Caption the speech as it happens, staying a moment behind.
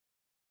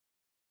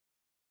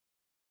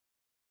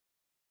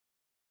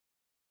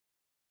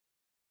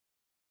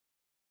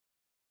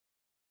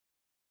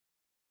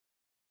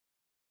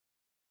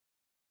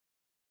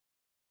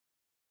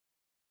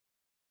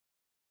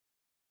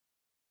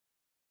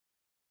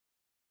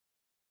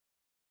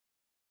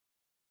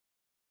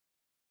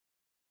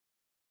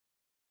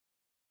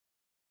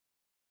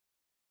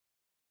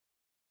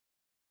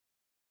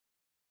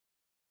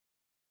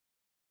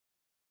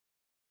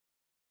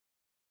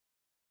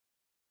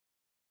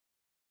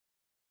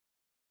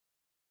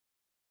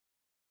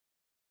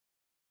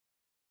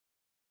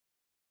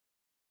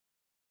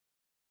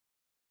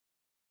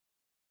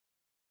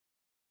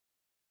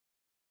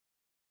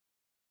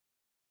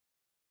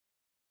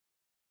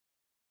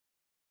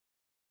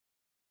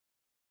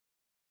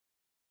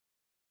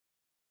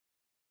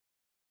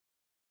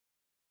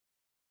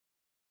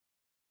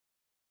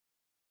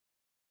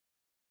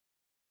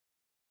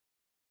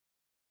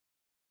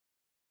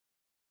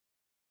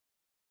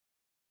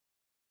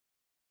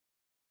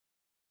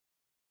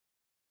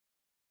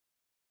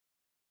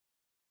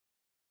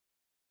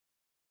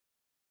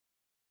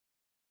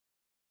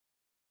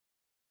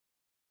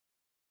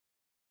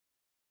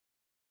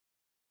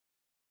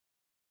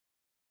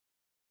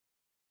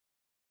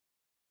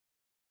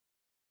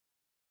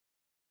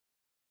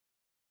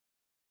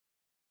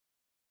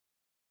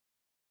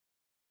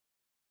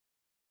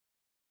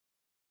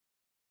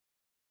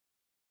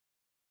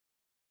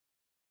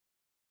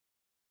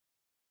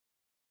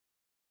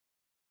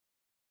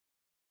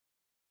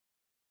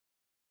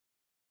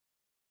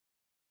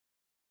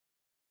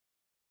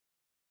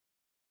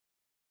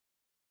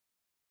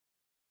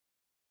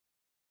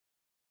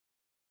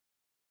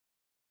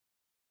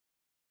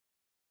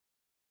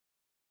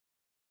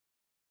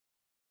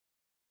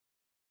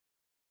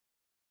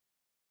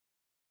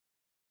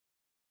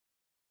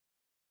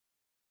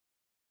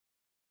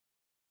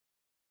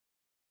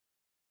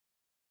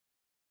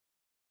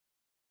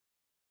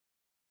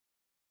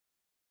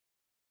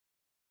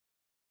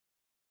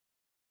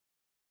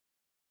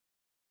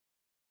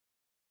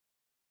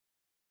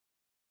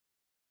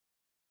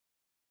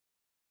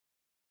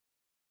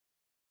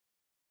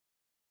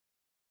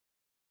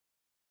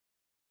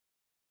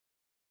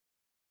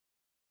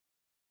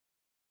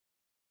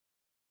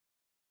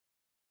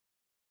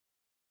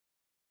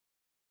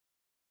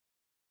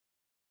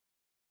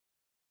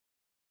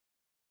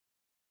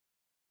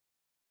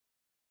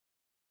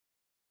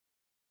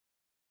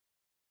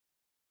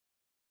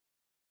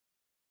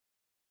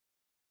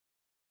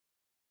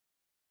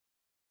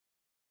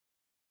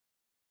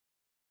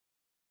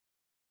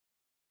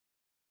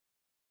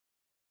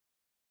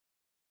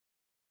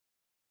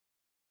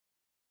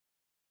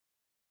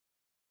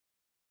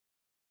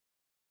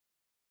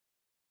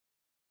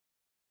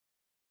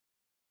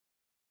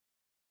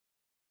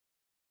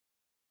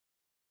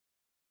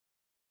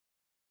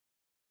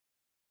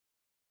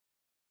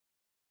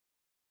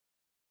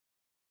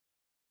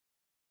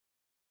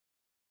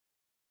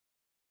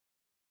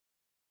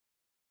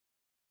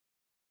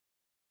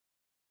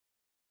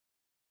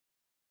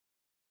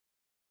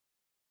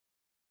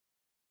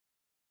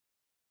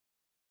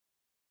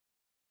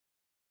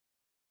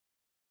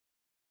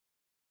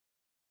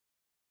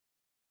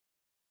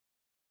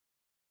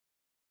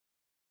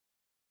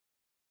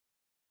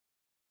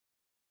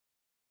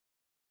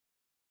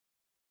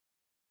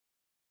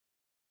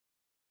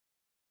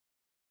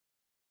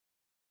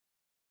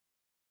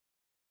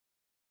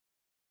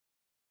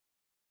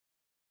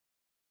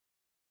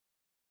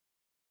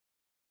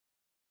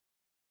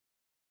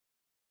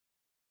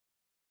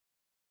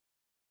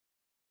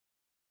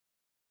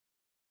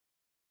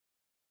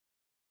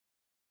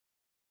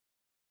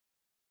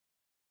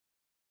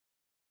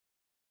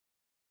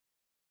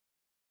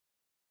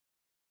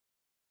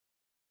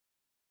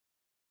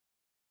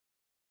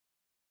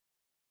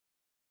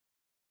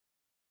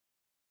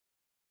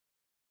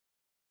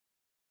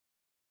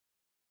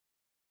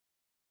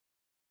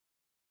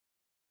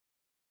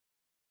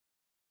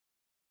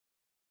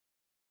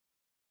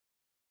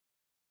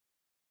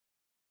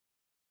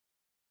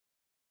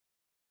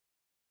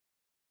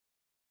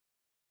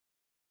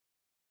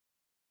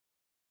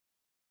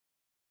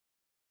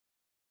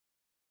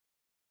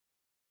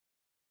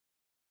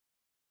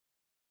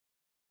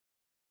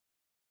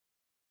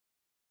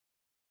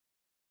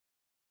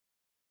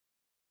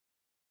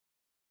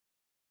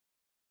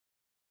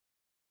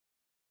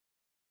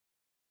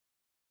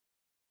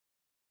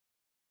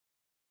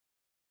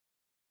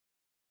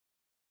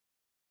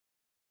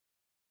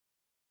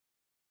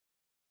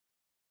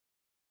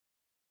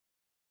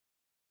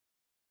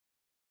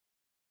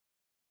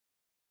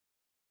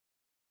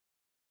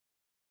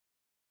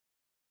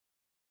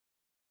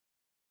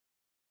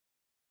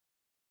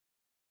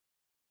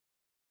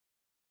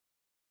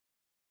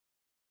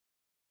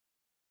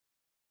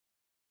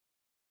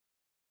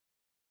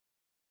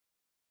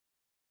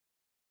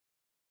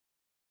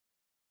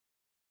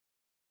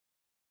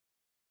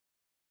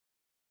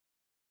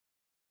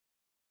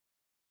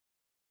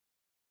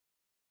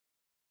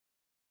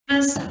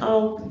As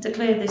I'll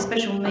declare the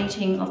special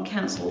meeting of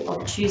Council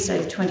of Tuesday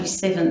the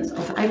 27th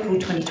of April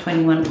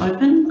 2021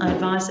 open. I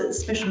advise that the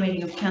special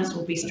meeting of Council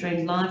will be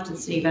streamed live to the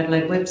City of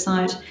Adelaide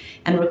website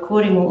and a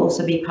recording will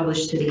also be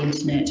published to the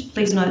internet.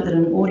 Please note that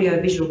an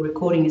audio-visual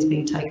recording is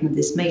being taken of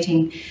this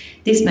meeting.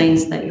 This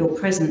means that your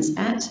presence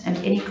at and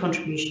any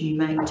contribution you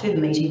make to the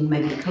meeting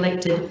may be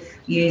collected,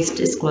 used,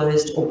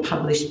 disclosed or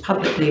published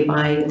publicly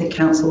by the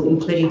Council,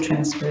 including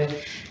transfer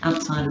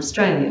outside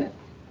Australia.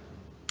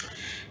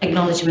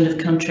 Acknowledgement of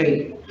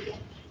country.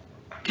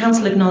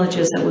 Council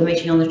acknowledges that we're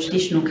meeting on the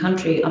traditional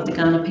country of the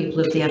Kaurna people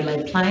of the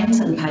Adelaide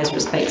Plains and pays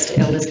respects to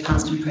elders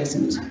past and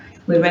present.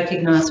 We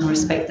recognise and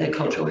respect their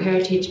cultural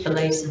heritage,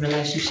 beliefs and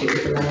relationship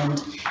with the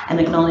land and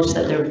acknowledge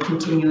that they're of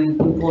continuing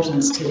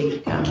importance to the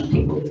Kaurna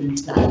people living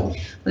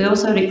today. We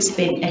also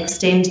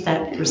extend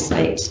that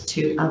respect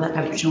to other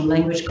Aboriginal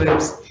language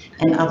groups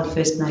and other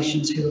First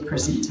Nations who are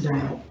present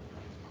today.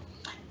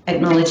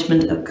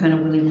 Acknowledgement of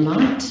Colonel William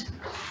Light.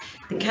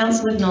 The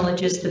Council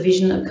acknowledges the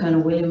vision of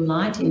Colonel William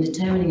Light in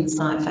determining the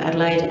site for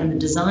Adelaide and the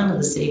design of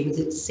the city with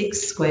its 6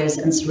 squares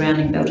and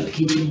surrounding belt of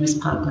continuous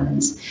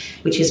parklands,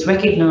 which is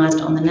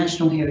recognised on the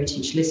National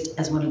Heritage List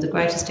as one of the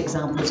greatest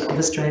examples of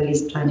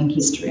Australia's planning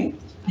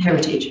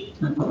heritage.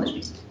 My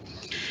apologies.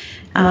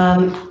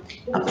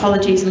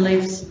 Apologies and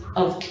leaves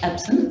of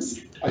absence.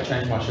 I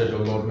changed my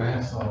schedule, Lord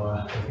Mayor, so we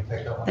can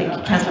take that one. Thank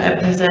you, Councillor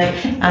Albanese.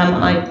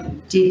 I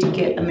did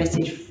get a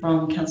message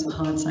from Councillor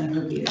Hyde saying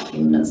he'll be a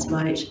few minutes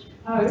late.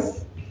 Oh.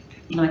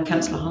 No,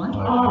 Councillor Hyde.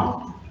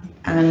 Oh.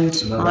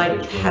 And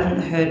I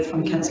haven't heard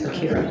from Councillor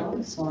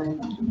Kira. Sorry.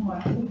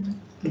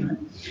 No.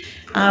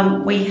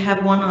 We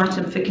have one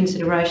item for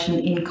consideration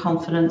in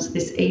confidence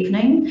this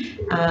evening.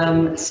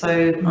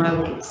 So I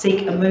will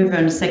seek a mover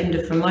and a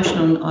seconder for a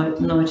motion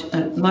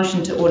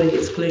motion to order the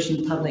exclusion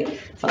of the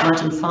public for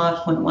item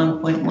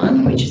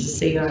 5.1.1, which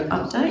is a CEO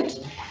update.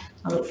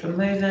 I look for a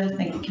mover.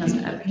 Thank you,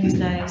 Councillor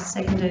Albanese.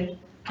 Seconded,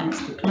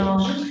 Councillor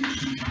Knoll.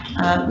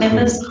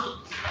 Members?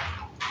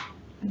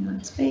 Would you like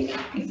to speak?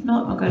 If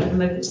not, I'll go to the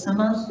mover,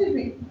 Summer. Excuse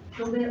me,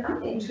 will there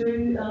be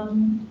 2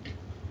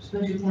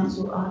 special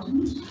council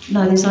items?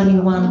 No, there's only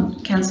one,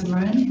 Councillor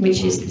Moran,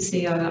 which is the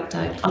CEO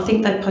update. I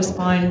think they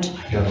postponed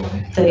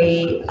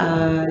the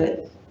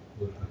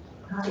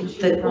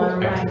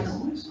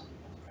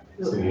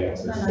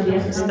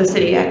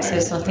city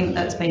access. I think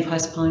that's been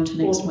postponed to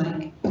next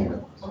week.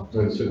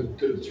 It's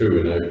 2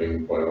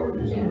 enabling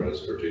priorities under a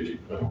strategic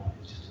plan.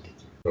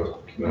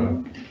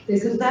 No.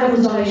 Because that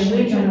was on the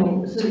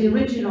original, so the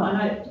original, I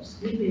know,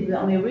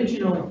 on the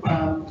original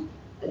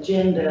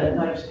agenda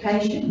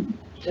notification,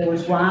 there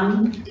was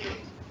one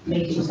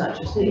meeting such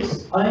as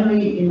this.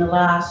 Only in the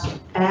last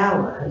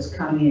hour has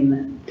come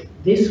in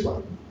this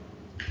one.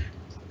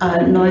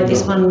 No,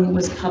 this one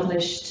was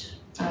published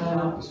a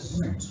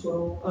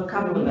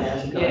couple of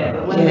hours ago. Yeah,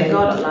 but when they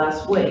got it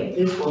last week,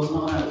 this was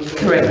not. It was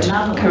correct.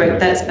 Correct.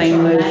 That's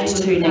been moved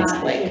to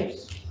next week.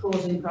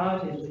 Causing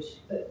priorities,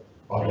 which.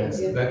 Oh, that's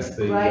the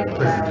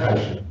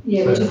presentation.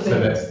 Yeah, so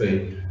that's the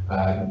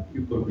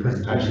you put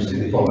presentations to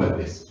follow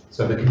this.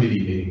 So the committee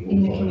meeting.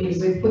 In the committee,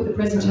 we've put the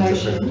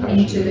presentation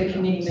into the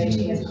committee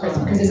meeting as a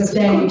present because there's a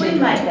standing. Could we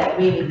make that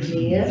really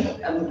clear?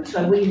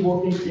 So we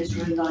walk into this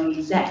room knowing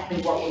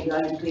exactly what we're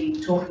going to be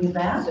talking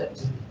about.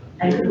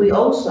 And could we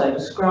also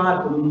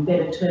describe them in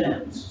better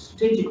terms?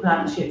 Strategic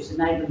partnerships,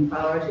 enabling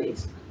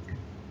priorities.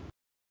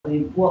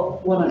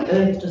 What on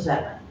earth does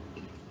that mean?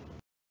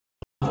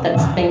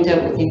 That's been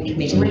dealt with in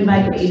committee. We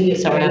make it easier.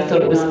 Sorry, I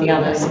thought it was the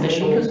other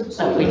special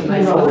that we've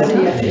moved forward.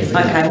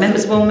 Okay,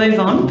 members, we'll move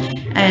on.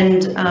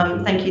 And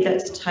thank you,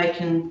 that's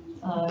taken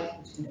an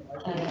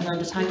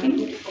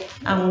undertaking.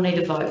 We'll need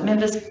a vote.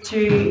 Members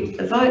to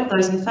vote,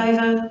 those in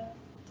favour,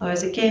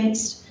 those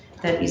against,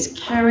 that is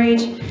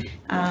carried.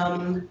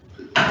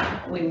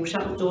 We will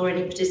shut the door,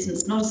 any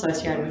participants not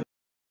associated with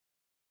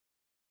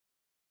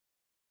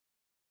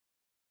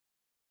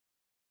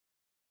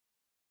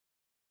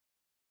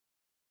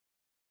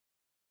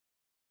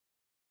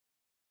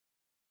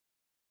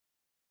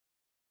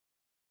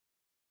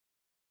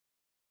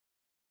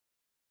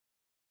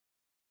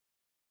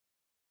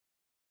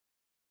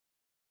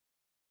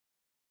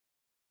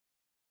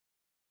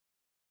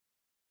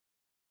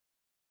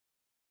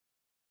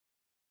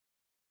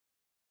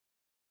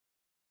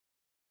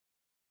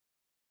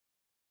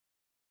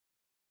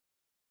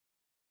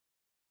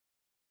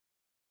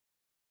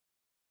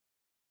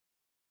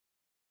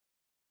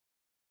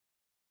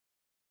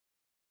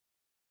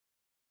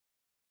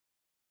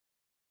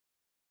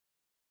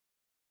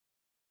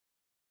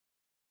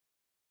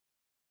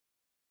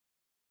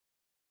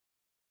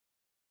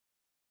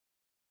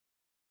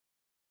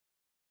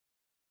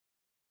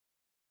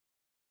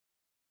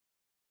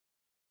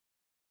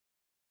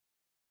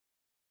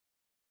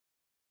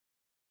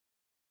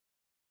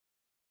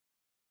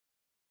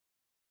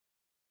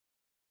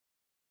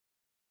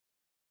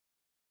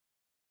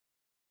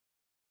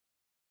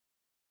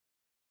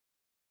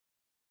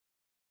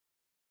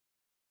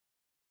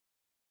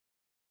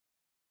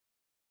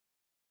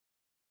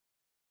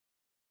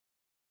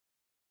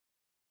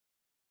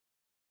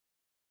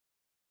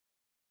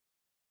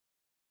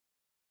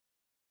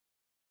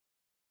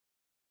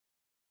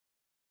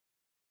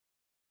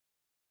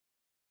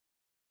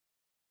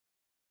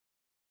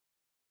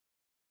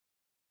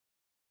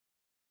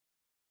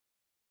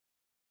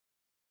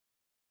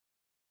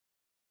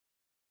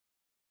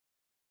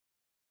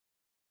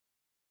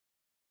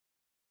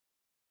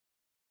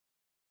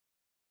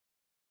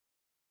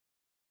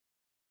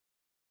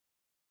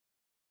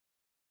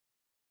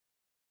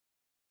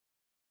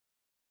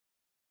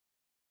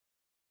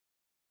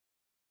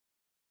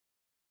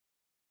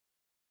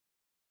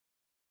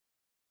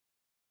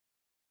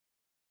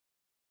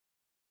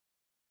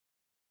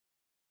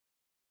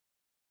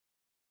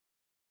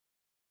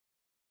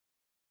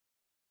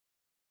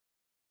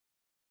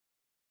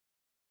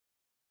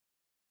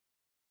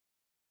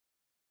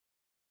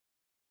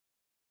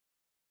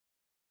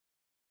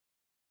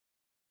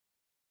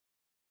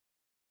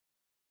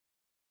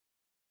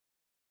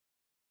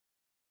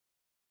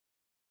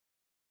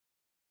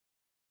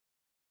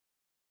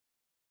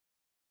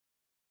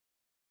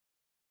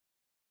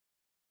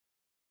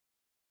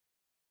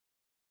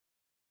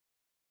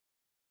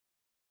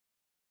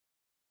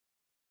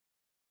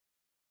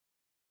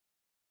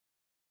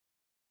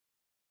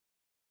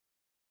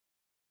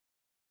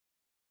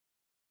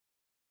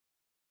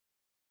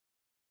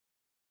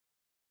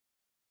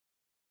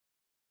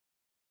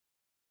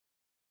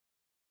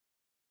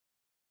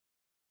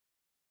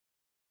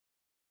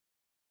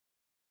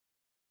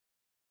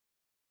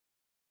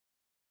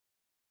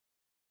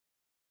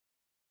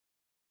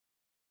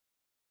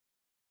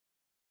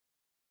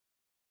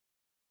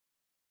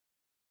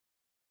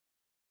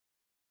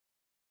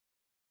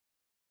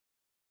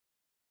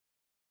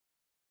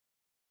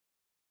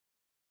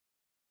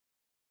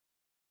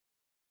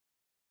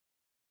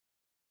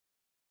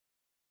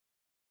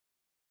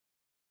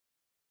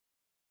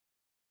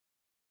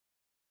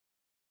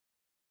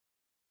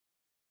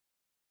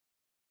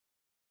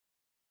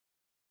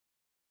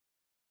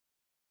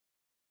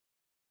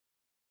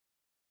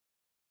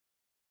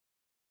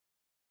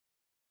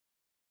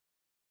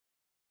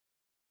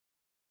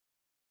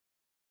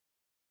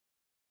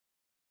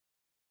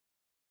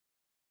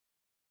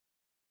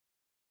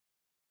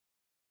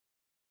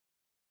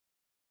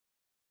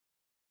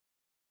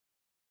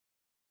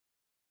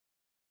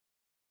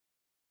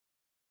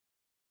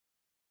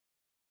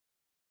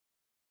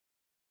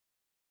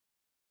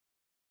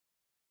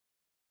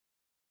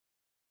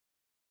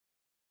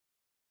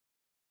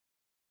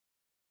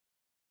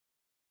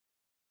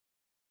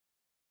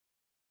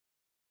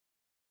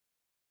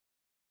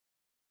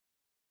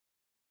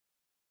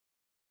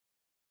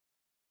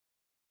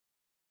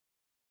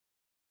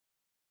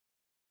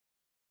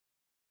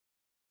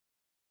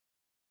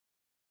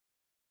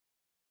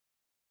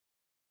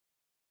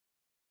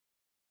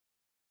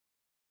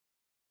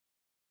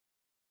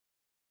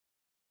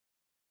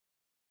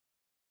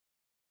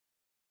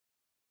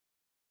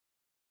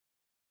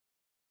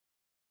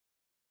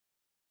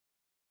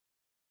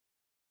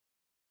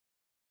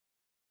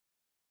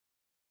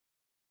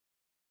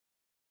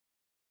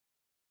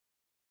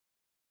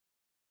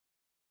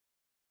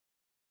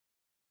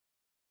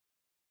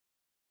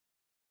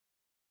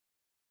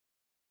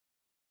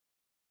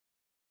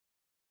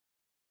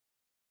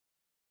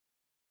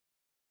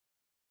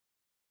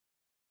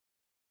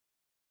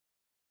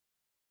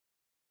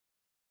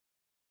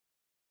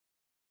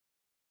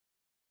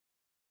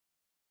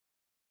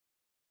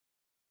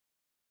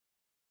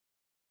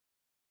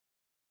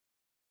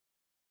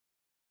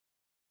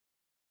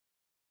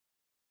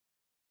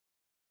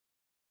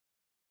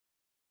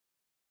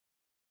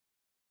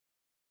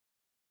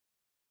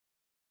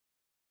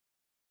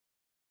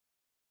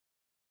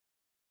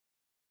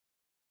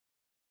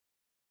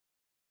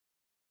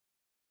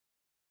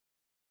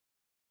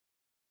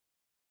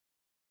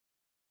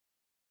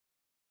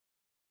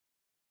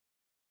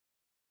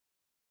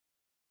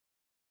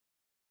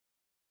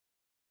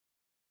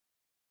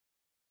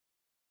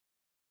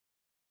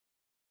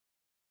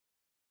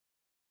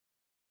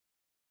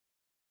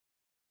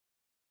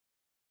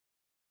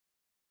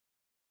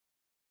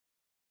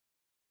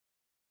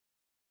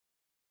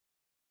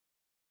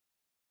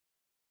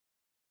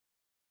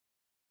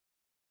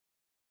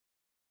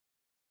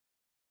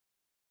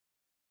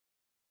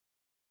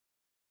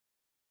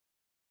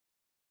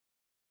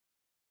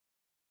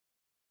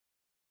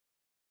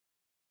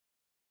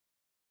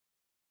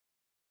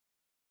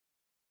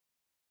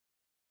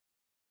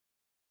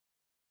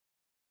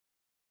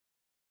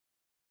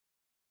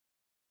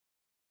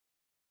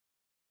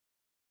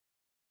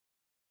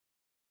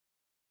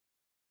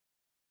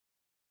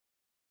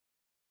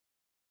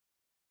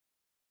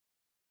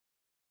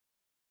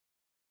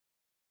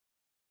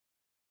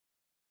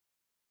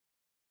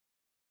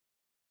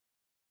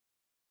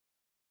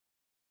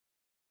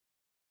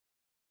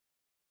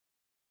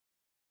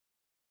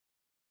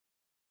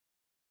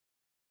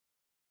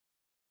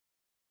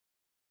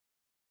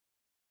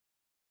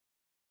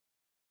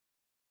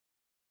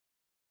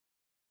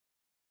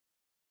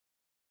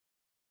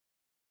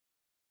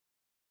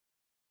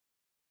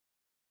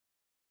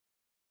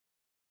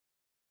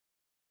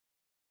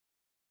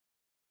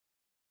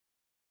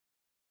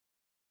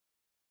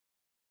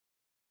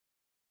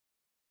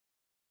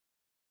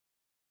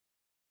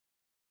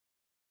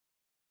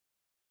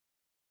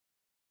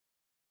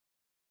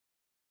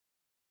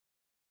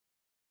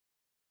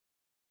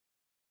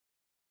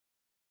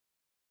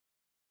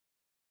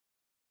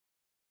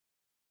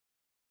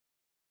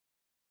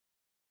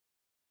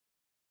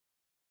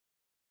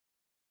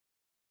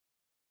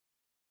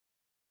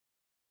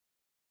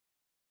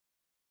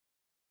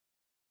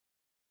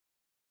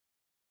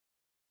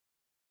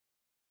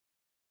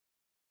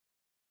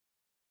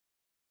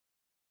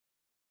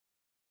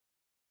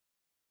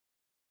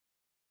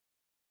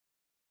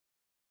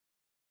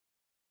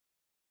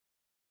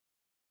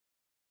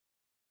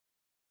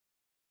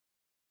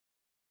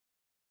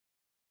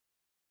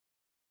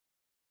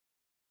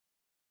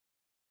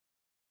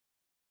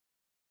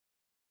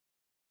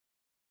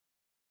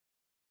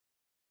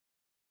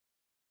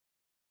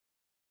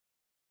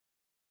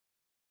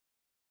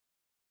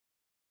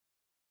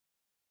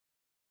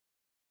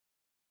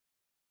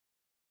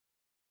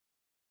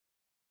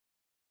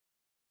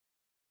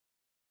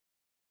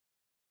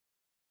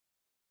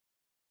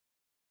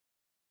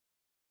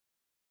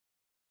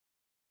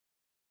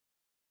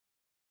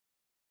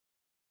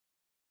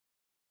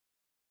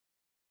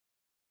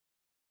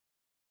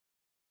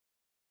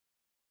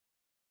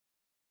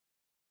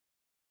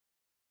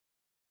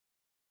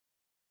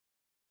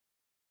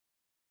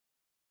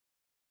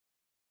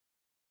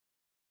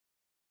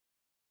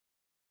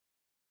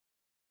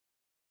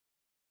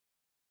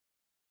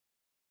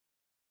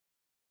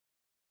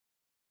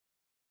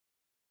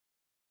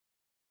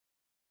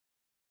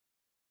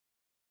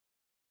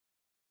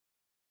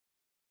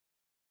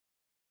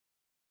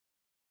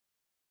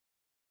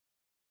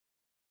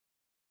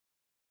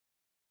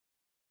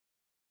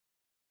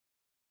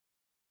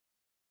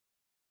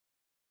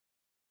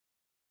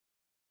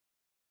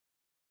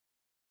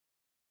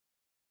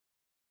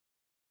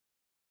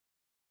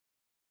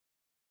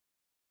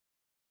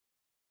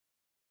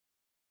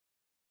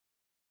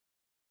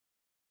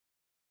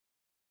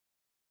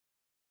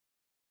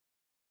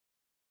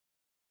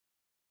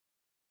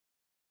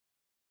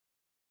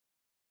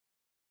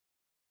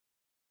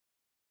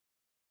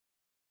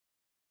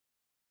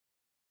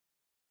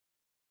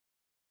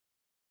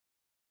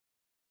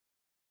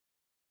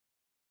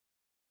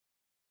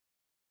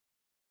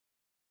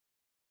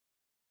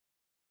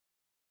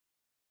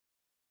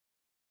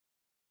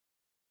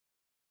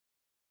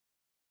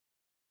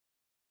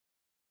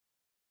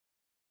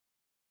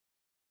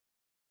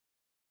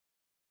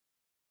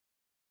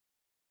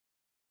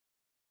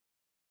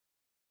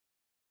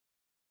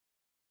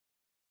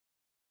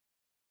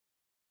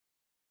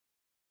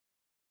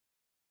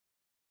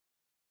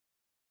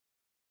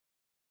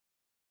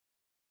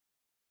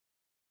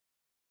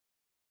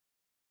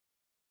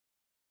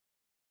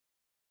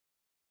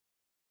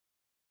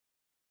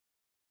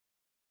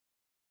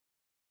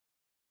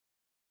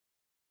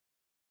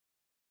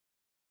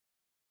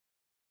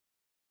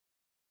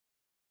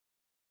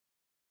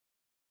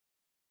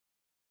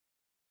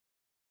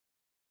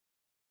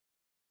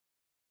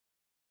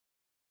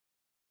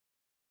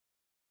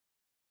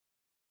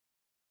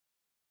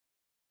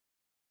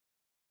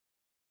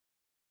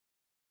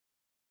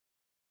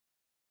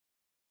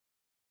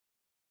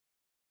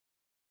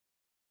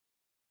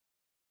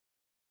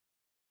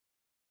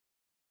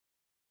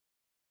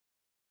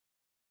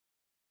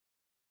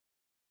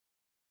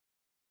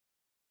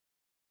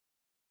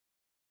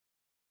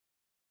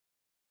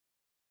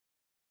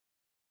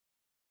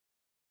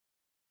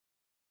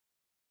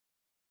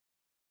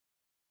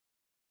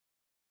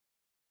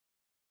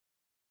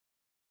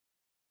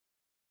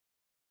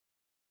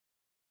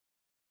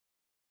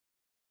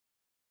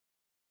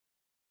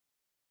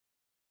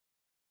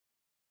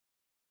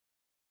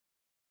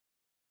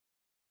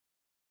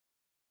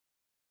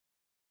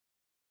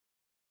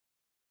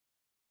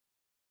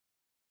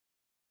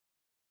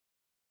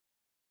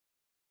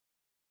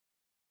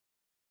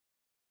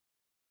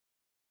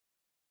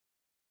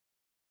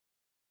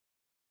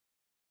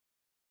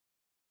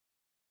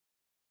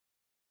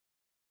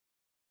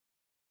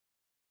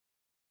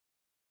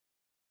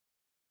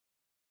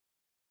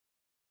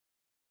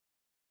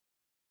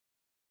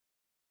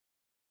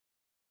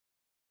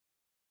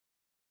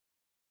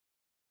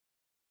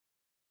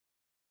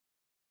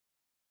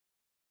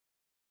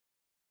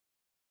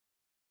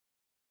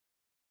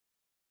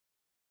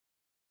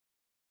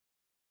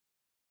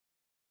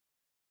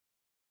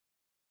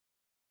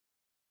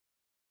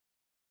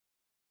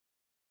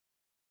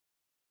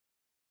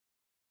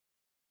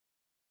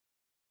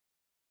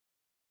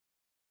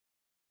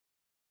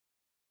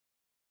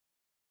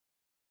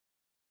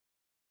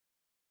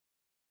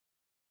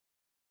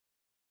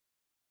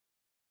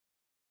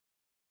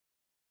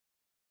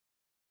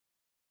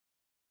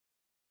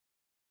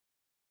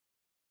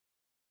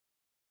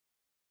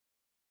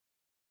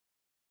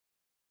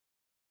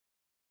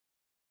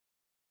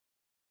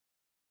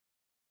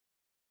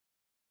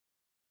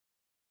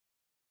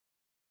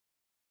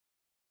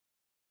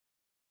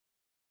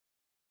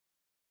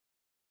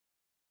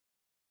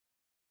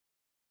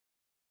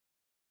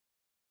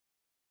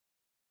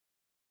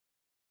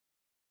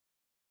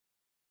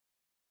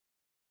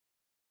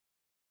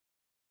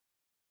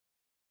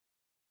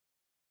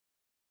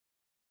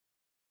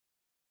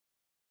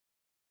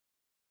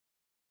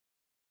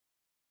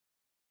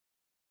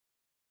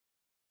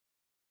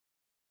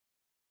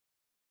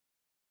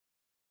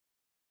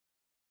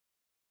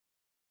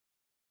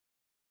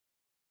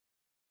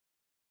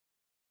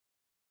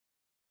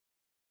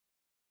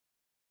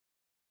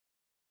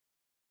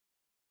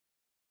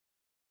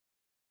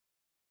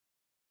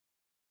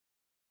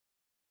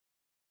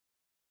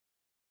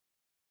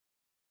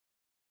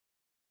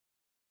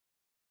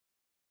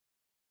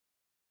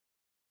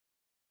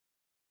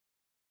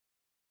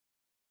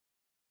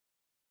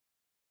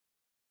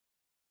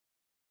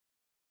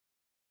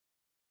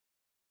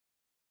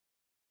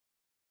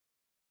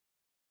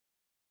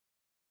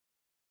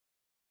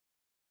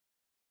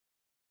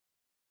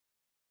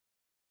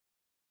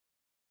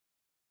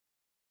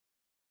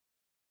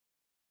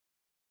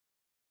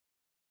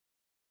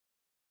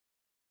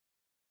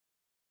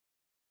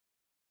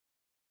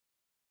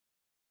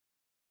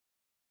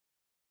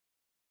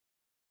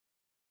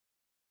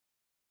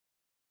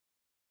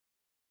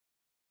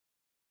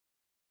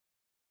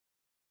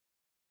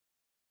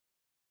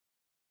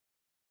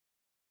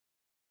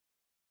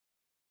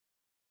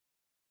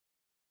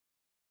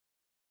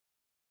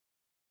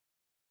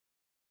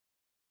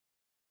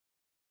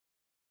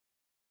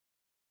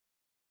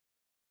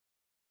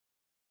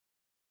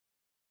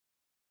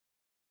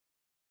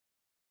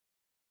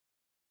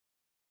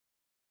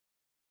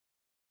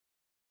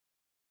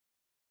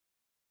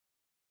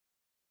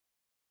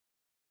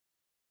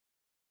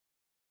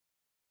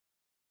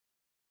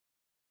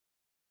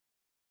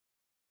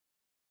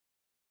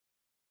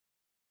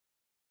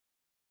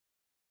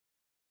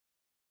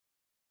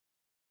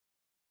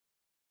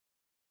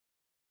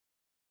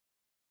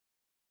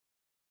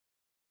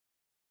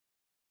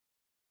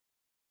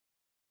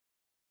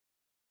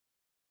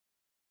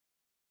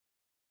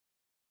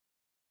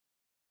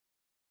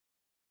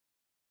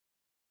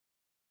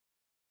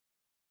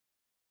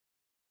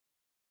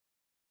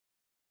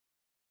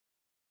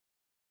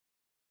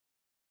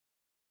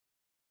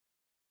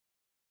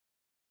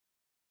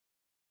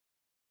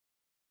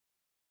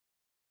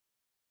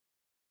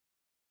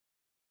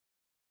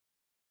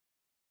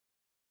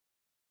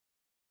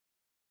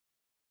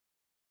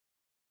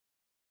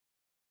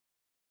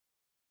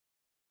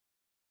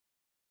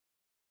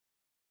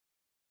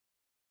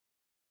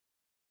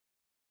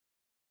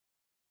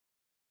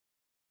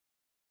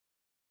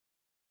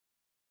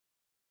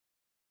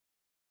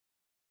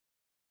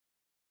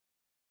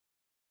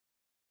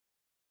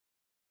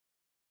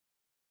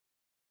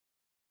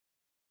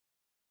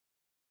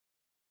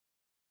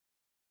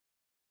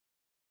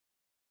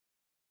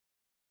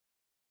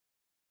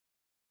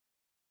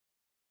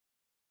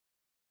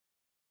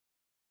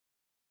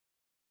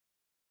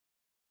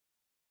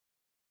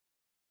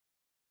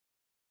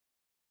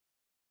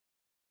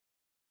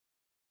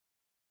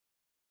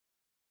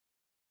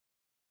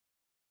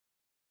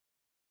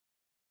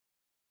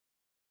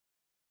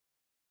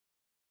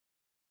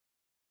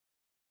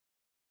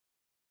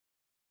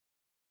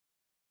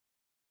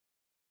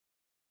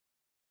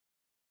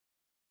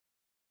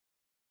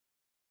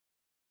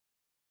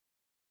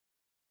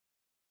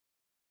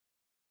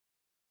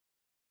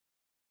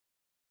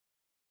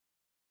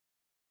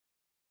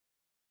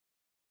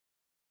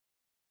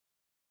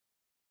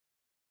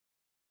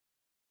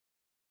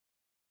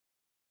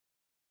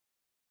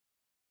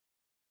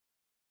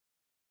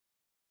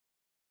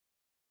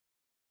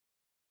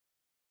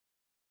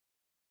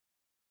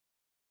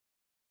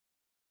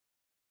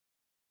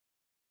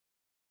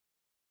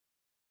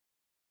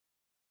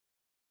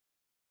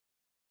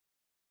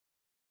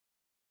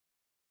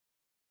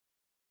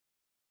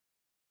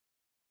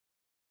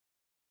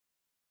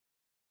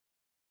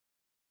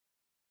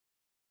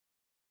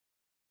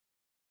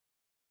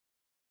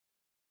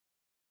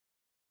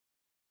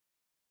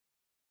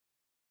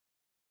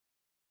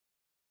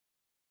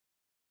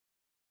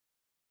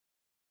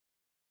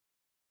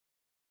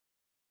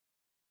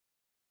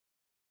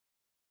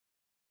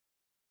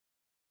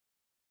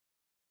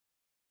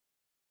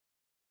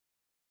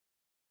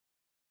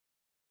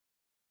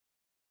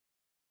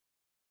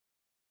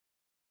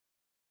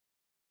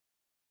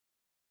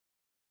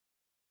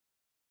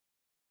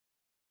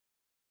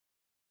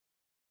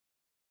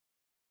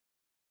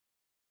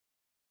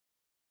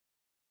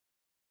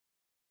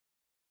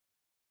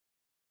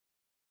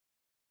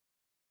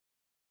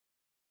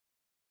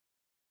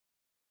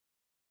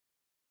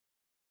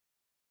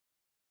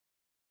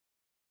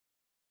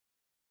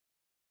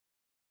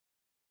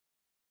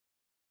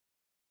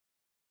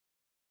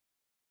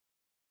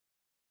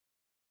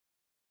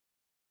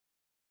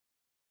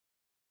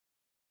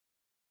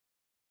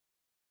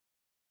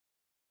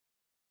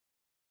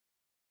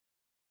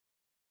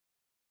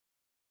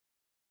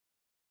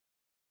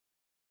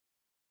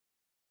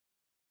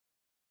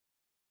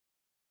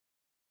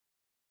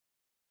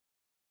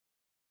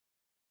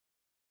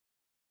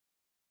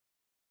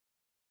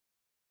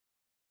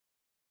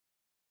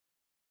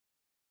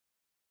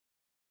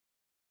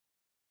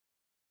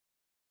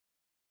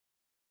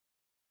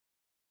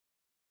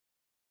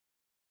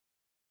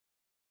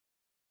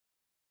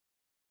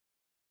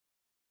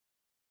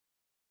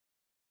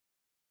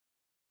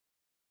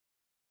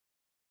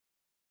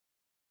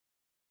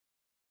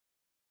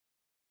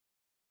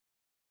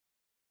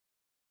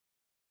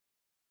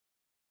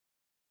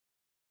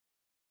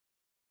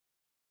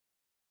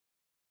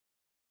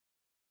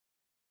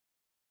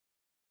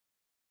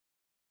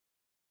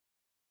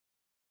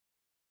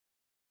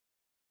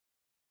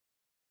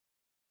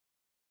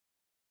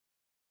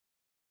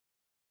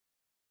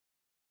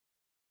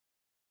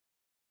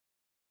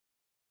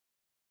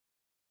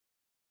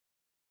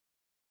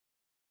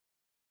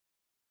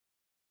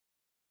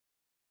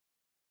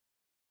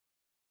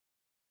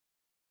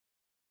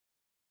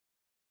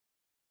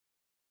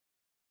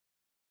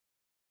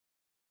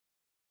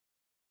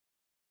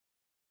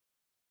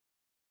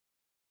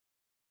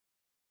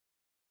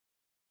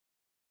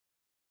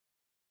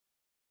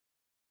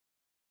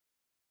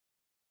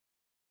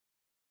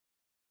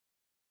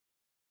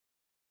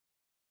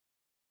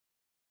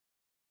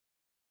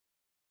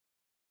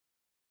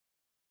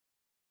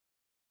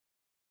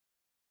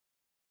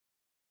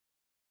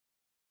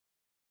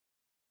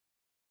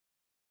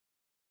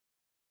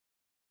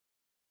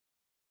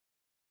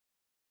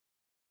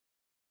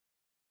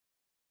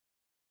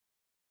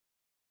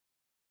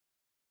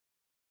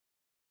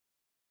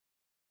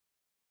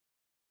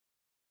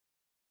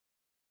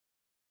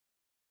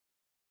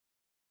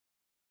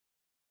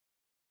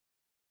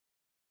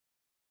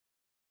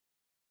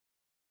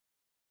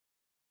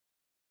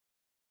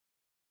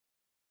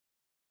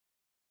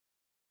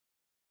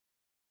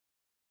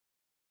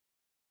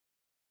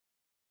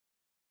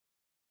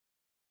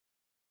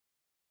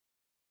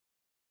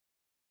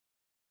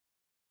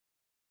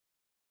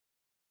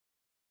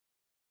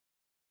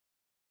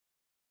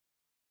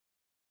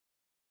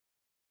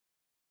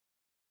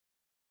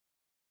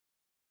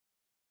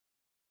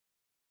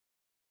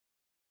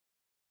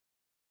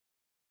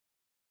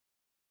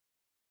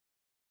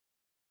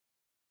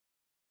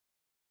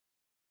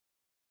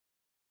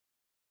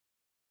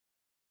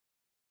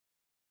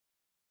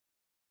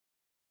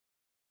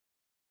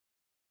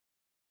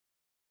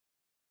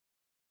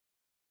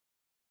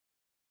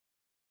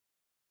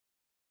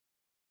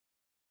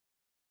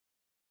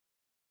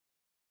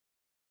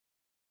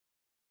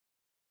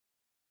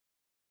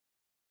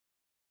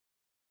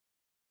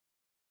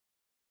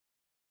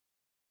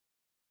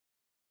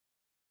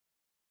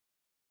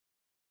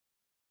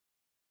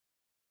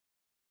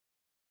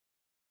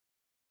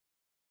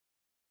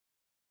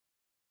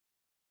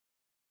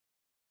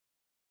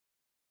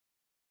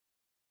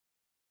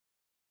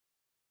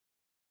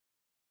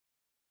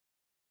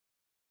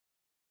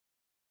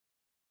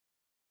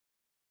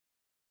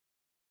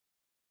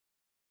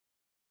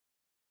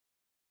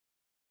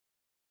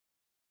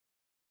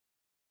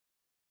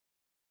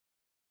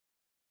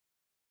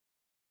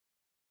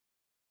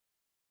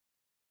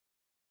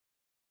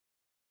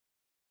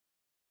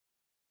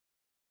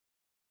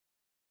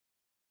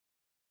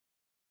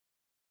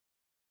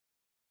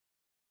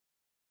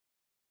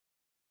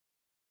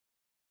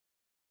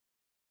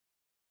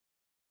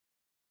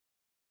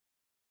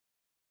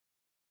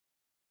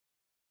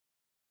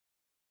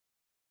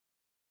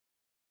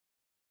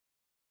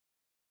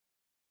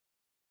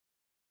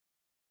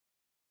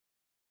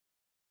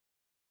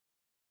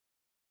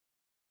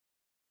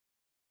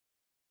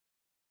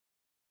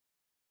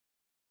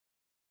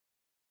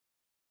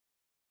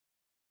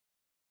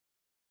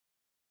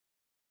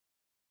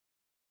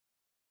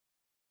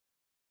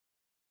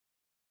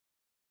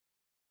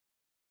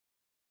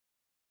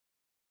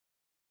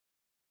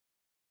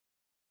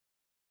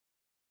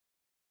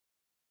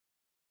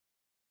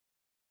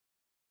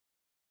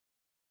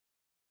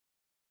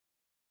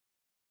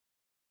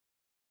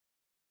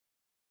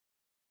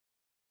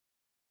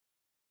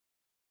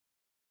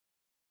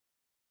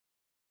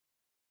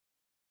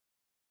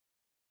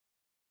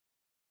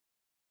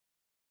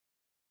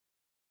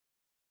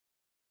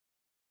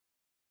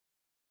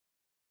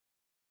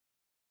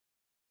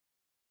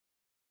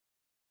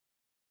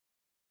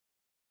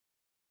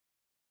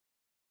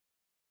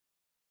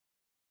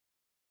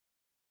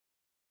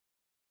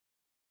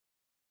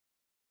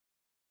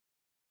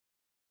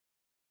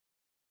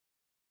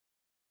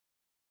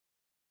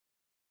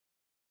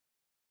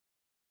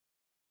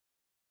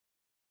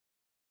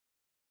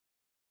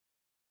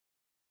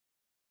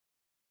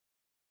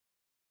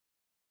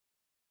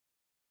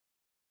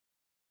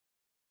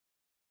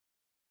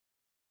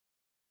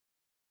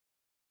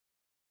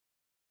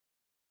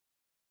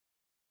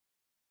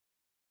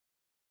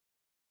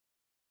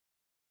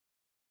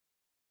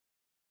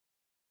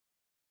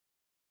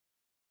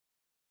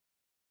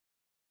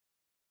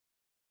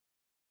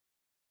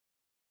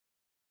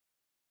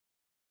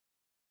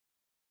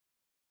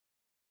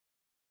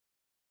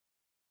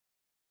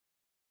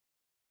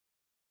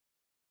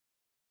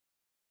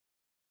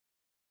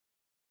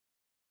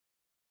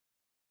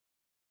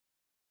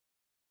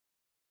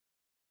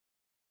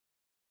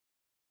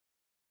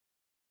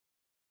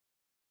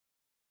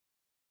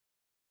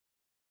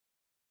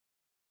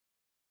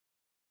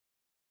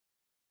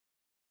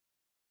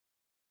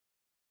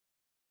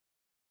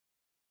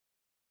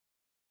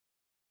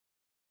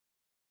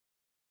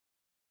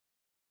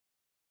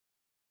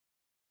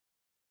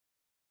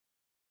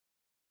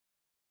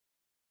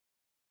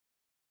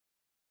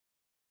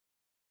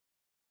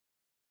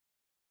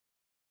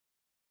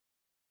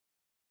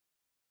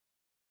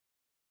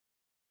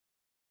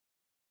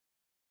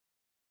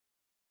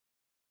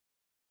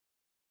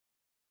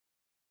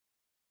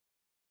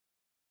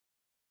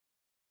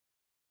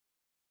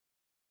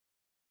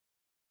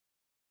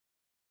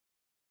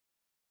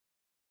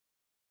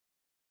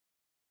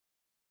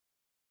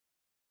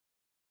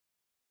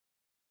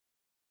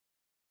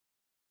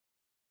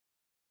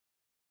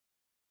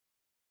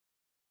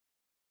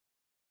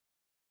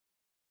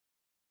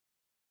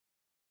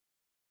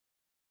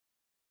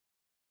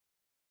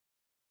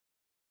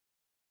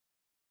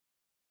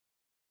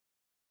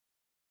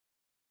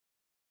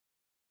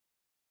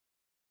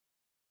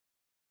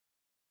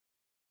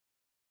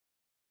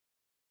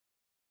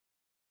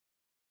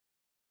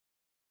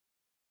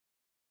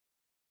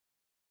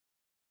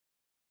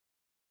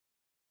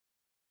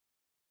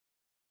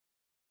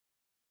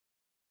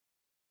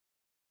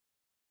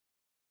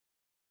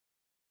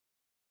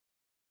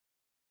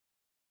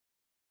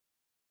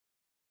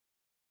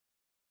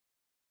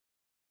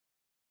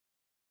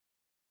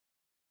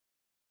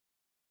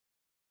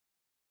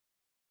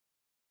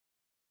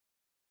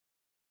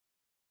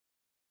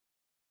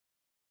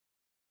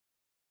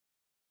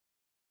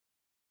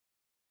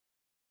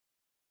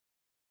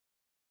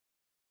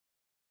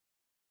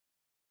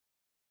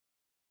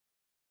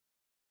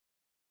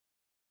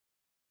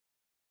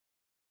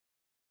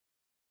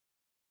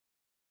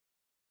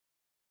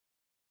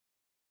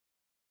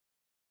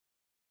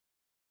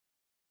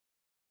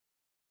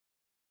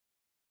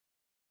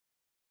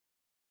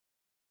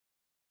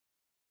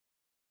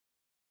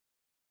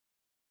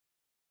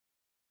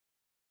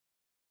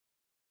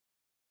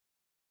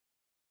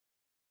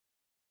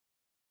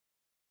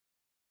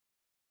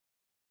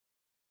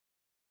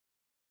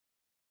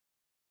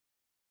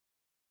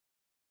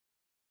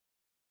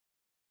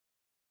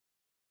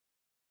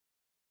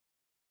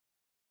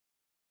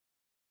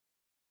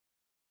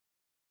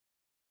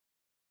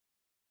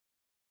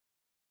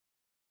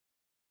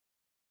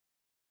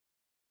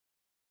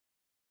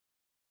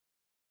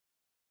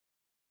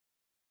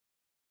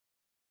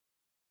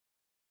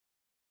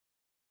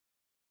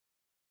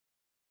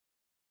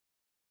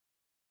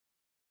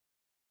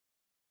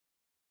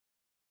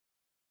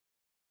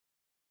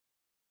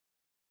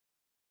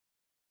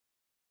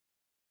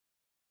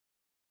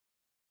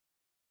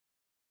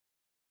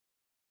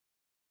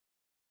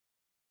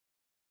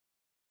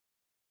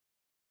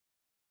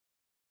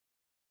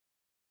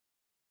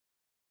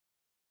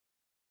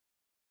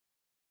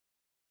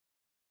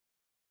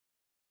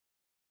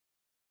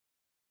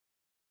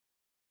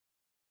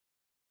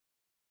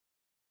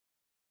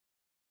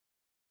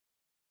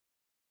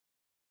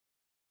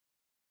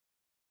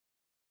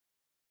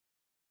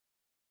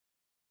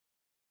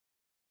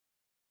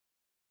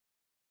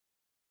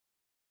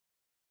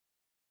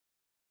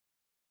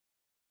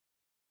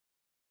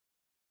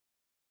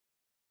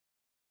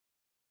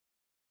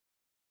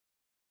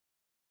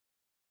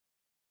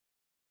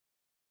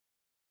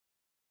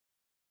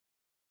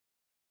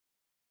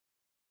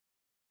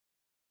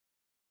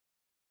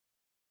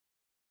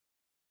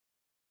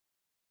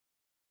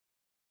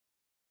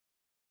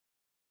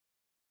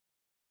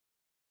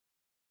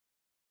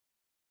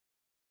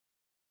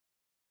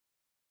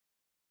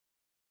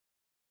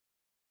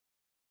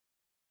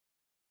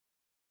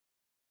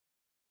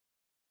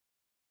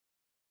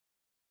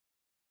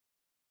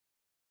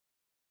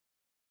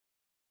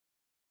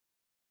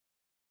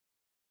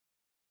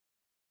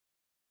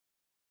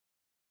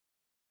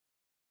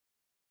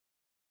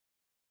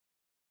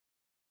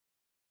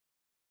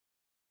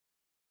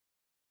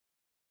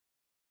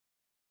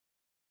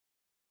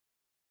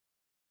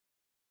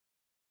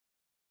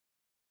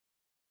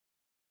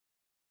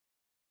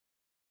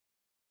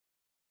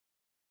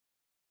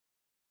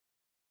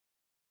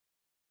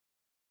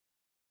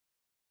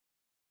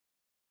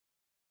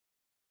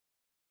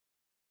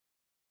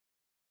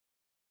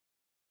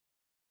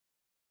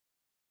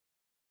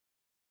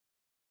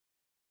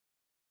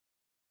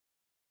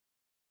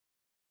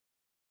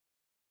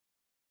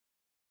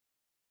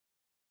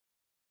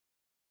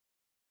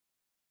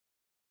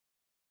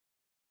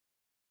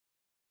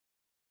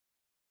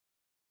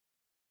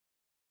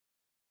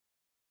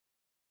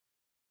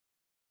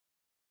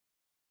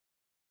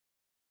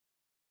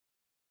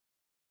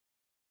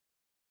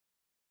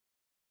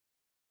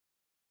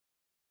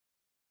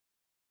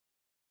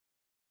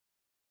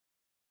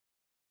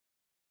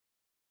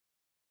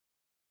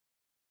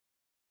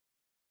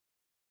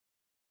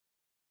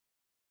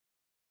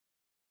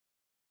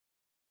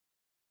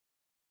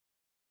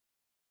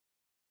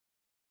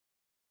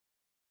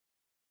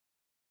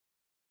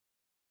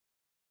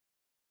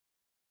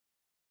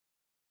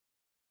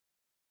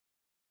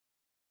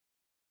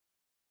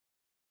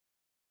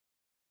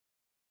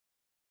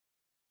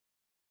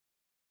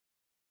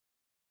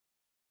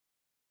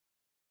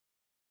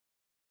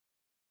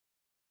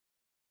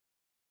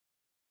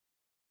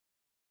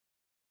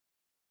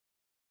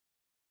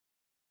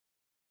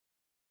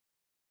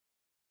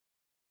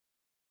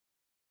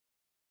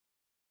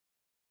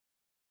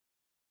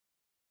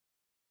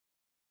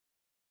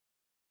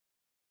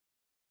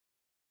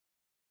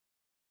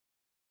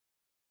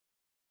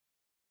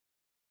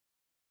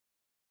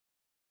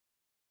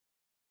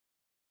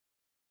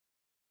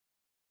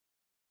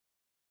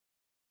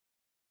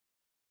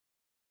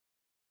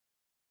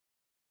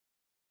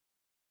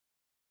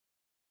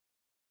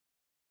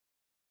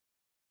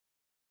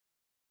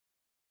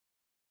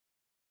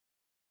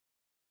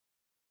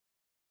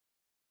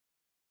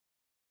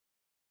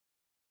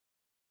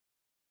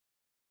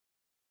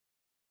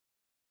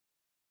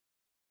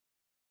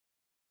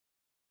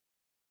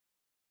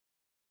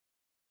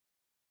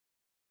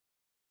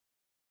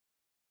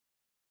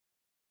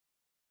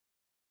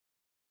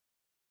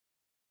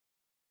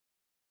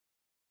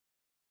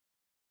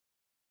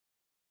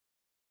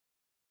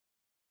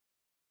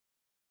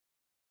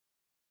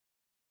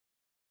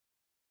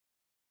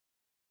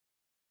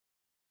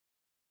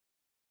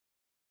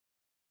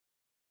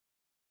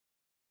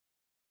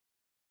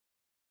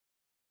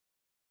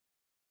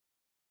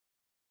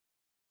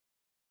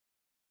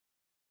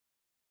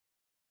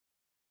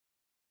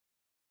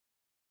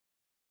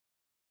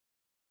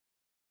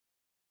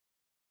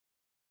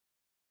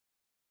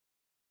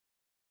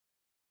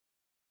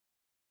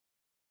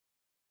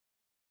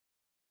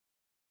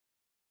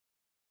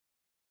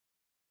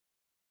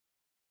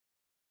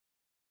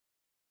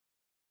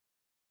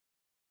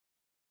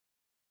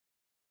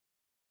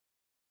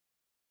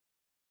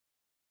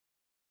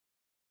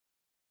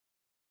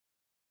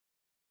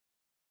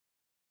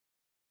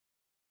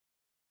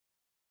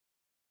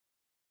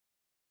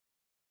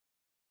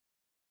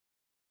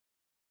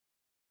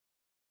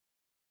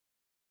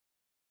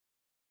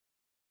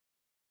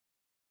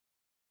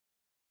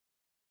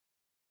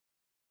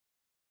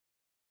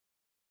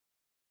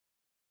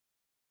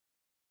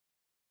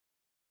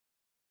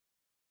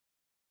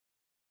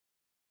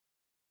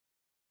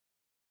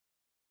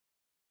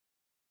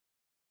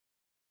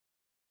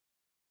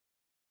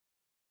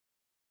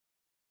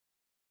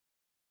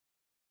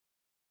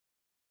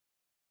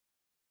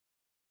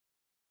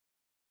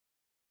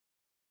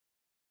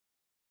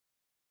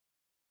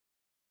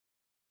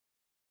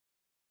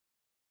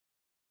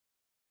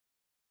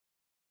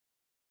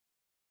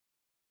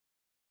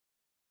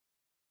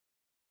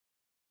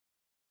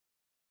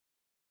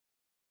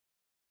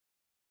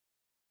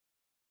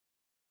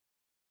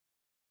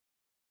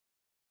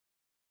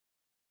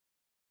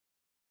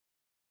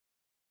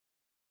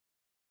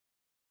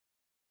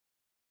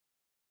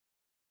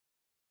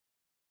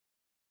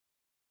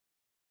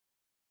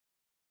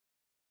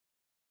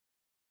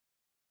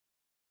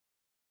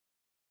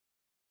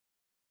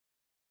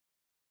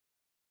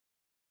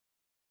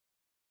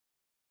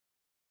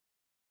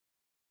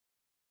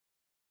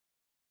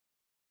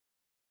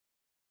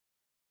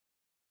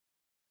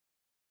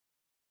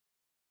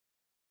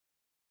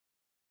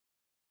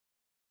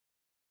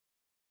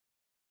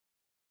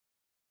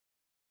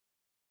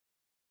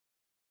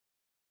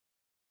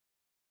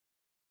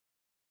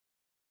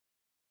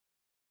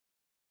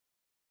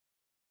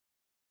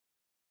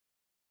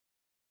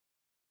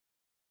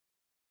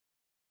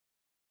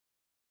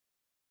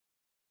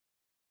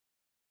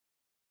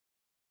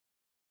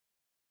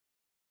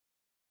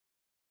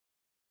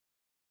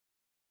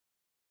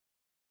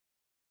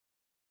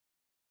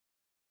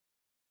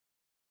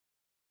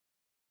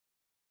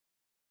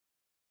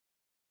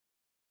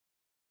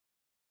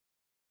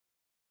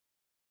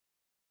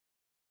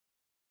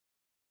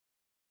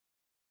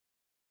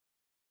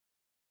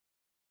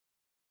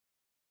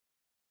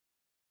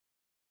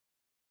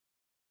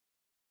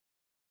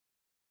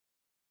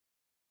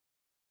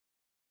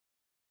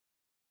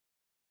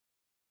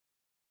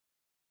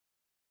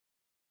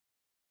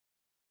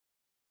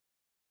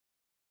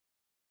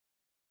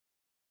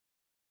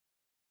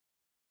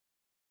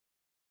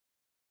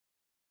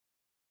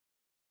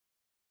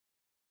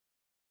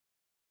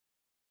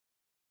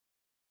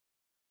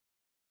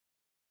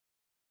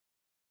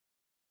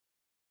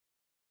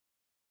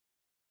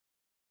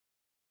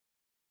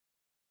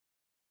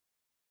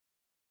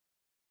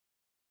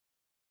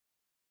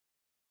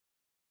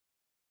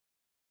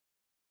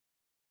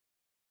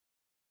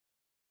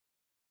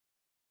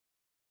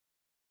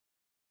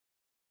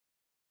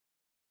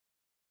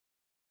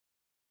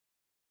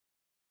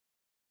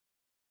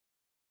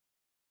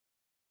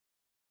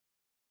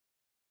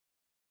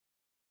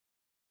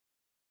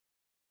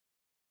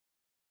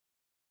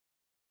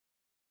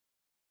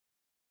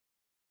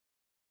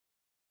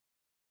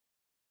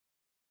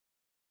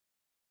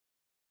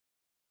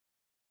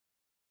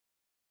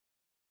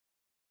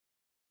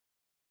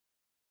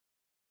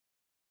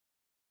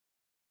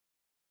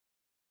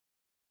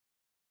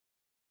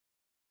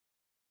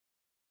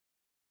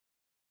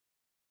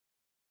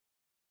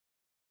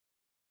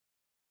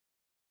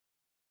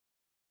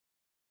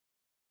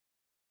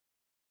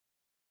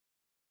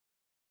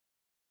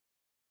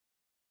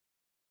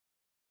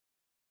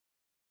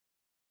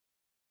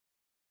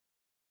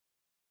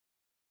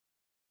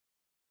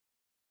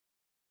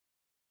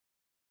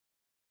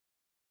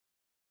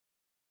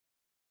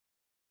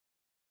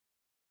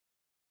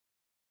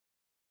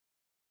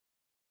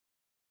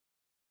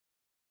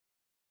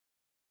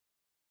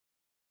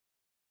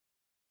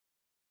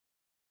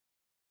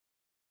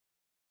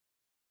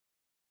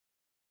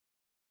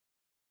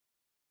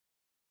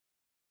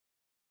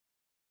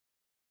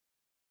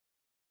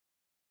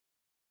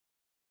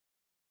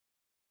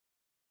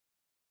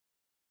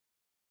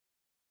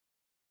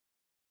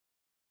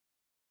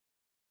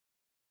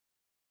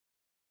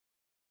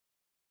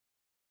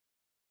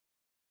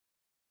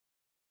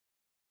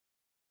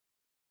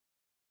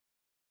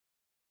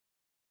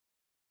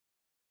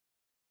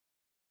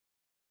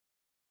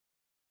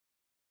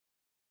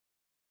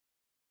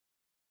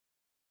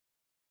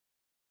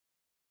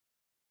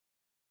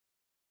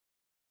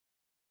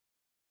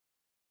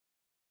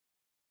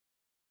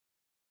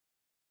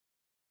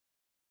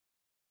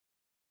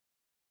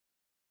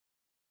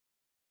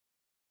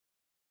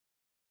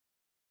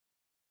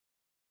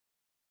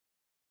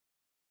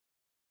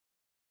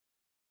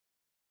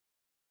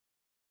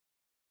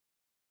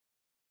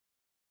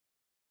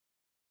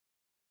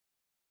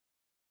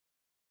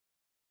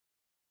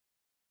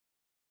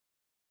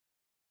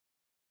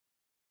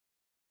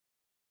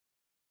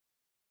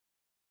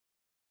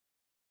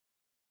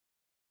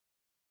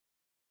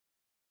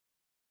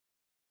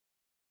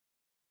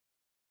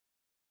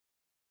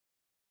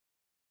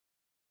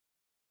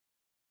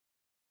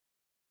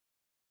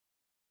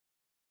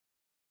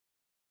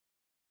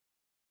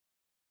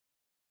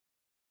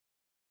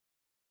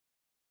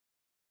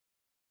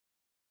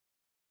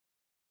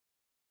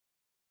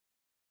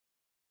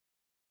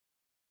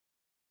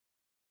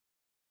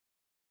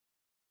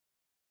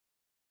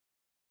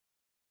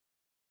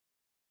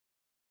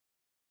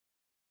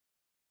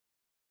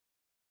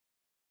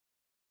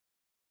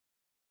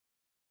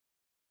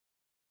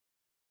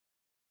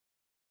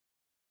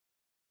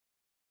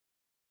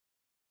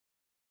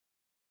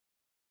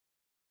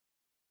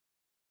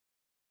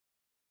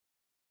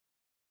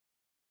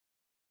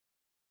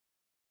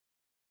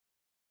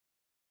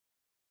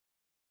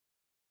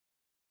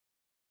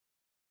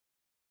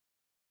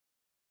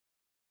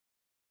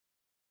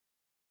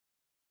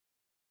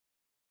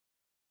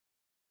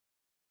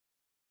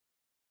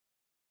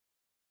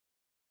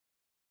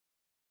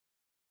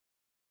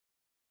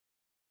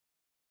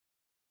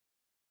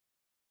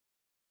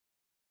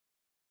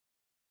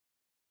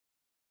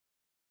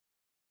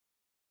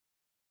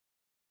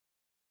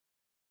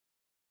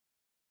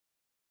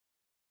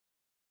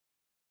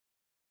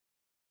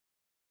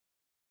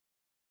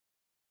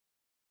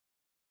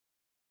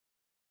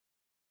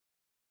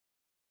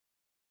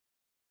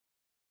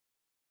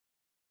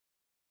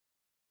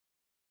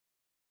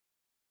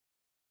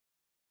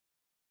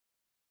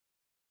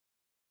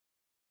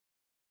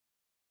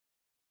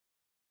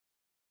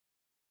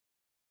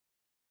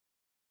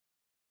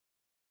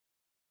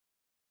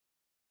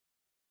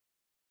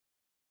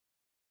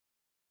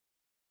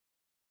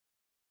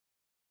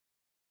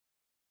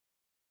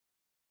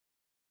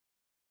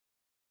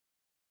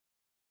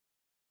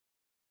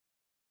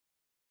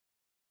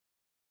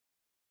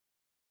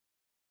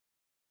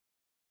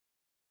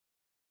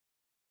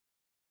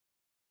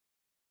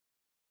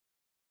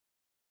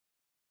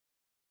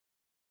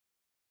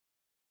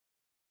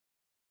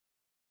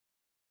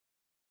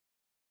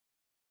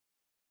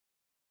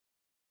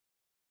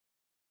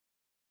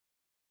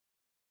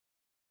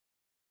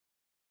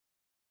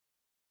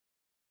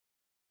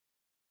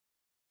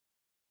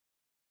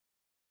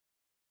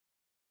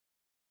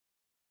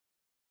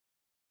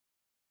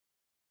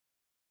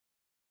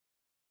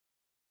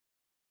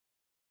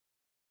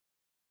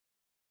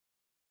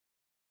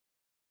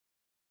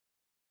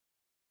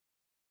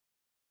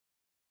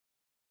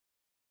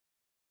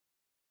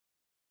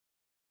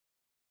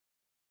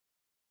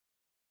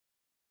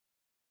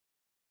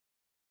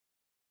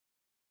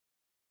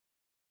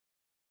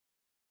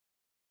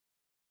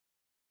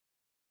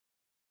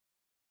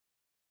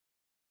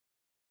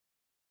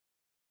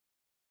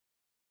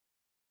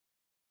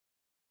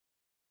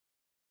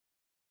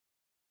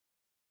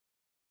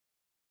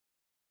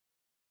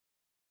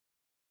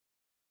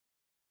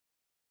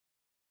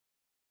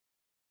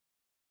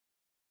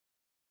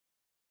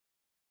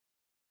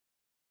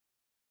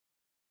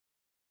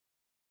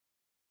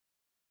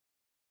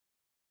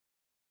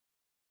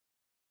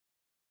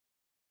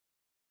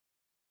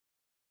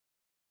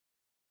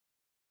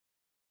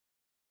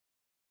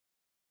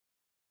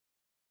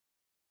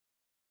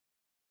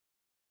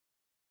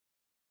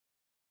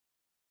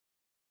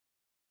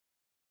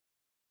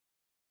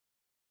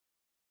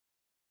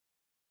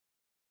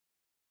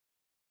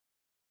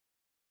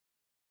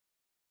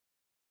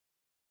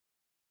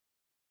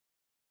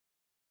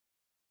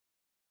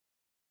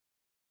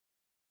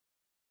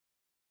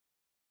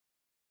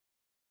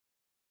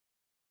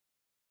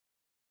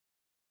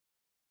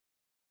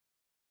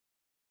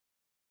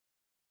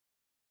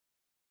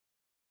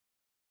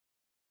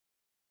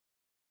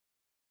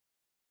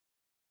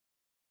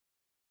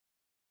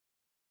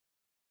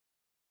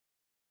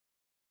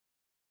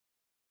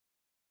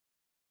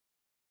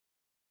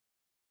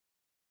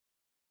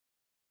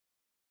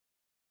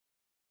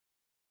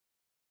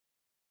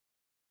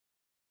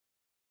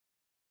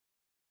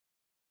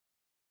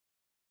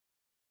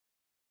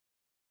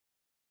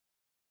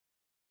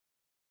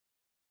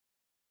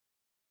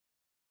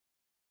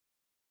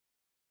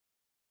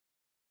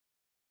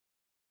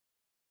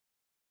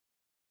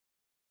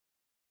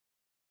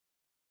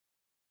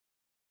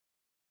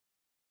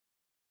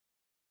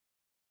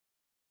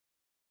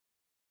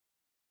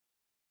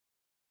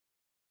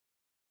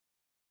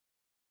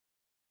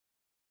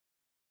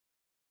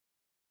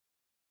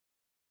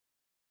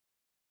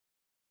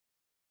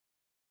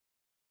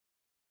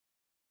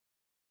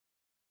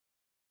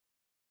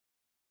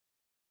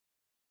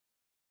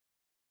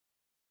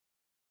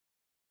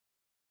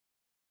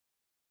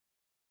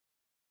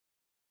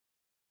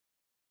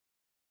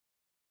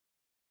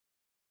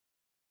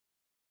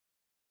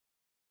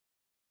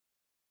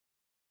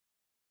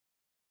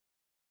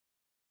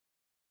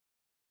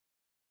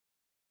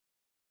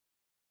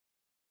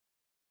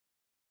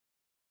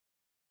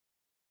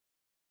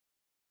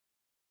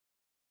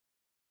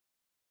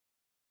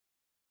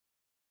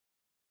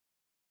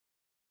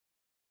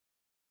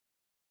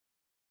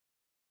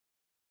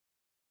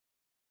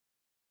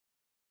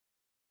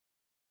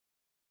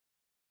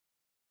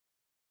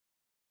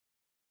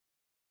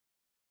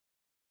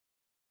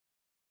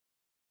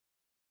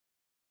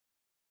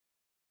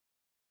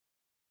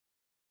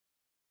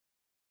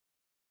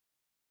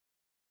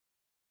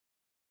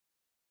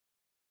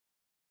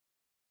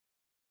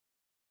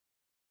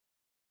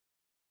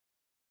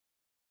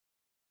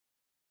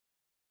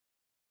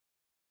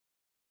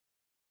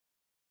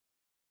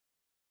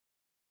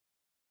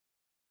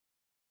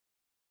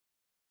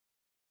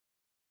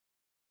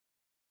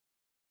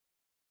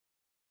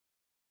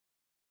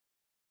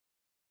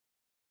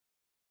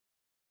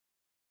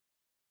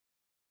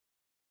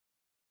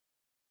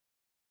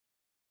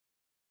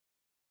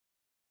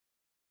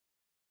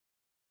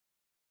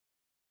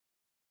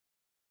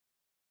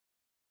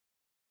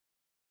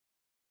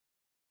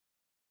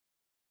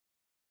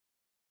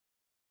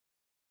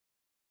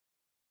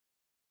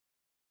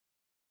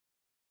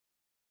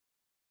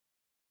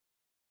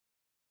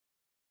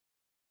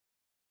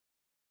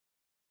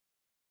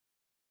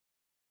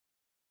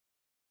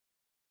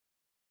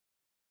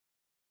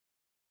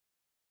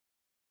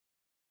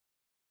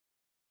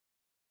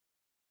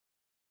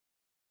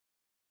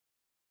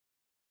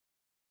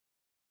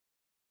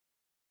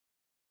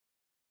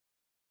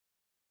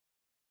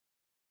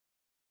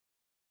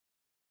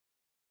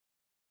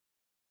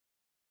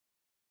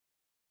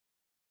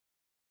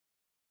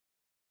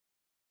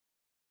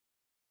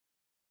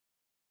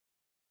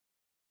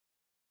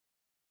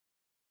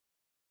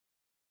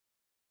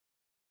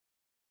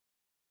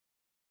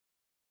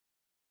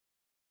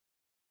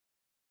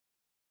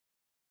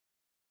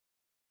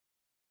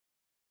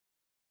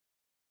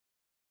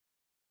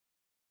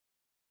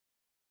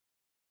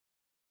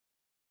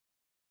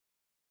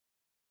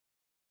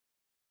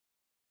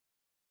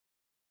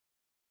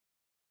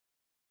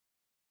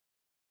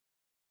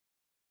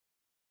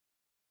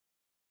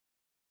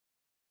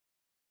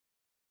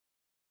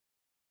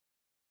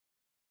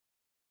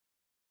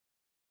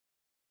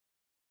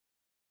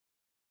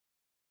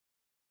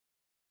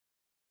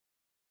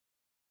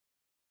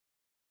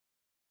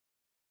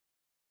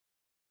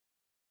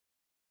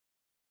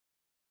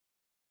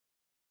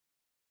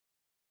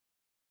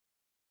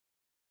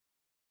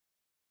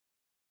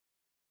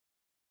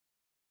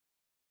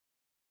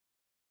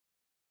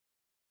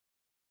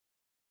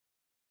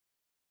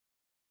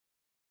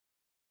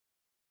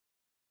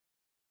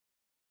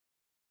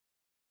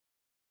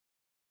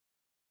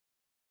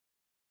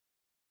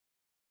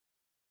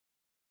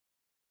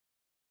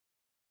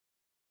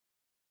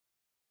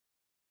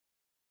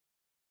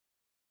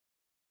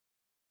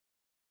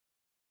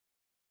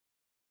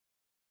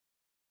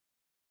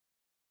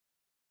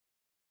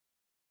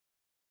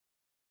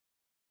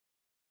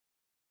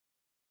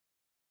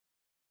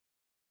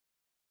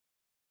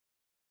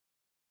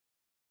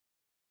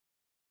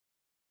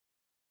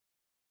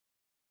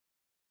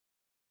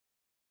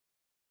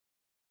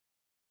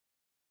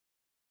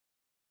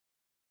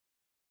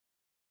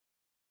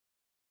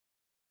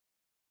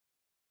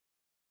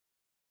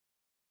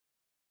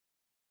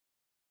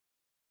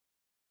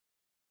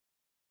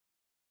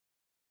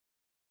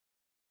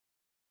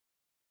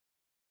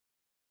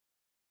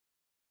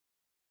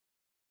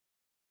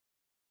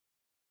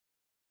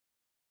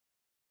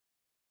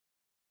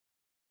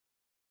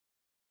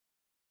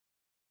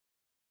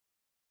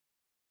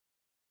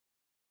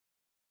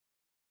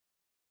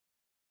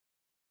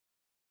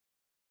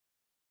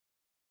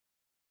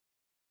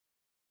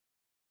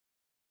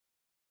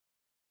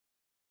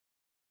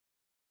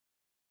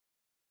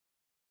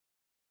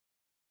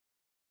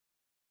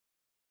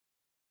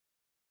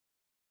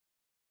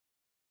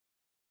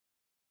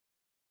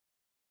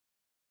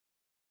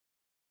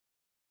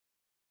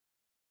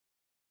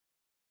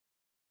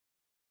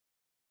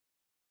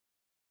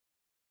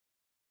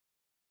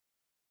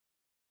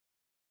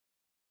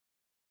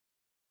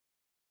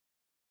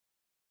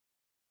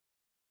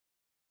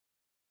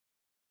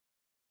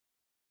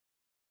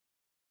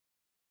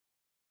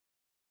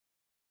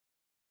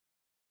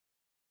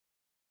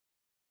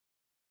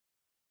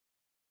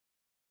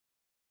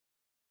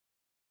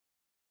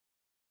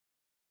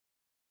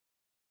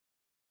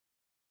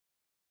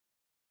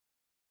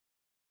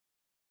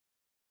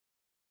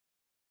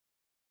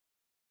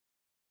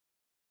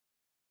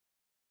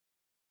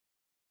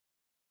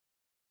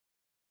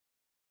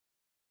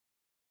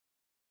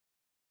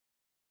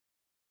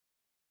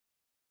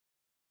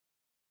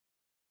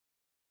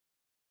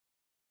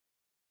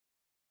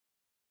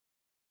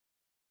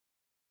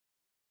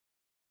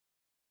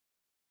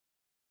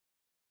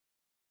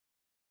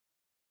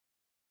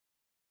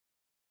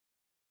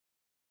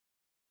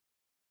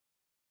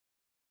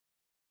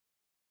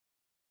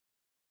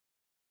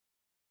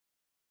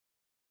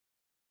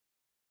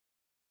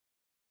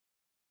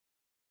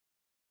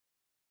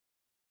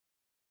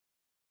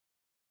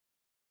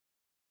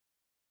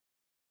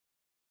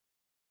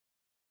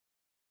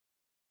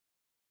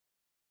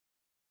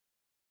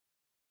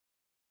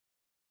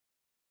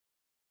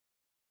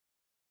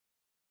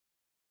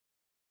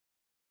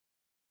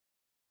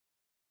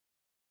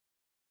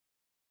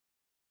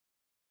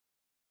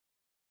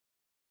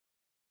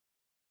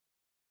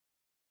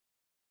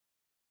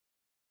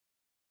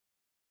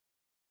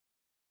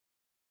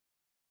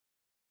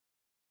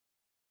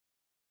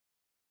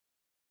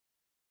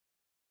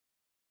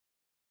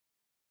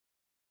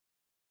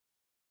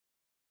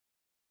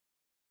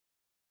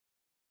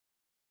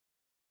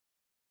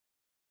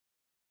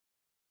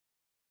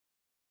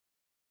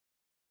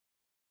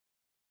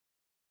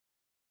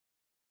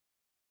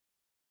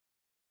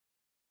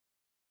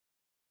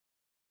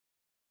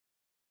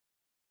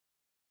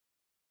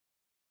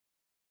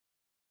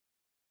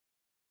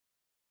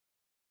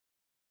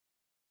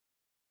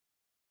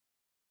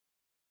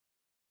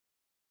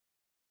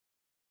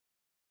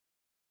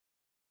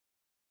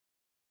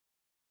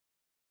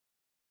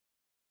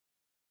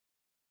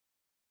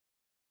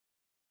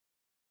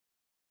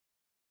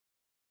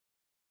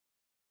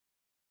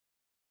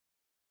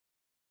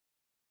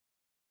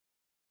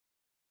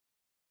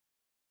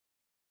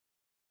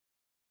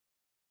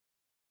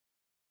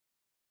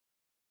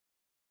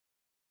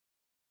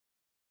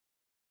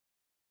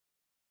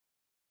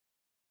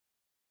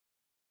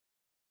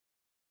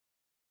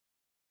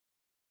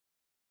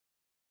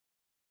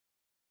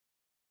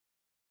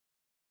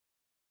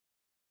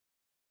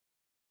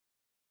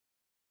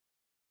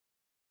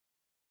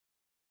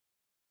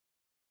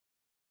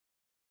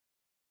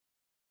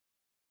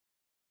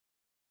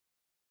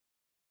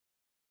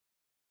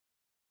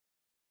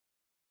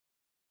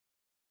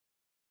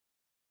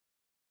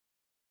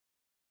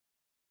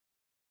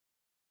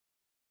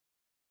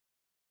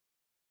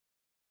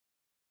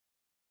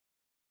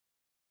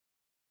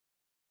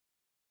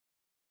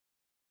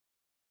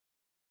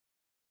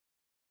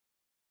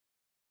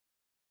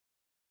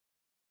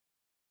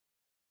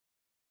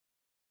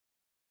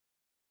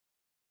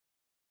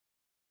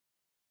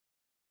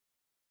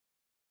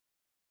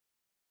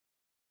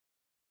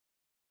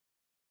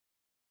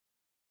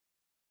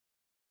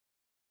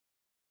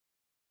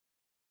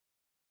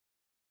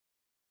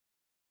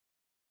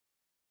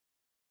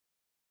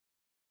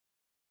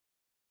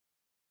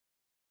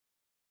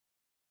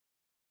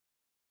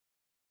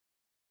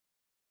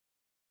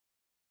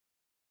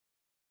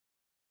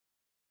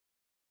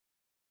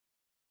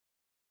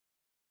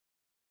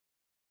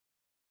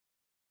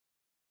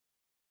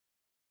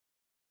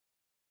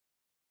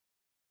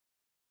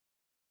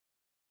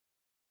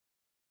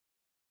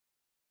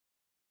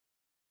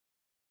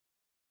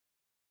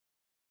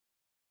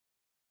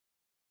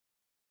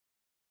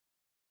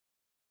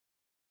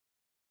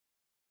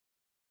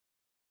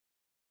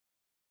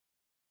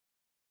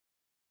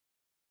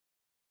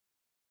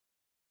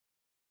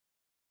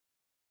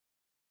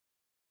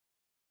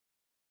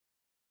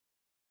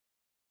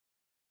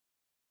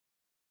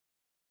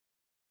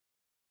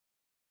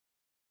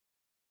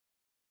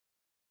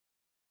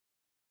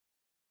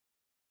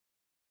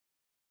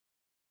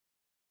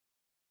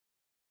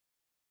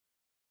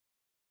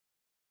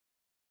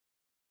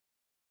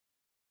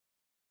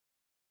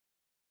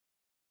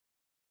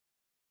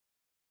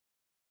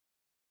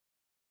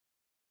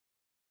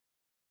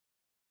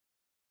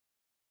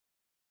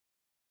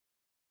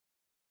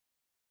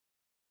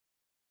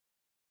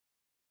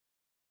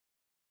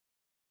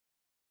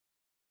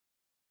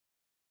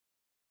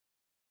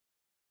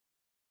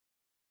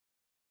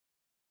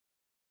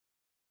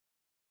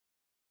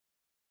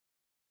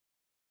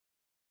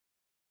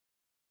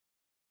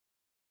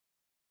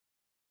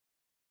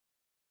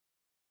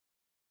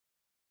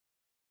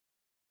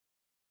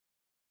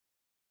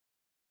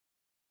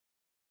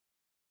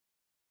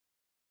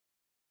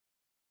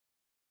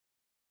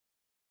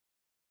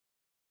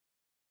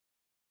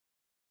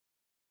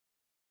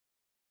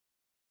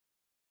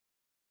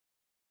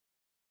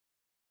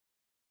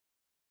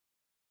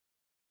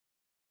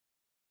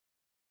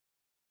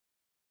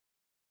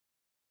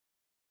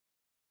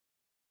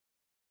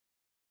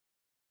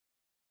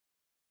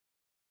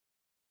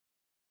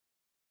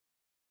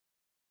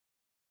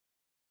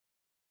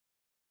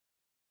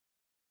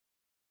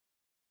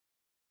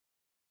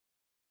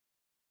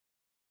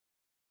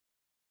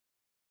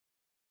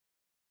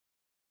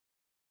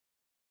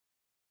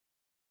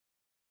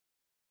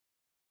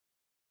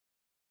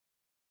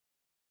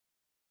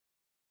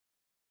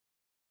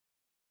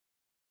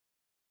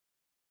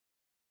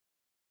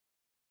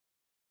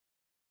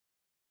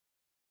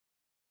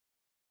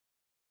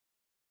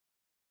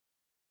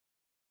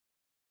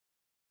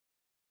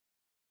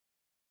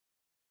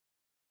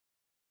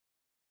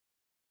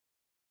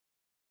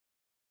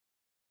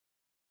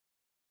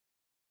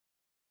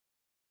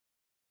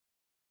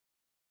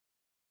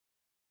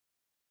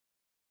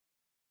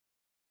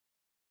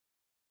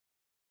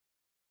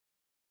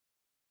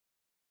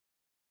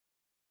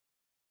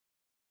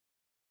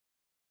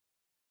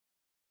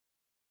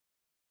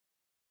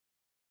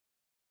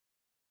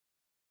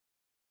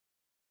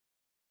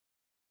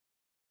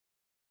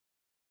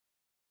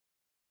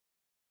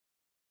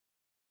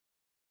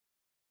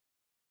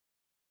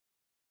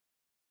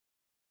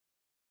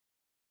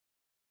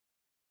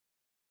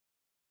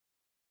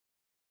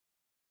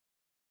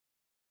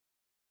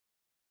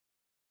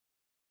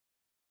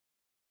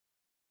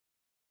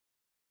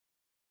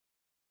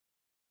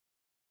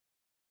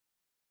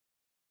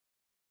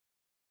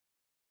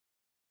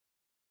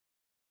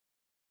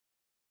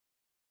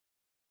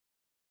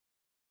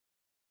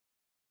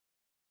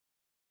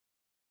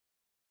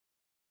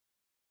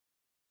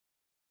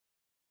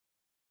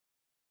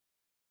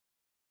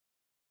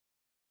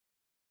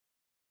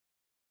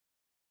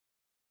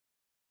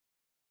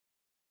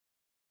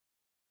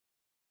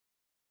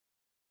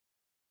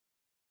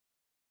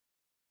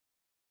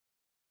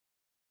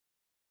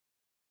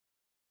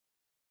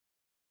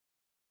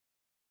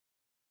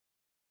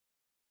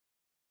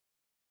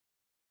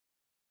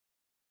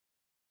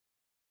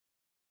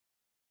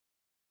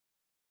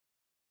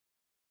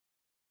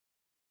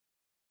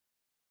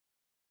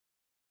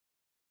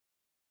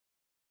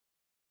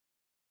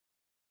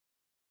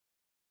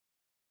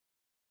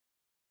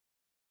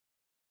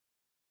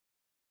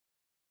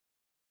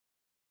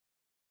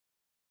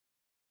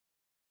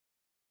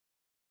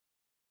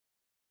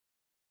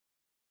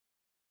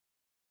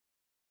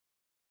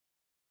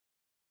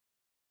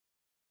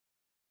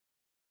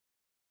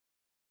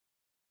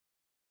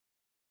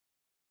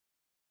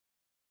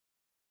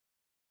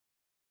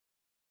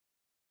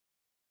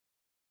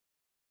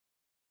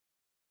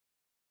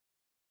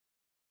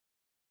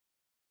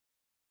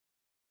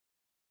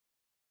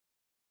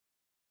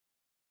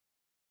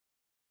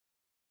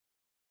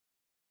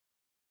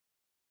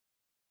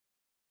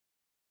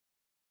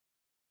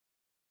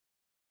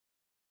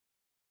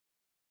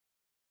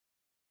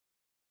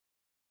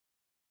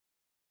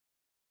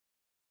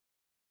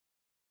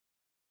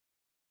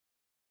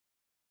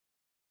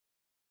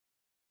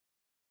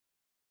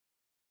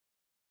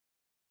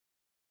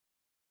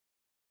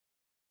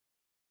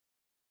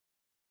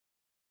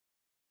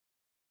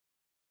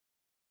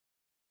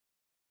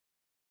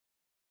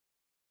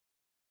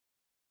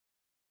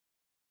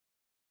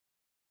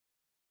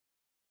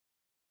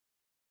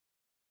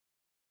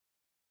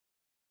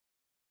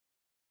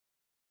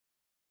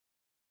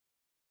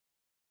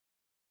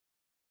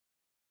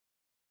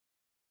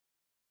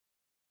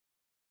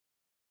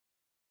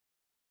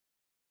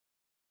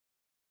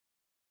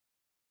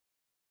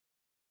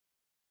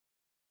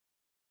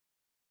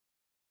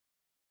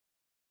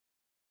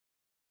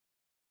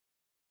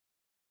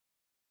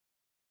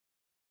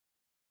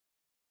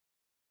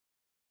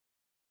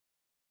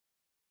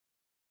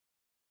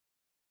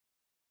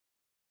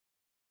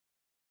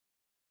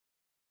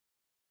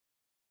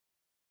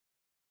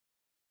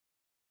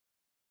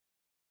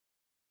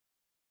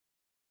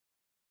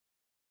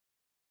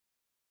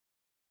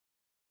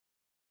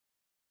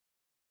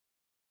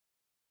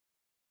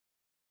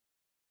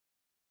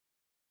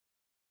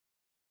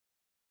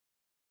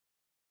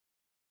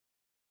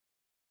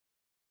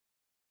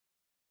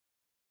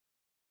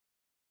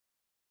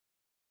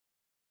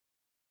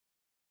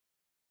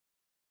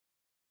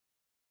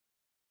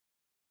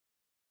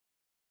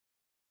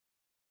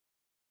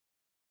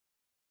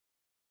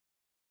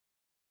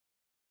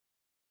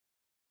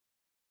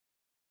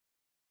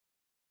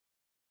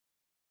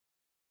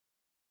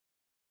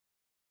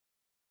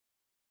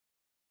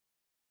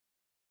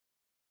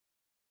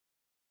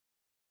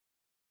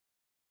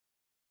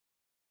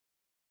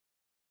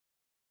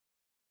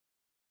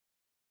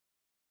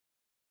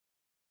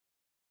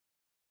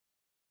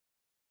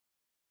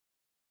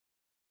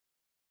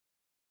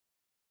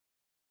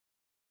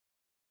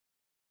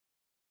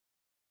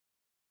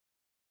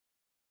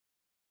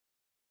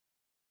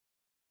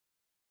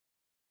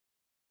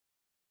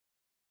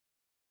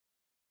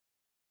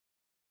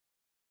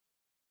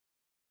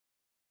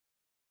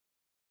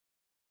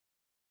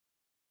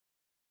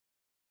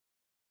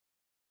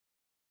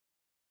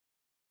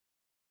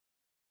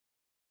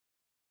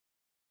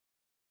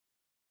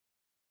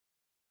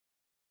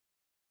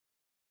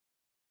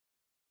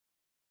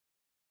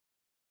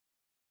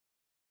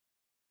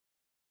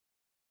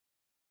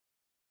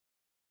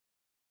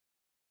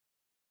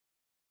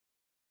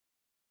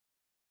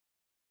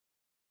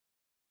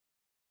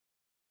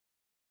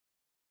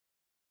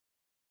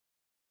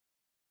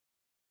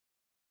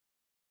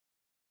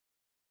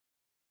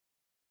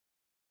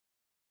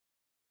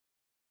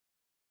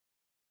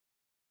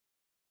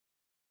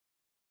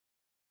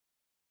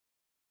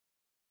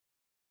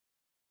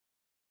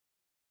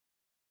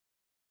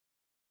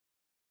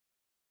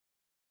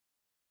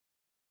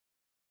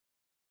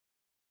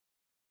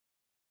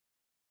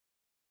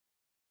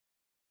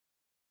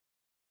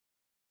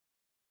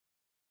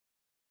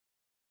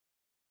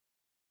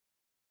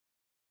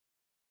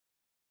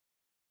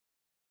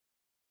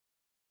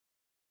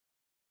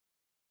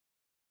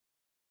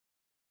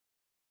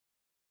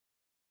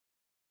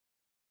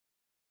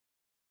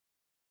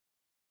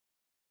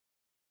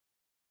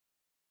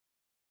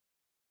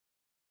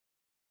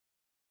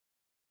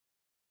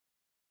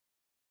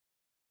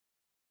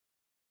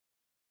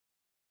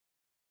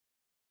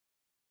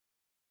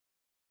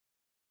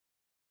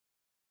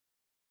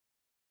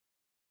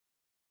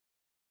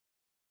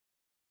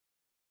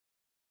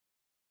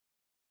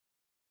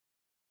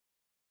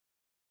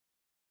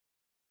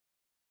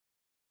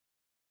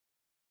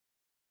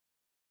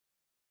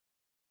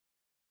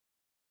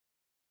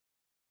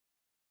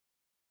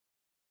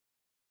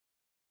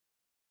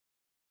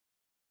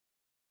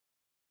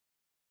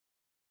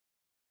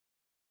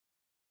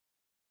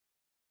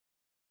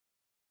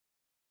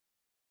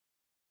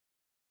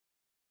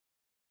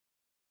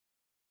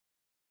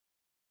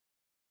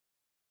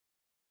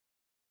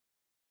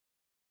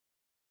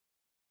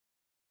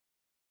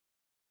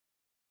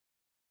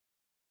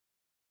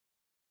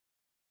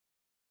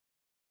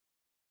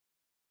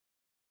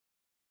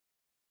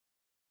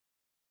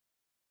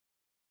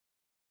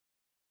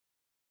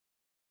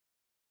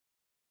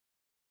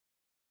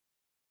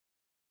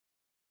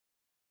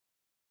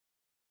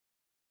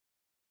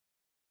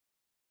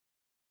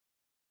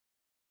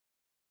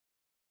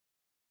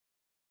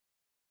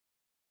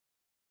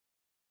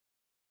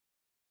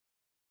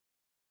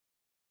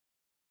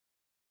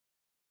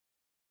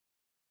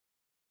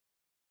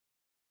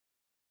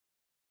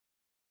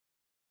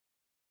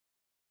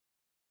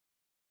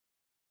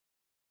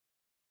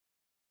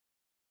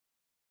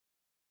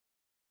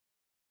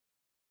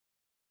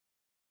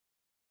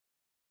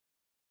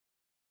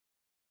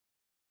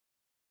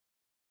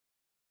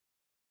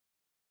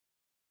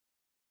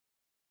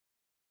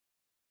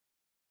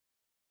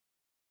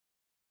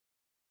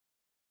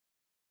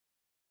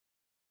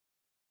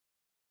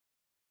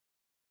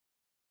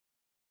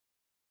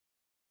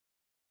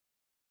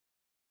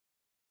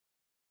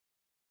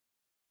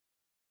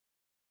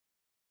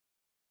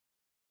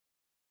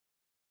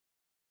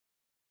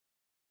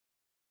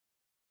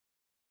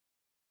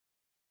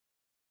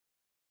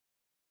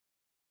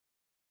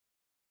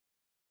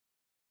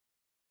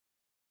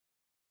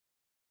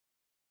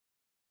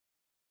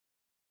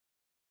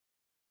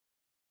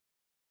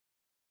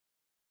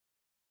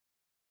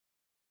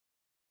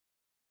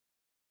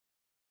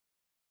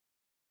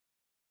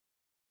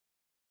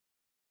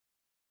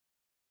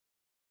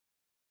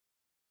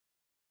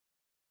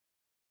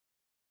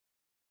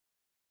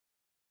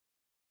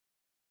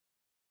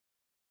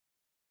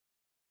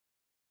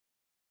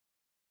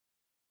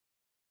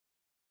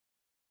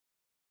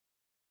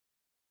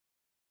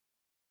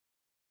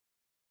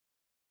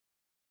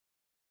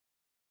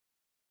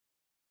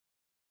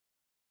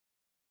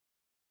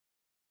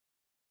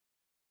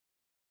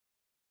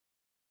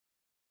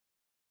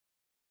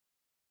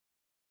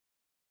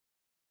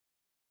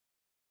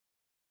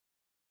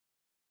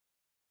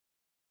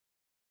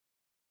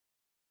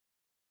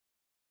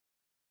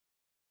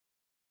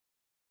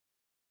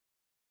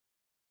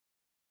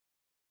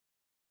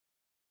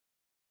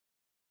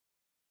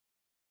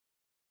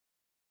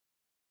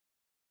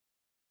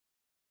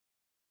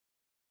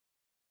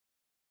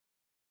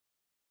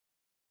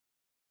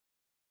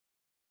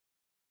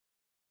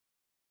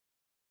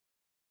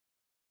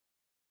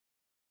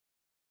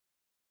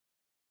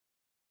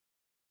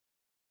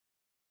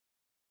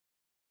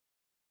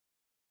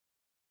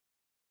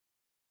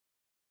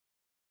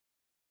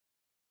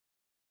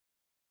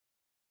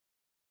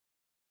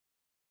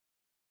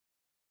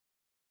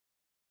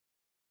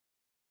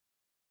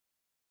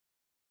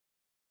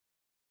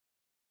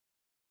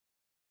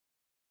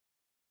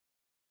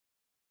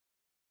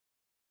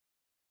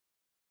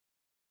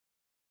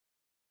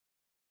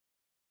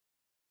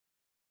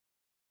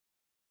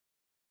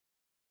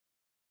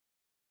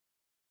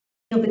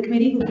of the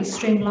committee will be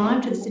streamed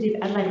live to the City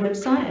of Adelaide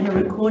website, and a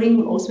recording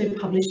will also be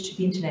published to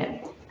the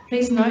internet.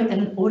 Please note that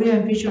an audio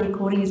and visual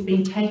recording is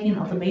being taken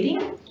of the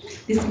meeting.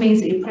 This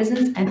means that your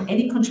presence and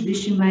any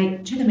contribution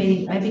made to the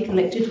meeting may be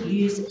collected,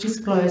 used,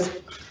 disclosed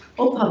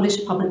or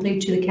published publicly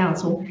to the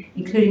Council,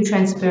 including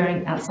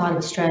transferring outside of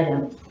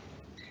Australia.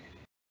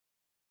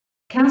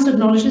 Council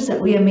acknowledges that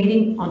we are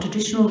meeting on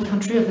traditional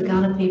country of the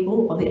Kaurna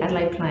people of the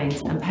Adelaide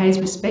Plains and pays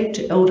respect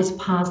to elders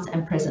past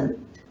and present.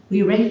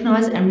 We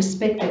recognise and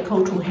respect their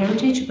cultural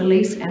heritage,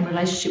 beliefs and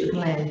relationship with the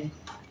land.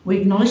 We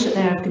acknowledge that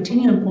they are of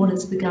continuing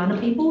importance to the Kaurna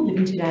people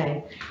living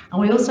today,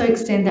 and we also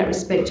extend that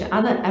respect to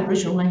other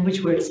Aboriginal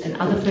language groups and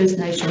other First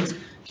Nations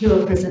who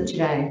are present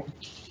today.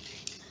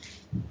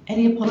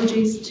 Any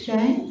apologies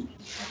today?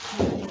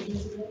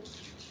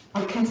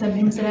 Oh, Councillor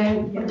Mims today,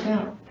 what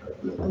about?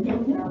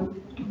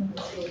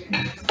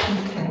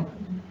 Okay.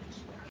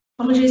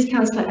 Apologies,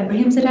 Councillor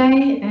Abraham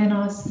today, and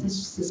I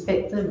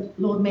suspect the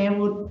Lord Mayor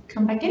would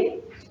come back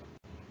in.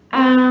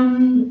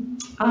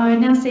 I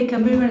now seek a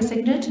mover and a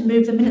seconder to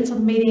move the minutes of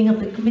the meeting of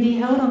the committee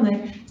held on the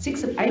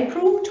 6th of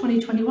April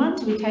 2021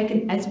 to be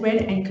taken as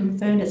read and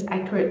confirmed as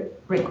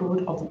accurate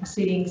record of the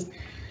proceedings.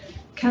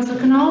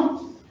 Councillor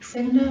Knoll,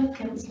 seconder,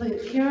 Councillor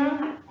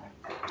Kira,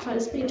 try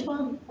to speak to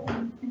one.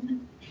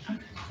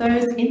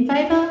 Those in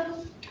favour?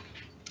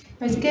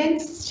 Those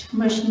against?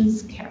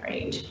 Motion's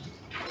carried.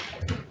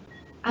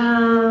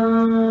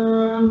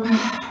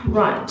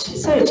 Right,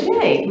 so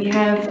today we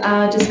have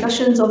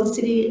discussions of the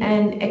city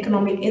and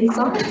economic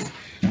insights,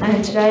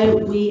 and today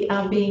we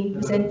are being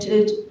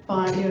presented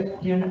by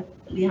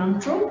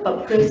Leandro,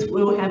 but first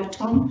we'll have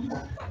Tom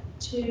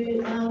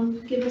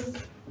to give us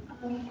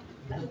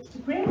the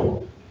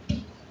preamble.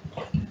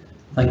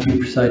 Thank you,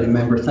 Presiding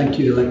Member. Thank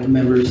you, elected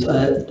members.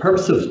 The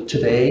purpose of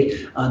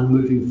today and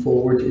moving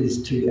forward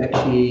is to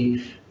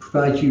actually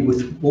provide you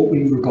with what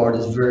we regard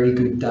as very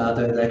good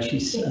data that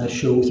actually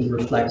shows and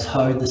reflects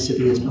how the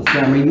city is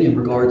performing in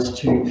regards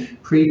to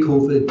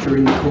pre-COVID,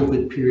 during the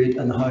COVID period,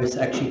 and how it's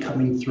actually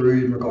coming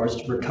through in regards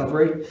to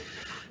recovery.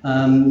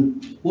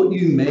 What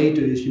you may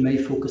do is you may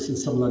focus on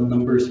some of the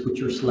numbers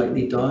which are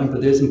slightly down, but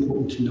it is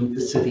important to note the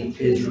city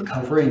is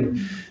recovering.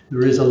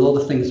 There is a lot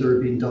of things that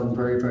are being done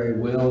very, very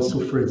well. So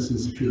for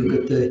instance, if you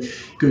look at the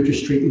Goodger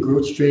Street and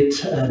Grove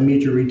Street,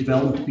 major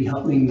redevelopment to be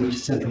happening, which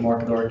is Central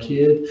Market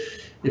Arcade.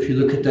 If you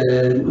look at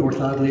North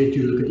Adelaide,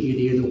 you look at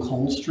 88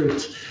 O'Connell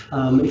Street.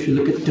 If you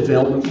look at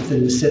development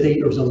within the city,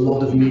 there's a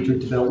lot of major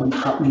development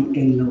happening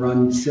in and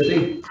around the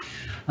city.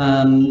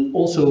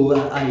 Also,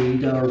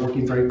 AIDA are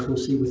working very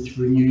closely with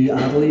Renew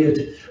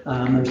Adelaide.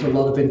 There's a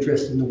lot of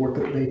interest in the work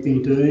that they've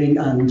been doing,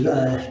 and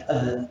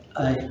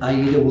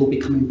AIDA will be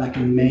coming back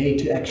in May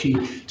to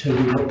actually tell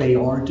you what they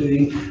are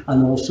doing,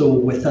 and also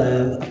with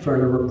a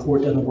further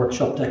report and a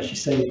workshop to actually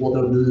say what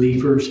are the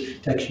levers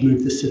to actually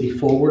move the city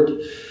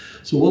forward.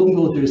 So what I'm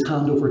going to do is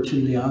hand over to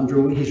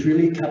Leandro. He's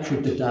really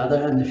captured the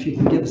data, and if you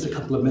can give us a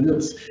couple of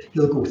minutes,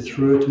 he'll go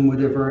through it and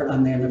whatever,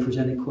 and then if there's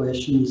any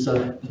questions,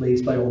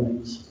 please, by all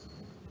means.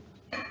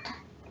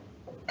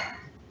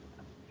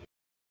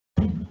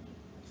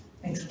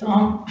 Thanks,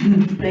 Tom.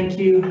 Thank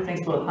you.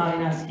 Thanks for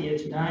having us here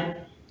tonight.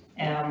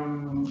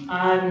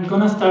 I'm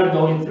going to start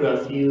going through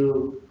a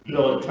few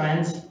global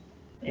trends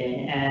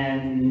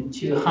and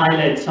to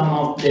highlight some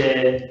of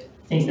the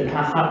things that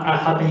are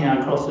happening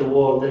across the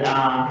world that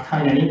are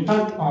having an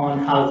impact on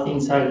how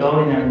things are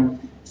going, and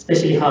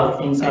especially how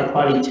things are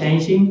probably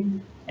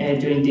changing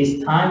during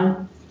this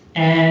time.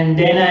 And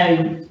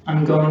then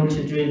I'm going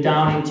to drill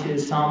down into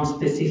some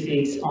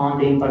specifics on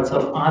the impacts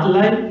of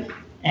Adelaide.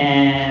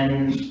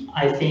 And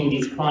I think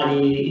it's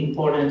probably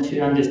important to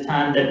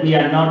understand that we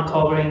are not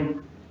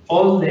covering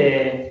all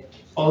the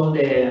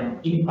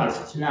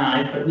impacts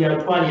tonight, but we are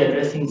probably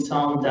addressing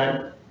some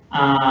that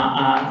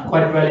are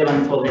quite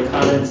relevant for the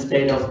current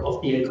state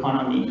of the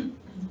economy.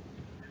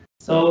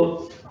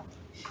 So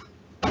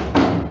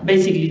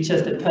basically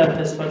just the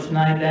purpose for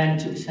tonight then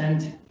to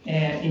present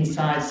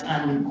insights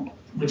and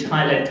which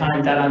highlight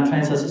current data and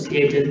trends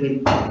associated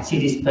with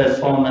cities'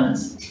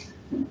 performance.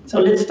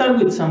 So let's start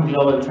with some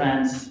global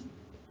trends.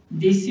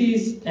 This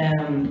is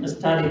a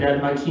study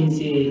that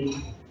McKinsey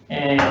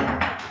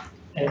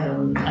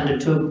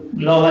undertook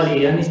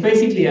globally, and it's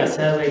basically a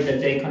survey that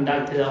they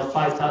conducted of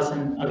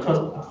 5,000 across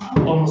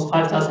almost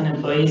 5,000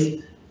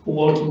 employees who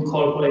work in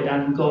corporate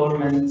and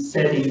government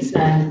settings.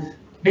 And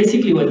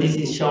basically what this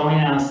is showing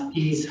us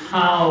is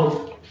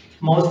how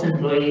most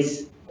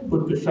employees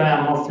would prefer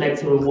a more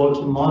flexible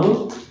working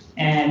model,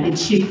 and it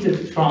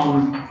shifted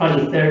from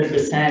probably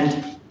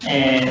 30%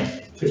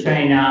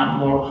 preferring a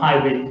more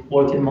hybrid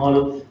working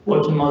model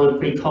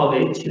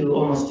pre-COVID to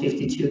almost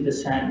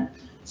 52%.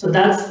 So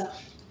that's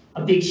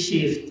a big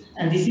shift,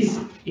 and this is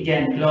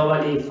again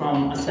globally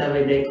from a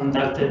survey they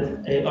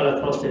conducted all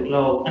across the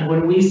globe. And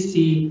when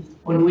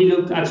we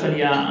look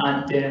actually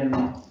at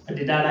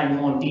the data in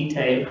more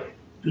detail,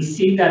 we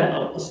see that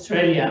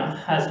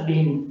Australia has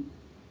been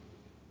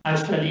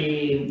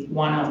actually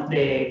one of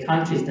the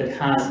countries that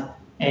has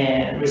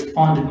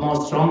responded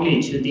more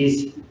strongly to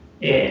these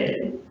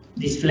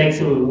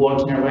flexible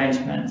working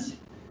arrangements.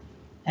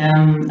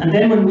 And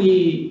then when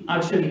we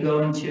actually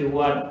go into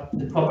what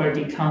the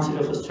Property Council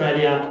of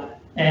Australia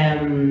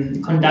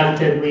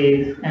conducted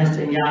with Ernst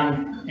 &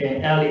 Young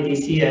early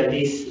this year,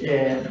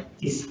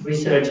 this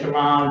research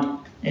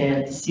around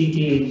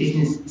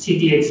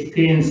city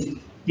experience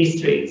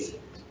districts.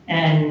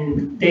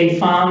 And they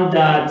found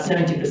that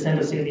 70%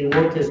 of CBD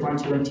workers want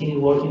to continue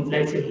working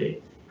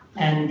flexibly.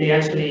 And they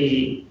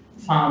actually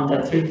found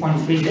that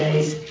 3.3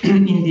 days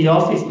in the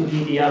office would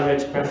be the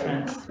average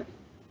preference.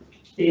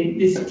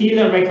 There's still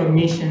a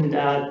recognition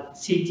that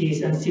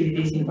cities and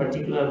CBDs in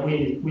particular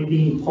will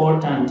be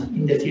important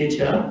in the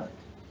future,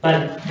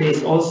 but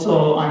there's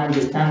also an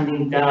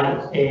understanding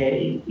that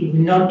it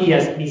will not be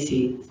as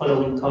busy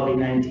following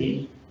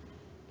COVID-19.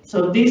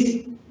 So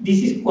this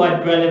is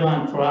quite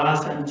relevant for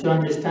us, and to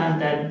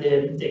understand that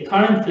the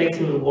current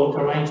flexible work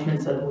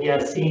arrangements that we are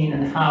seeing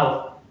and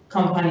how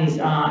companies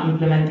are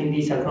implementing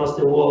this across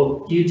the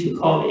world due to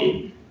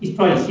COVID is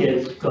probably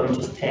here going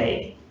to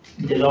stay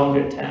in the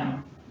longer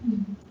term.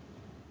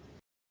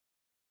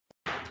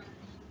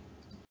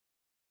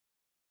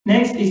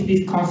 Next is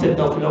this concept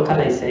of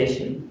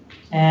localization.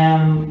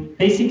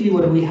 Basically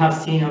what we have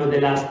seen over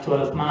the last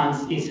 12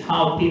 months is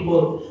how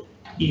people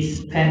is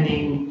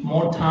spending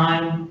more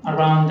time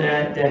around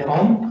their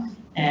home,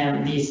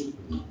 and this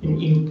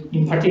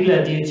in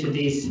particular due to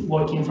these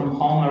working from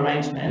home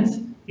arrangements,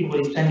 people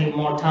is spending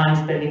more time,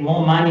 spending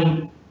more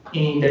money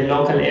in the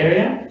local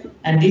area,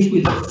 and this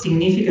will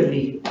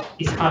significantly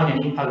is having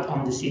an impact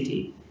on the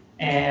city.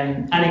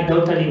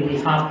 Anecdotally, we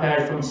have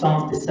heard from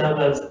some of the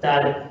suburbs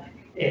that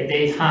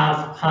they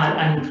have had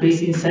an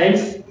increase in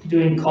sales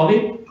during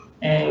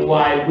COVID,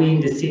 while we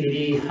in the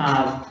CBD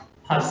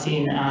have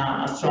seen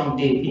a strong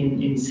dip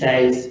in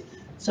sales.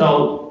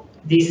 So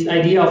this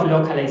idea of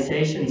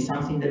localization is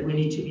something that we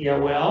need to be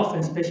aware of,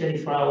 and especially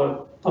for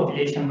our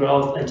population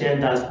growth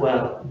agenda as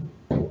well.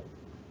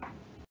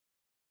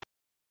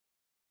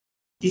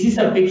 This is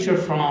a picture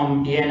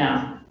from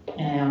Vienna,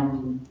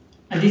 and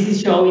this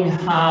is showing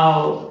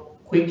how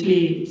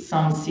quickly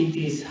some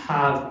cities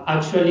have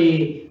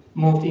actually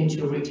moved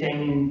into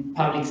reclaiming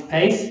public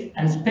space,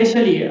 and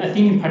especially, I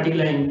think in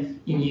particular in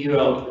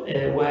Europe,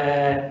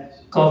 where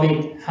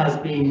COVID has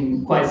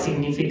been quite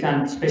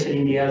significant, especially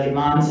in the early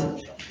months,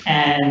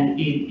 and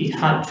it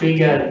had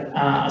triggered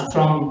a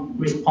strong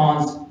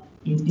response,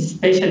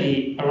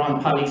 especially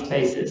around public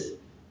spaces,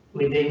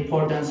 with the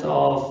importance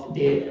of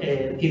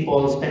the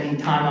people spending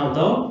time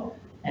outdoor.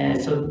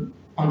 So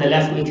on the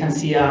left, we can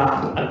see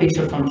a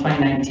picture from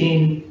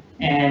 2019,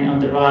 and on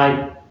the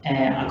right,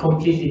 a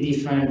completely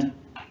different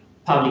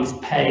public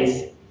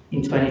space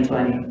in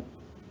 2020.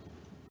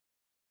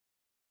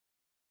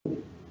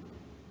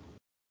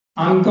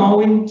 I'm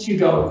going to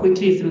go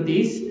quickly through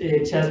this,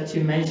 just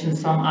to mention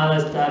some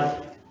others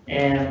that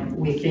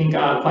we think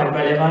are quite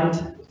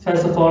relevant.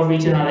 First of all,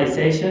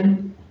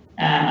 regionalization.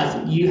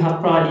 As you have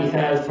probably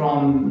heard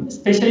from,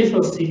 especially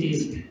from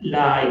cities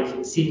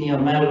like Sydney or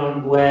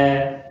Melbourne,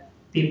 where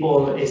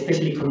people,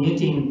 especially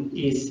commuting,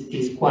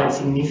 is quite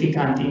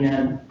significant in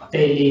a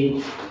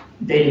daily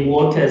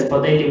workers.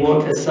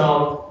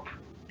 So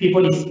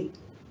people is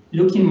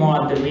looking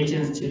more at the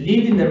regions, to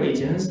live in the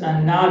regions,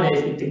 and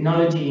nowadays with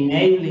technology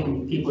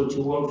enabling people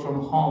to work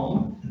from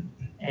home,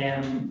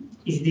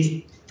 is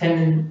this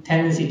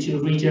tendency to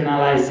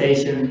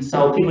regionalization.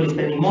 So people are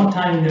spending more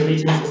time in the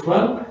regions as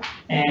well,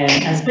 and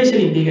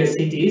especially in bigger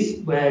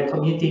cities where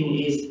commuting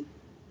is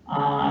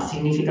a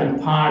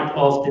significant part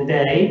of the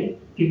day.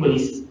 People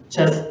is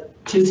just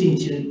choosing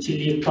to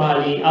live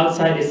probably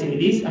outside the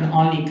CBDs and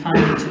only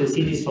coming to the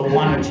cities for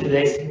 1 or 2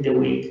 days in the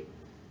week.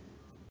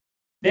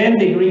 Then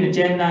the green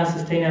agenda and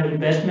sustainable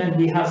investment.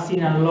 We have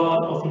seen a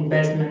lot of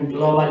investment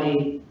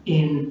globally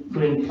in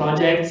green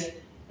projects.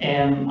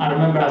 I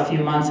remember a few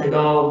months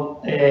ago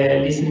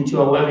listening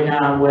to a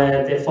webinar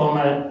where the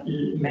former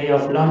mayor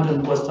of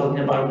London was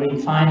talking about green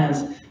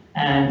finance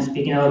and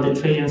speaking about the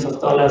trillions of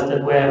dollars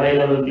that were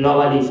available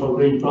globally for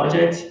green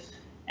projects.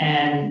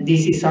 And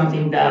this is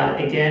something that,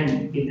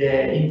 again, with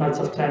the impacts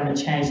of climate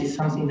change, is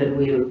something that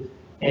will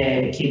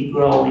keep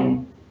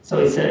growing. So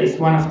it's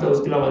one of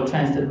those global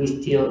trends that we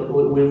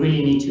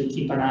really need to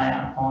keep an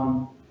eye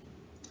on.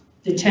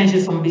 The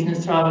changes on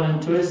business travel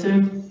and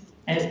tourism,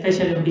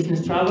 especially on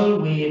business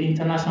travel with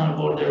international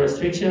border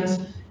restrictions,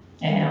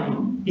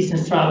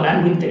 business travel,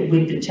 and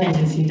with the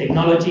changes in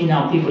technology,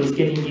 now people is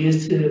getting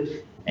used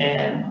to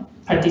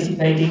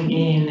participating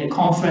in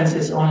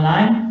conferences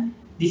online.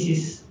 This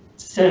is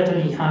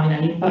certainly having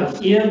an impact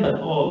here,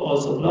 but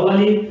also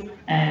globally.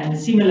 And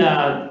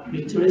similar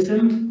with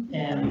tourism,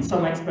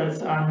 some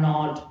experts are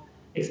not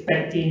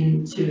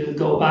expecting to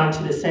go back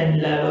to the same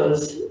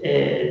levels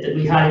that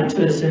we had in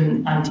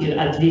tourism until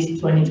at least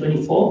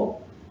 2024.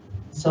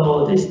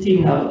 So there's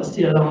still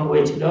a long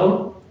way to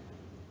go.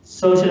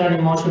 Social and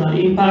emotional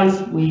impacts.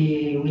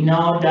 We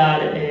know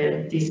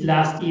that this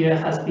last year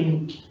has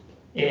been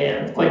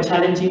quite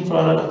challenging for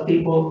a lot of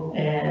people,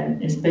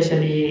 and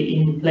especially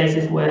in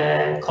places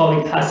where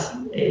COVID has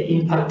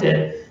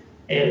impacted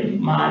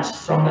much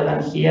stronger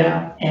than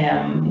here,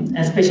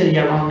 especially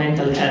around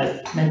mental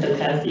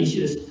health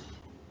issues.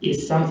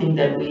 is something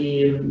that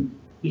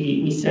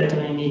we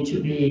certainly need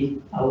to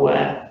be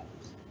aware.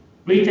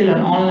 Retail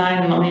and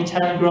online and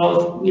omnichannel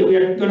growth, we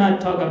are going to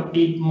talk a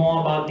bit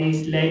more about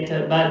this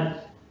later,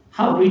 but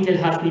how retail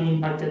has been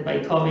impacted by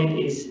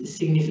COVID is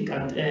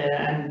significant.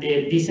 And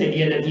this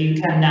idea that you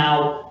can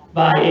now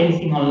buy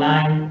anything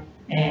online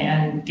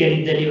and get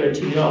it delivered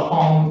to your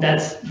home,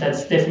 that's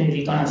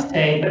definitely going to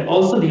stay. But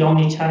also the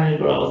omnichannel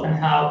growth and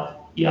how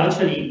you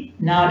actually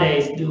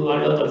nowadays do a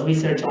lot of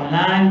research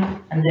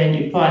online, and then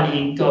you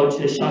probably go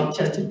to a shop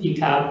just to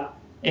pick up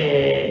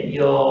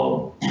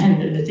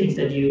the things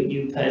that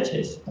you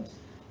purchase.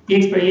 The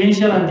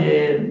experiential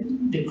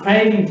and the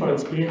craving for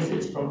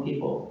experiences from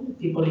people.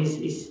 People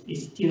is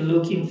still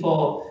looking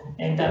for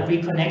that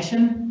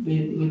reconnection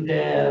with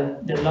their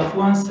loved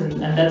ones,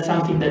 and that's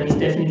something that is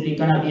definitely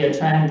going to be a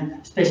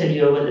trend,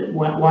 especially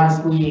once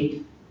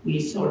we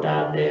sort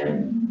out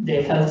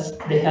the health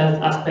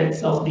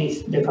aspects of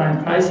the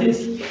current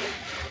crisis.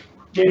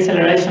 The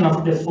acceleration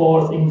of the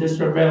fourth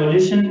industrial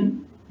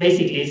revolution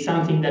basically is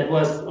something that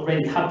was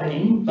already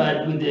happening,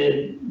 but with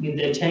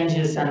the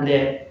changes and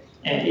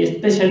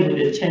especially with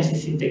the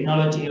changes in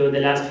technology over the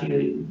last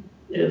few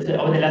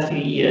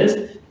years,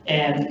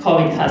 and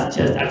COVID has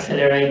just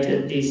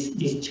accelerated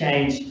this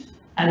change.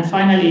 And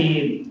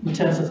finally, in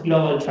terms of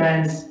global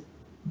trends,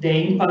 the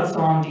impacts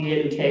on the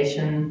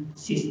education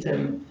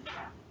system,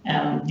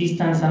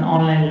 distance and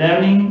online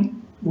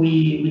learning.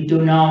 We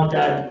do know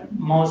that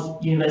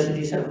most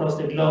universities across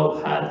the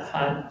globe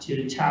had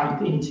to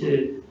jump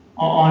into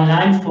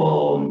online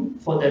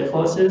for their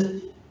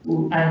courses,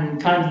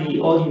 and currently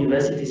all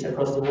universities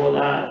across the world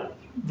are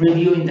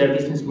reviewing their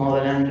business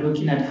model and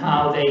looking at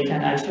how they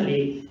can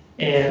actually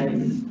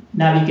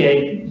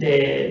navigate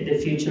the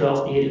future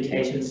of the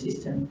education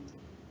system.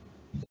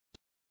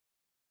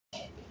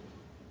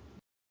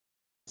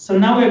 So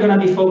now we're going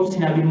to be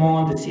focusing a bit more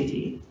on the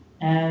city.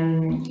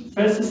 And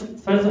first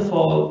of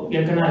all,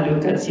 we're going to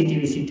look at city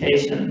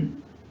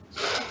visitation.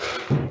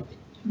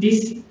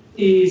 This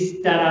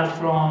is data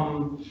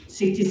from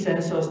 60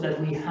 sensors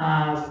that we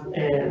have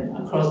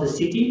across the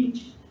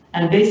city.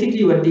 And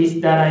basically what this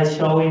data is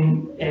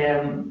showing,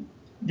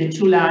 the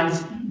two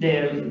lines,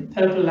 the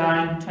purple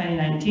line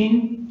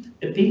 2019,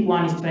 the pink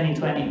one is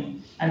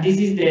 2020. And this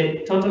is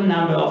the total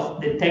number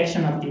of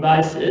detection of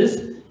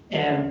devices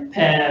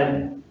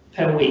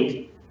per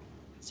week.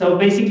 So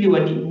basically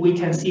what we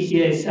can see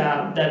here is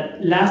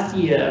that last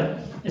year,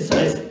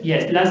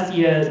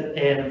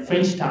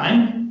 French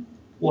time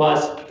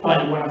was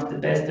probably one of the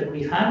best that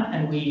we had,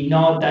 and we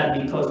know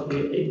that because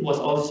it was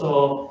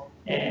also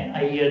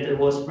a year that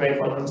was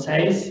record on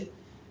sales.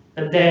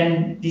 But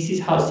then this is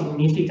how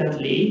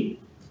significantly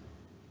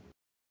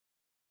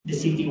the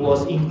city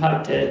was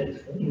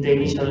impacted in the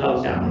initial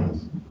lockdown.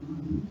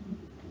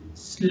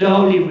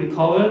 Slowly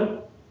recovered.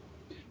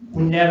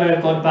 We never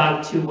got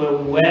back to where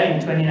we were in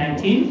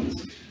 2019.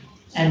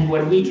 And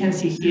what we can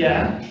see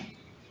here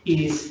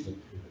is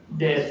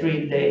the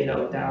 3-day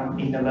lockdown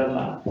in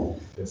November.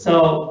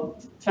 So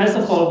first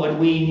of all, what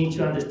we need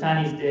to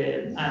understand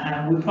is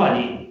and we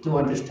probably do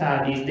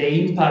understand, is the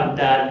impact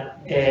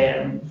that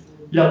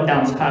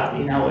lockdowns have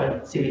in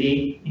our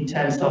CBD in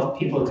terms of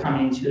people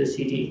coming into the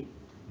city.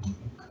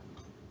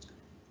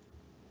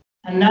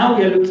 And now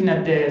we are looking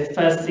at the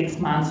first 6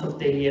 months of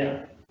the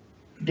year.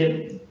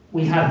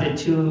 We have the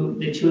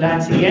two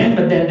lines again,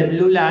 but then the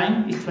blue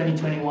line is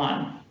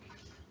 2021.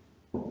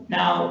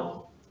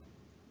 Now,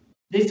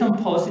 there's some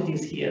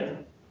positives here.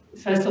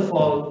 First of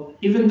all,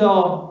 even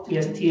though we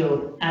are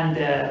still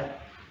under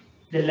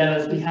the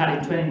levels we had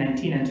in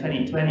 2019 and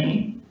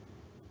 2020,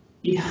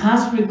 it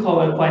has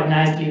recovered quite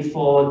nicely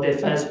for the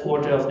first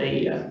quarter of the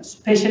year,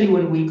 especially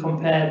when we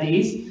compare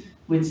this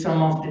with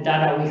some of the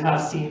data we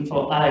have seen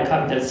for other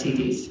capital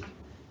cities.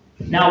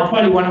 Now,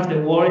 probably one of the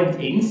worrying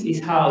things is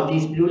how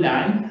this blue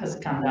line has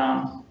come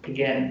down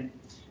again.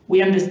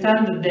 We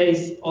understand that there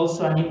is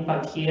also an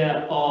impact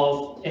here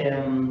of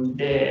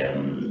the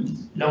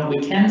long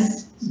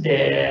weekends,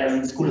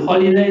 the school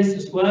holidays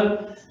as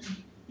well,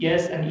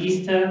 yes, and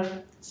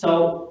Easter.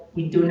 So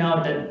we do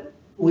know that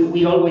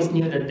we always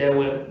knew that there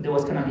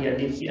was going to be a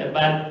dip here,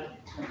 but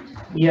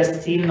we are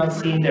still not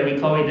seeing the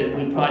recovery that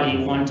we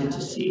probably wanted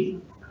to see.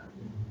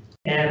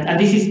 And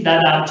this is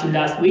data up to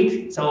last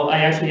week, so I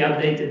actually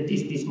updated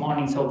this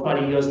morning, so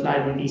probably your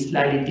slide will be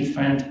slightly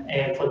different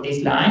for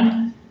this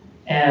line.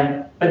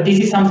 But this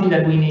is something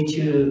that we need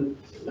to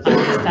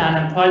understand,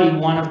 and probably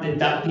one of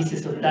the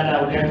pieces of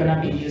data we are going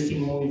to be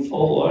using moving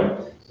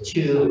forward,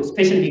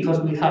 especially because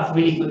we have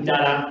really good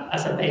data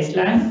as a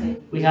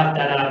baseline. We have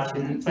data up to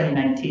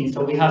 2019,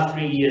 so we have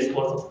 3 years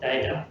worth of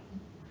data.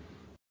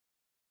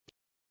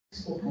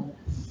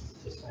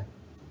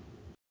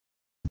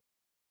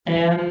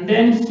 And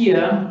then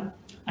here,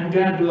 I'm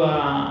going to do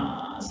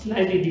a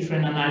slightly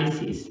different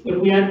analysis.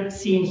 What we are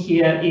seeing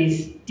here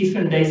is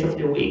different days of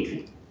the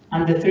week.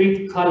 And the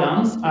 3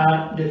 columns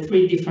are the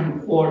 3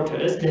 different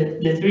quarters,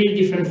 the 3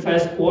 different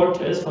first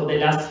quarters for the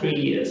last 3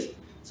 years.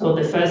 So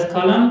the first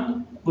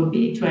column would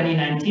be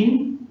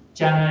 2019,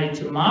 January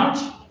to March.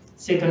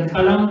 Second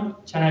column,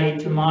 January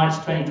to March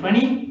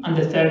 2020, and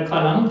the third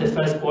column, the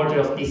first quarter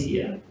of this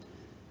year.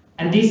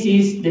 And this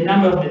is the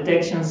number of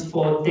detections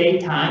for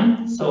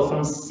daytime, so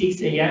from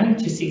 6 a.m.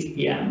 to 6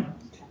 p.m.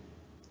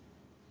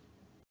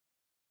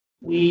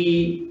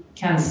 We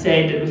can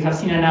say that we have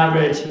seen an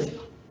average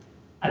of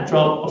a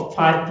drop of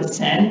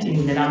 5%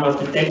 in the number of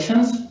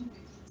detections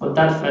for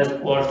that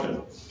first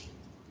quarter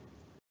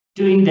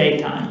during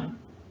daytime.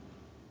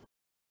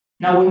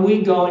 Now, when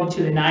we go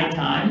into the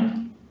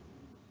nighttime,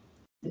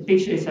 the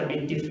picture is a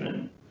bit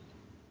different.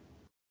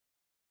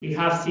 We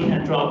have seen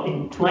a drop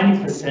in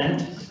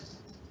 20%,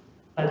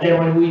 but then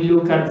when we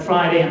look at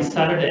Friday and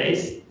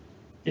Saturdays,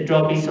 the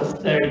drop is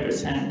of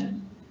 30%.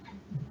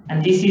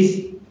 And this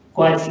is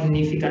quite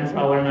significant for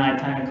our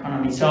nighttime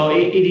economy. So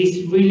it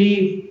is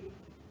really,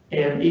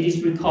 it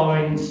is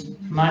recovering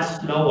much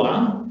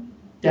slower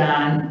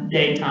than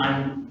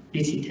daytime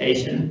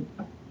visitation.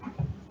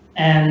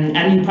 And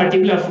in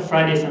particular for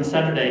Fridays and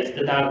Saturdays,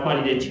 that are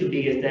probably the two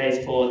biggest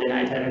days for the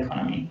nighttime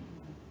economy.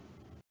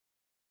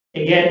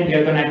 Again, we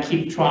are going to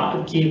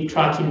keep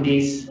tracking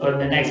this over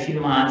the next few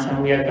months,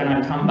 and we are going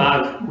to come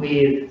back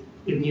with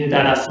new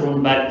data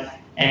soon. But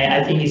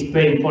I think it's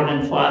very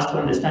important for us to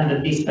understand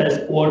that this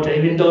first quarter,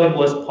 even though it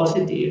was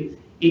positive,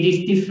 it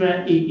is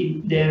different.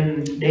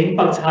 The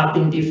impacts have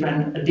been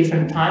different at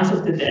different times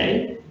of the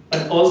day,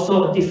 but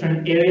also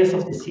different areas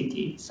of the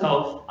city.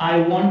 So I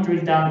won't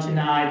drill down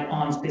tonight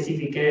on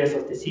specific areas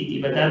of the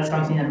city, but that's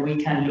something that we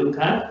can look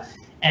at.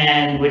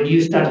 And when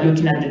you start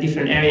looking at the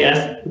different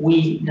areas,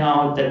 we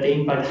know that the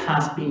impact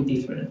has been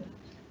different.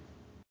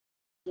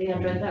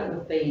 Leandro, that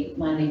would be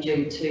mainly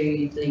due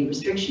to the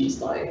restrictions,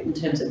 though, in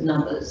terms of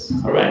numbers.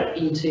 Correct.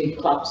 Into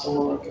clubs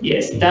or.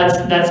 Yes, that's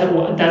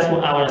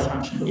what our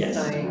assumption. Yes.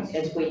 So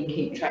as we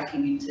keep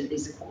tracking into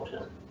this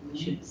quarter, we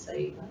should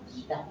see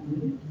that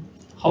move.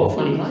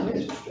 Hopefully.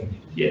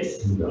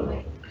 Yes.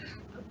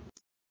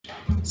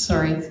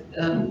 Sorry,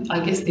 I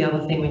guess the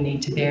other thing we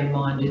need to bear in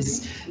mind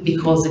is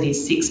because it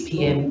is 6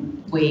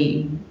 p.m,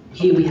 we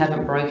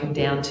haven't broken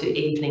down to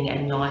evening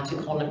and night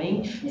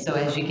economy. So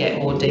as you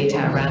get more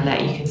detail around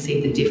that, you can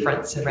see the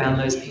difference around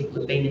those people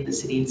who've been in the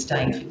city and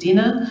staying for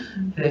dinner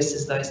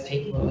versus those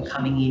people who are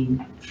coming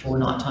in for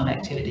nighttime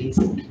activities.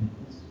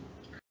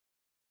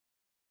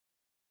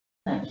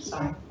 Thanks.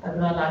 Sorry,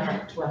 would I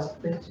like to ask a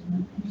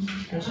question?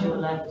 As you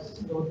allowed,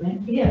 Lord Mayor?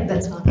 Yeah,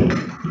 that's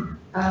fine.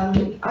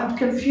 I'm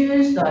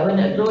confused though,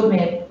 when Lord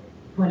Mayor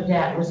pointed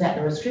out was that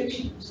the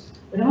restrictions.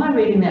 But am I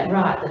reading that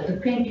right, that the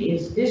pink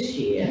is this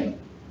year,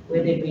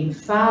 where there've been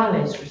far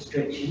less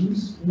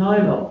restrictions, no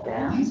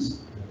lockdowns,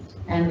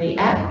 and the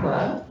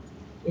aqua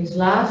is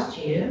last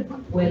year,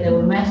 where there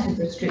were massive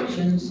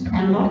restrictions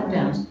and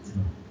lockdowns?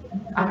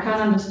 I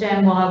can't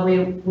understand why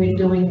we're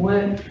doing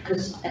work,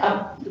 because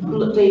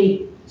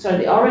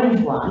the orange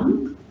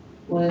one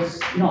was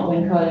not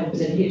when COVID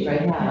had hit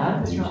very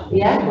hard.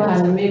 The aqua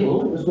in the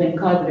middle was when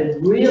COVID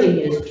had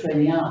really hit us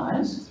between the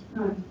eyes.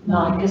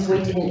 No, because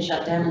we didn't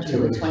shut down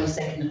until the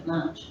 22nd of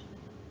March.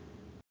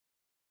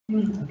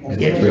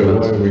 Yes. So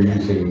why are we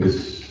using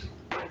this?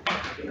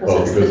 Well,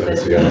 because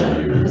it's the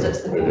only Because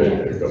it's the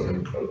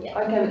government.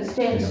 Okay,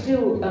 but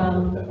still,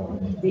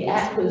 the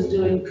aqua is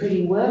doing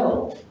pretty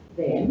well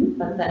then,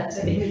 but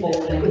that's before.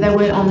 They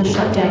weren't on the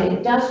shutdown.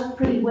 It does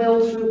pretty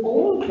well through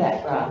all of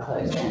that graph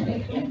though,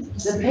 Sandy.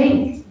 The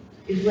pink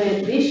is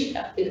where this,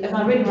 if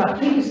I'm reading right,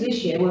 pink is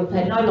this year, we've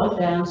had no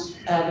lockdowns,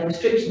 the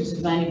restrictions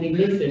have mainly been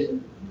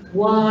lifted.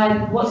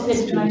 Why, what's the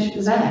explanation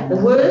for that? The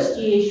worst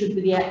year should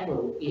be the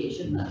aqua year,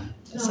 shouldn't it?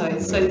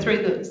 So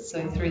through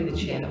the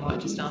chair, I might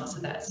just answer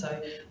that. So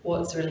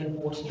what's really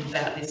important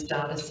about this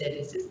data set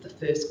is it's the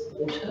first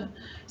quarter.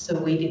 So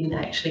we didn't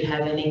actually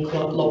have any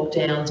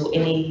lockdowns or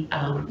any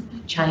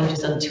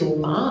changes until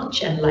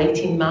March and late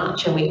in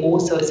March. And we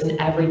also, it's an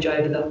average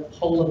over the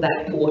whole of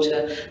that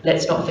quarter.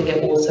 Let's not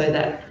forget also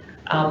that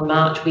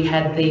March we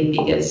had the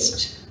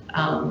biggest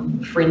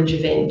fringe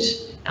event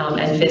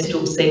and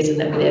festival season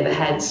that we'd ever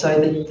had. So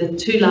the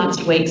two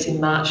last weeks in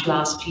March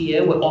last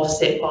year were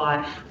offset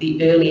by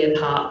the earlier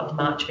part of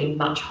March being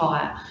much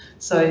higher.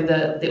 So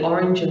the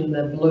orange and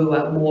the blue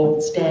are more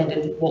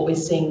standard. What we're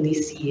seeing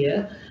this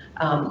year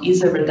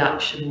is a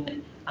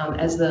reduction.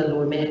 As the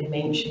Lord Mayor had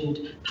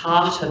mentioned,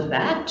 part of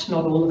that,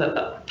 not all of it,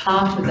 but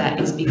part of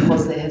that is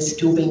because there has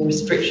still been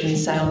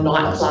restrictions, say on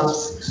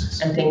nightclubs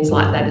and things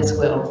like that as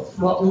well.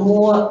 What,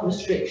 more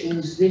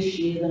restrictions this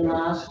year than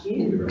last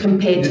year?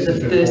 Compared to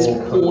the first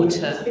quarter.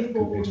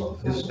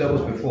 That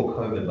was before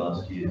COVID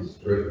last year.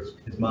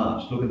 It's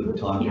March. Look at the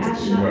time. The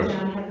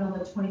shutdown happened on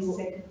the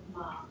 22nd of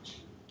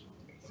March.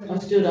 I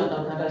still don't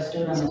know that, I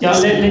still don't know. Yeah,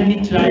 let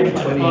me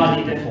clarify. 20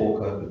 partly years then.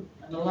 before COVID.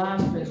 And the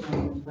last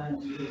person was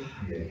about to do,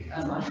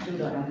 I still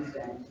don't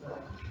understand.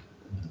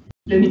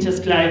 Let me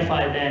just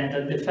clarify then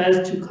that the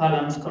first two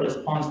columns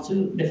corresponds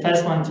to the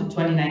first one to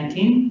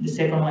 2019, the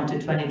second one to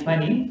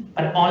 2020,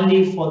 but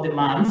only for the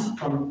months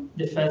from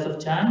the 1st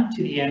of Jan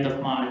to the end of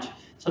March.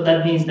 So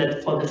that means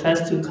that for the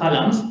first two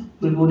columns,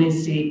 we wouldn't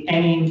see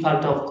any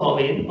impact of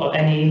COVID or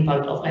any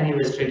impact of any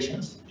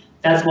restrictions.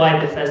 That's why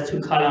the first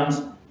two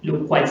columns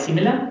look quite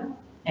similar.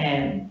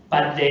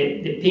 But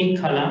the pink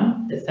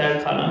column, the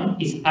third column,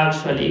 is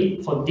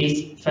actually for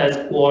this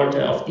first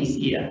quarter of this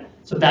year.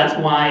 So that's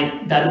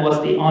why that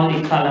was the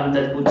only column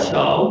that would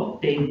show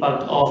the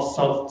impact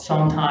of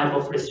some type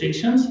of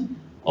restrictions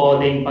or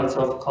the impacts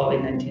of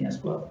COVID-19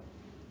 as well.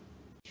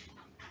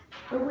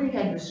 But we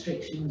had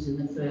restrictions in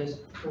the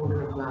first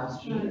quarter of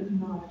last year.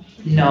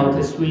 No,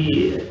 because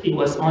it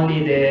was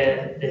only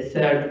the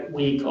third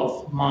week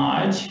of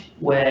March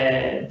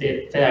where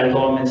the federal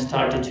government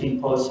started to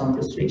impose some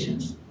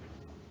restrictions.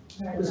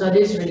 So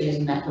this really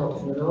isn't that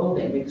helpful at all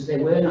then, because there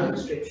were no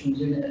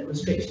restrictions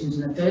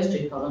in the first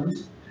two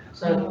columns.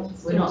 So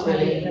we're not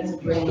really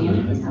bringing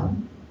anything up.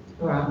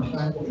 All right.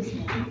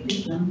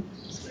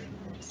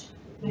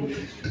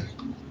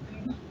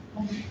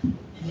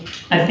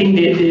 I think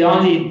the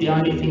only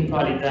thing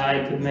probably that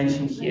I could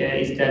mention here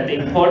is that the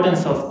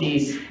importance of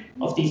this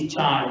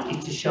chart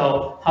is to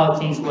show how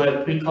things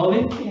were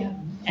pre-COVID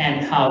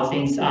and how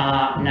things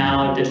are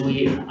now that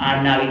we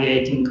are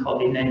navigating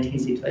COVID-19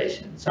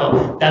 situation.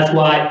 So that's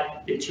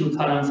why the two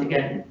columns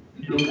again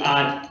look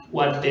at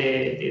what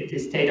the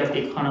state of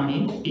the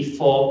economy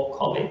before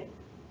COVID.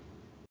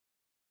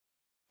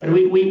 But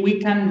we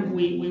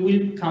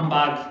will come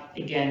back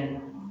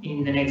again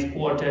in the next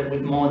quarter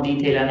with more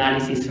detailed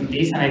analysis on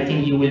this, and I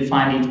think you will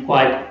find it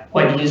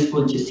quite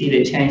useful to see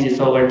the changes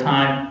over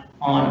time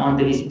on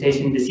the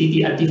visitation in the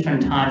city at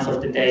different times of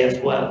the day as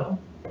well.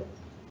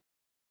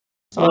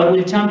 So I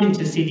will jump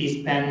into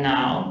city spend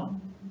now,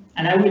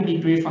 and I will be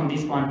brief on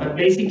this one, but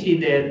basically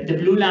the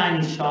blue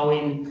line is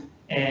showing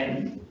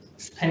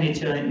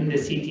expenditure in the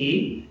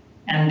city,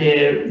 and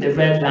the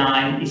red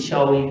line is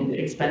showing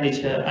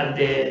expenditure at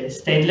the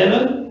state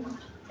level.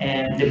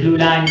 And the blue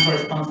line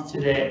corresponds to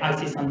the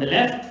axis on the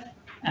left,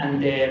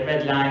 and the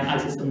red line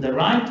axis on the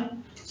right.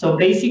 So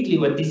basically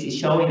what this is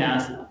showing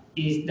us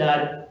is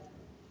that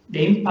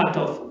the impact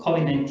of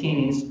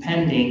COVID-19 in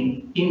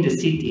spending in the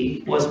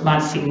city was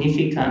much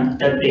significant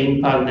than the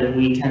impact that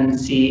we can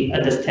see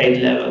at the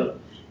state level.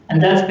 And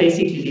that's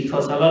basically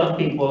because a lot of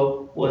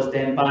people was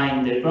then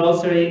buying the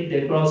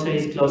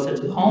groceries closer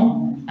to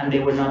home, and they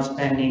were not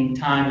spending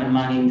time and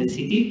money in the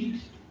city.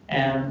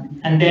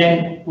 And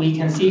then we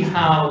can see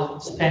how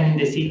spending in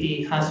the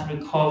city has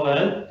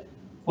recovered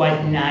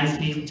quite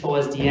nicely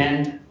towards the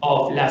end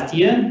of last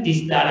year.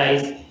 This data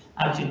is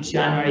up to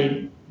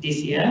January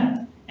this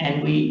year.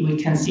 And we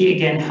can see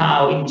again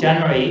how in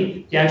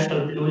January, the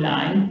actual blue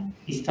line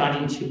is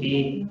starting to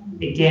be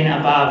again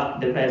above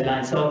the red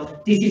line. So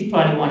this is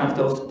probably one of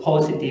those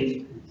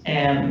positive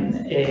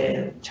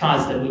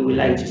charts that we would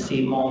like to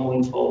see more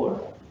moving forward.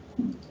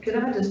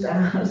 Can I just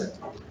ask,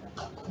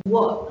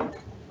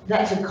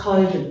 that's a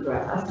COVID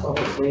graph,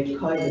 obviously,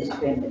 it's COVID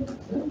spending.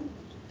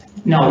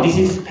 No, this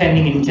is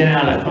spending in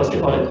general across the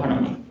whole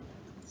economy.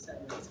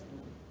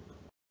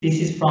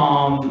 This is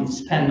from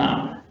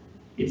SpendMap.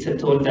 It's a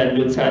tool that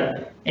looks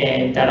at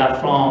data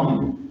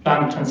from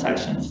bank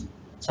transactions,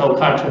 so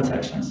card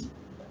transactions.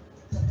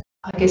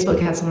 I guess what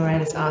Councillor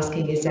Moran is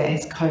asking is that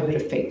has COVID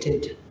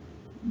affected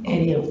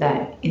any of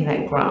that in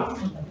that graph?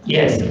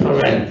 Yes,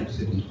 correct.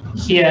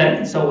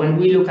 Here, so when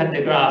we look at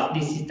the graph,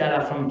 this is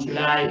data from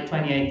July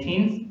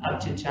 2018 up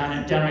to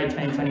January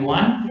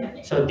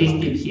 2021. So this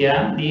dip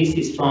here, this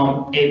is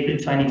from April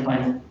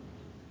 2020.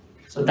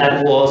 So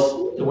that was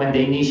when the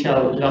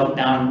initial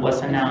lockdown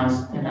was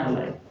announced in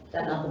Adelaide.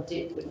 That other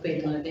dip would be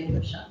the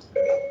November shutdown.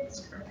 That's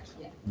correct.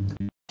 Yeah.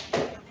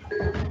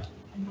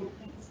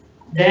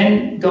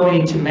 Then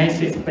going into Main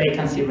Street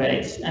vacancy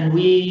rates, and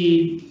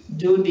we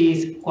do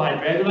this quite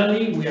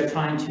regularly. We are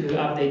trying to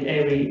update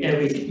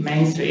every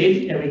Main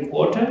Street every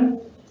quarter.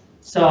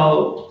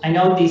 So I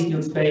know this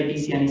looks very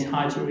busy and it's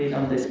hard to read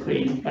on the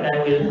screen, but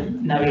I will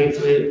navigate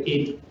through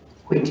it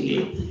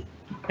quickly.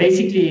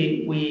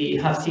 Basically, we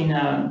have seen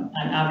an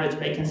average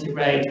vacancy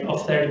rate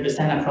of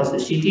 30% across the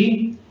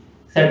city,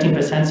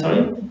 13%,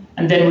 sorry.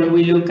 And then when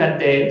we look at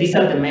these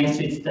are the main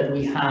streets that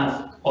we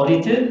have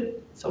audited.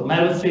 So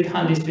Melbourne Street,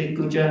 Huntley Street,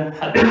 Goodger,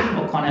 Hutton,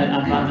 O'Connell,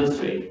 and Rundle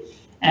Street.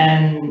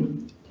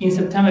 And in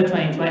September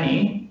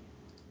 2020,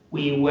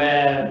 we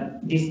were,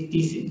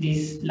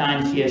 this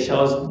line here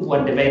shows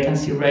what the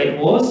vacancy rate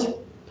was.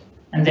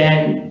 And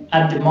then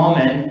at the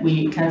moment,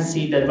 we can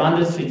see that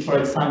Rundle Street, for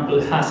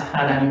example, has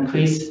had an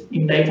increase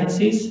in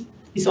vacancies.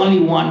 It's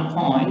only 1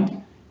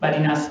 point, but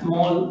in a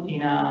small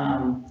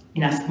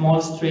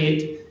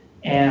street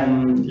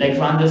like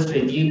Rundle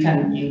Street, you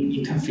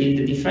can feel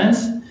the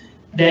difference.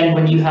 Then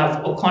when you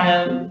have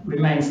O'Connell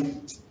remains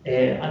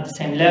at the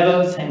same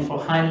level, same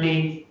for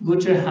Hindley.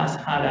 Goodger has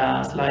had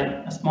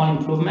a small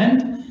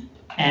improvement,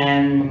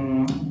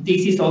 and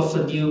this is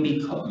also due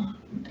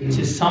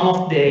to some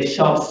of the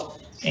shops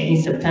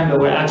in September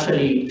were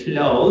actually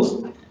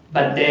closed,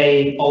 but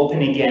they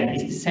open again.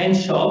 It's the same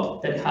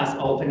shop that has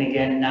opened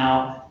again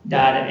now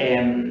that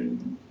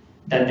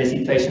that the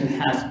situation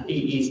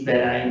is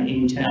better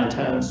in general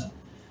terms.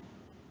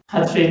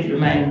 Hutt Street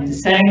remained the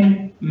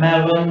same.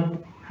 Melbourne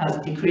has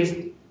decreased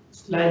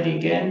slightly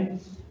again.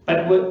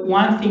 But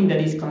one thing that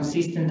is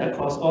consistent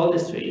across all the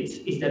streets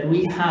is that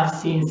we have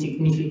seen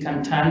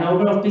significant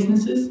turnover of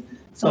businesses.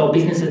 So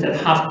businesses that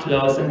have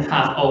closed and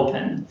have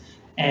opened.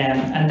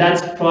 And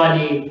that's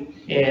probably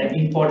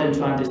important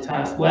to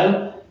understand as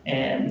well.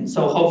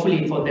 So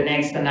hopefully for the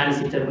next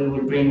analysis that we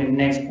will bring in the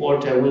next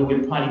quarter, we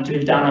will probably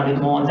drill down a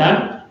bit more on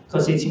that,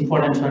 because it's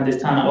important to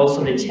understand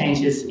also the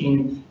changes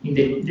in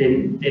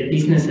the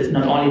businesses,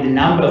 not only the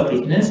number of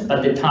business,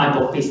 but the type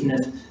of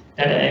business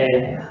that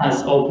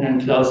has opened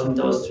and closed in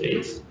those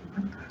streets.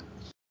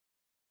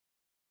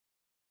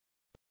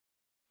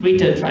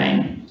 Retail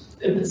trend.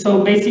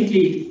 So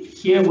basically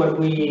here what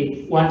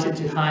we wanted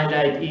to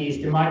highlight is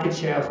the market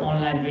share of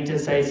online retail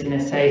sales in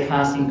SA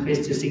has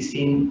increased to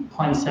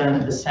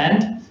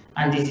 16.7%,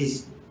 and this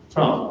is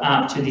from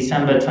up to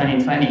December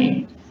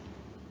 2020.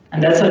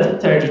 And that's a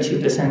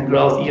 32%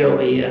 growth year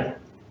over year.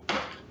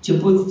 To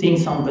put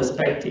things on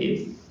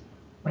perspective,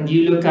 when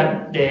you look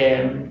at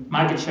the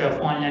market share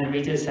of online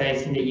retail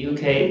sales in the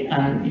UK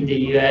and in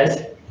the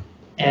US,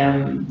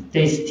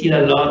 there's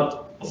still a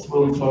lot of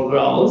room for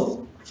growth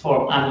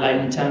for Adelaide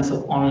in terms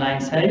of online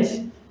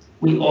sales.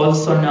 We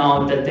also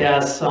know that there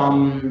are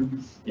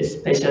some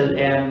special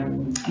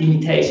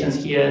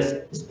limitations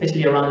here,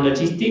 especially around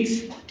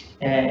logistics.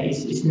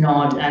 It's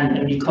not,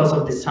 and because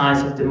of the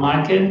size of the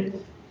market,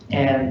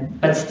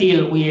 but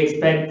still we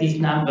expect this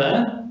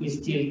number will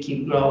still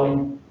keep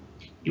growing.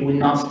 It will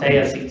not stay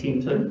at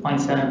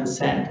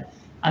 16.7%.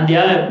 And the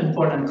other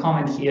important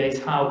comment here is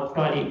how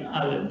probably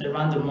the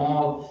Random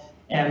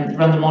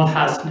Mall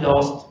has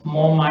lost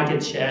more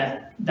market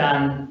share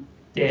than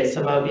the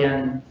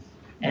suburban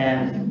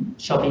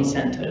shopping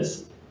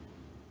centers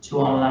to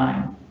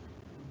online.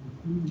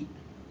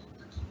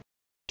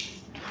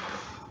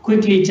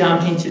 Quickly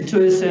jump into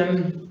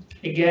tourism.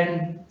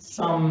 Again,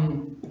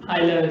 some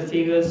high-level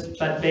figures,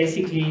 but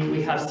basically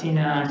we have seen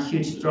a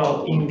huge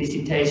drop in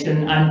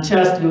visitation. I'm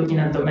just looking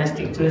at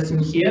domestic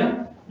tourism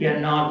here. We are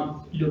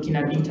not looking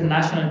at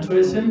international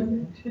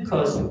tourism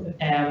because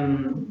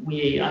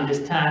we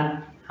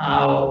understand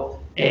how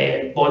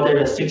border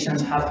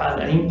restrictions have had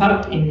an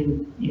impact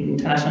in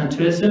international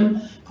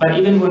tourism. But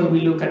even when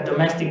we look at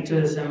domestic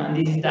tourism, and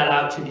this is data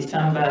up to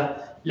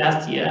December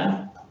last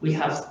year,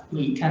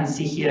 we can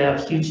see here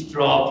a huge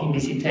drop in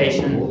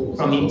visitation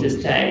from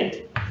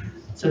interstate.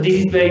 So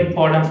this is very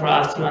important for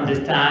us to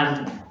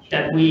understand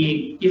that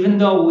even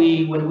though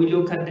when we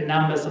look at the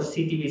numbers of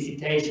city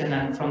visitation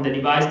and from the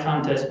device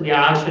counters, we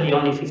are actually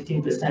only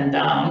 15%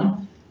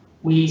 down.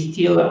 We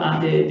still,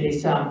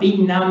 there's a big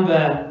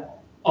number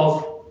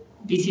of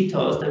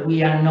visitors that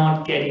we are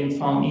not getting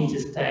from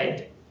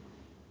interstate.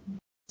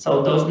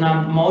 So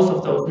most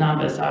of those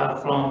numbers are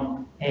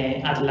from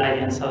Adelaide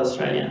and South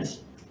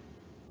Australians.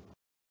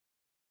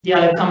 The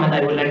other comment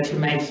I would like to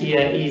make here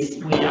is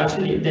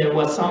there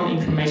was some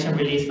information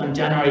released on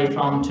January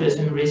from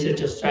Tourism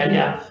Research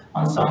Australia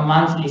on some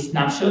monthly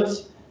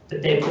snapshots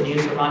that they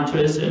produce around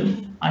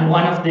tourism. And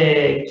one of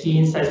the key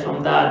insights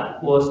from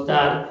that was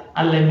that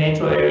Adelaide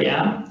metro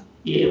area,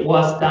 it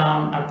was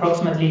down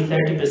approximately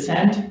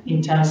 30%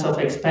 in terms of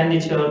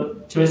expenditure,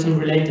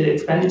 tourism-related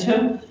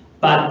expenditure,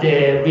 but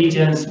the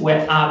regions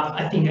were up,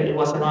 I think it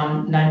was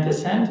around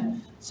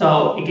 9%.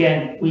 So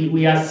again,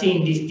 we are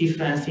seeing this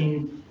difference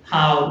in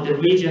how the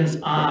regions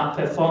are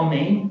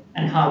performing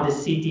and how the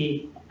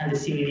city and the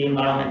CBD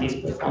environment is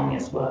performing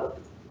as well.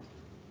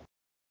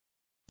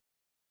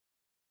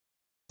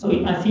 So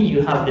I think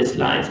you have the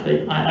slides,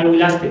 but I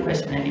will ask the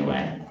question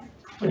anyway.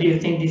 What do you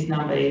think this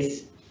number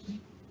is?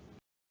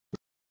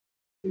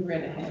 We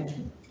read ahead.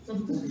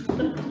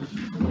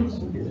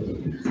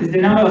 It's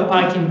the number of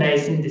parking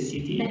bays in the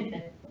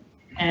city.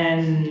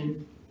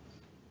 And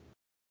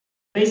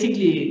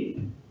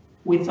basically,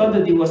 we thought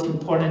that it was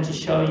important to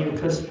show you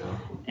because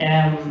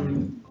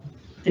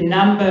the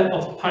number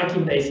of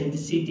parking bays in the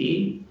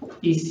city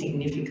is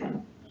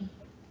significant.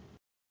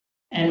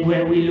 And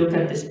when we look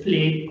at the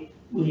split,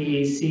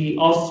 we see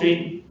Off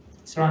Street,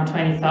 it's around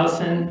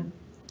 20,000,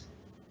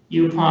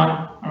 U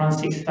Park around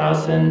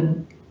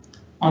 6,000,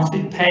 On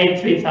Street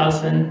paid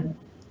 3,000,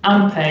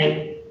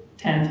 unpaid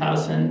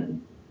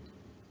 10,000,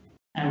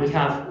 and we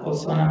have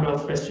also a number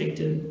of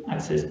restricted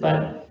access,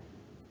 but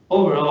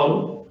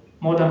overall,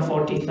 more than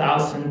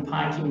 40,000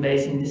 parking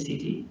bays in the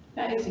city.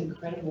 That is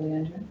incredible,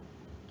 Andrew.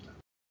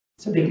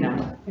 It's a big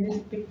number. It is a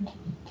big number.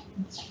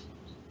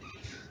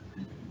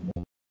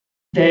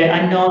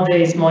 I know there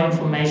is more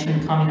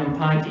information coming on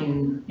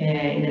parking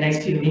in the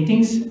next few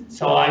meetings,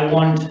 so I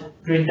won't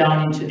drill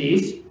down into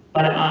this,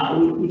 but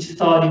we just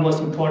thought it was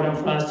important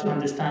for us to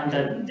understand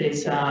that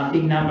there's a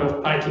big number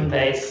of parking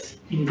bays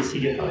in the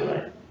city of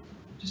Adelaide.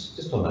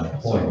 Just on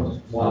that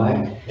point,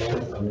 Why?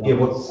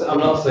 I'm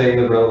not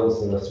seeing the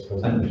relevance of this.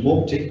 And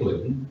more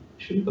particularly,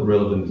 shouldn't the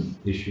relevant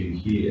issue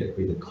here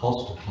be the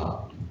cost of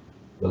parking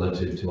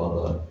relative to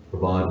other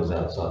providers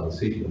outside the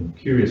city? I'm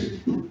curious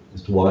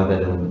as to why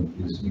that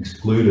element is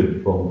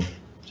excluded from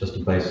just a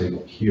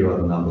basic here are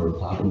the number of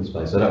parking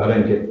spaces. I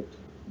don't get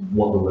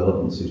what the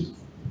relevance is.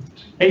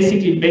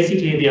 Basically,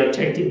 the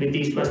objective with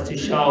this was to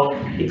show,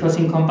 because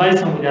in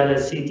comparison with other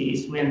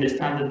cities, we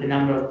understand that the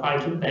number of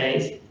parking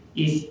bays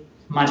is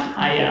much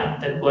higher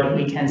than what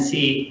we can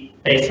see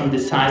based on the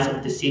size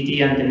of the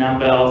city and the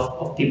number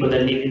of people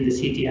that live in the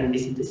city and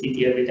visit the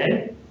city every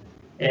day.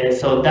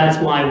 So that's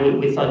why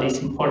we thought it's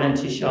important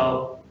to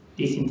show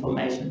this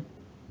information.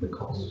 The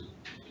cost.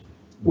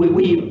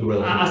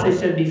 As I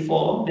said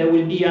before, there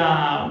will be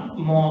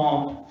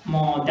more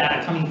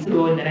data coming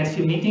through in the next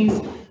few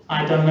meetings.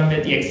 I don't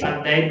remember the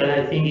exact date, but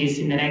I think it's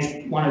in the next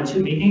 1 or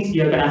 2 meetings.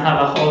 You're going to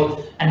have a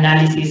whole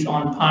analysis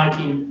on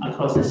parking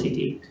across the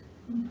city.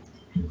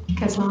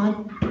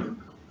 Caroline?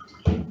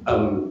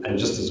 And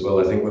just as well,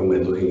 I think when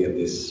we're looking at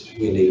this,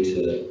 we need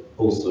to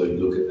also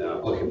look at our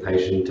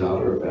occupation data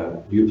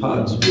about new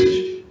parks,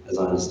 which, as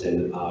I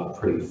understand it, are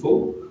pretty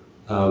full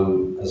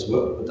as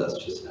well, but that's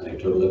just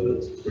anecdotal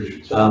evidence.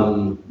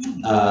 And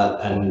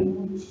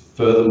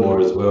furthermore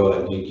as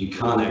well, you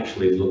can't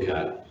actually look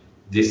at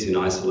this in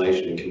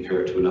isolation and compare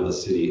it to another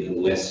city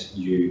unless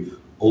you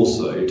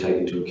also take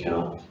into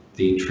account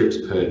the trips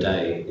per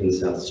day in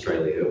South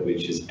Australia,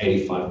 which is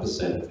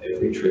 85% of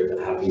every trip that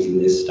happens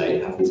in this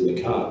state happens in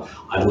a car.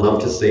 I'd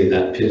love to see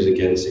that pitted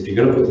against, if you're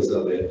going to put this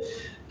up there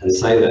and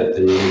say that,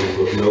 then you need to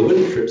put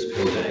Melbourne trips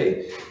per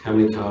day, how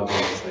many car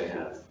parks they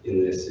have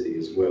in their city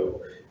as well.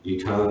 You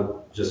can't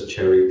just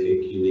cherry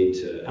pick, you need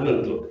to, and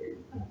look,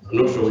 I'm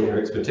not sure what your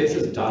expertise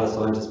is, a data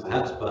scientist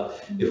perhaps,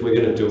 but if we're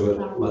going to do it,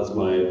 that's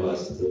my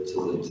advice to the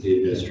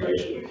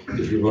administration.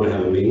 If you want to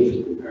have a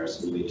meaningful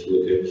comparison, we need to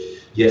look at,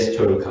 yes,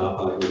 total car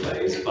parking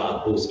days,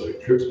 but also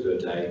trips per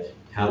day,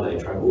 how they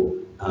travel,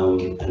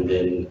 and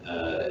then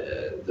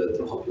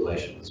the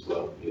population as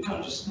well. You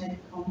can't just,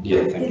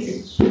 yeah, thank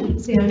you.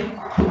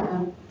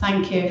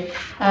 Thank you.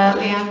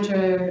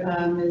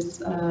 Leandro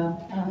is a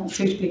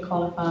suitably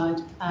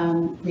qualified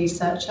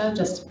researcher,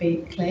 just to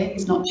be clear.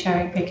 He's not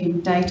cherry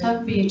picking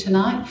data for you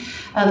tonight.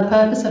 The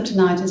purpose of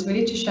tonight is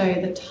really to show you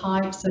the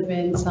types of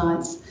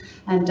insights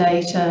and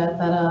data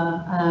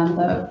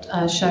that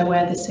are show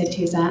where the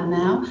city is at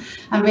now.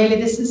 And really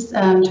this is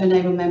to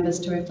enable members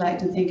to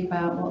reflect and think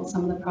about what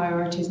some of the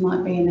priorities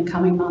might be in the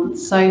coming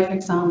months. So for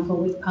example,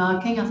 with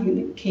parking, I think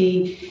the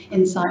key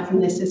insight from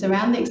this is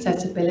around the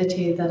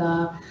accessibility that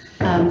our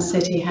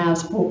city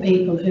has for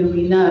people who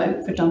we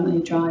know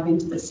predominantly drive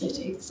into the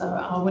city. So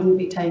I wouldn't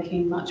be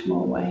taking much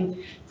more away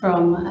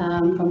from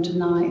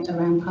tonight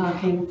around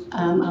parking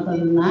other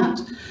than that.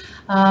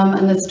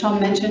 And as Tom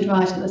mentioned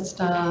right at the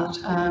start,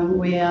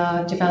 we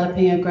are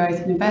developing a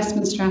growth and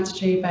investment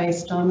strategy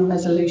based on a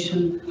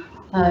resolution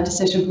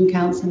decision from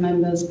council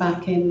members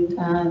back in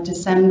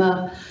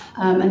December.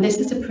 And this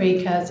is a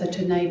precursor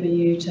to enable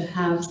you to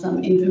have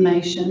some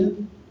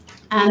information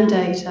and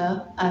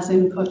data as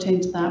input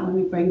into that when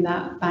we bring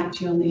that back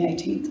to you on the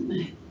 18th of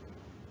May.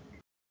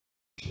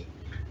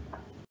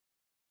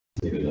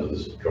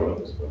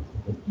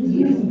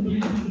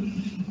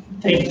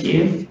 Thank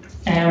you.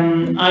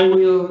 I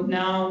will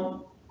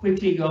now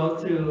quickly go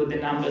through the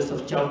numbers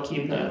of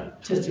JobKeeper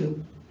just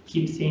to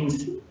keep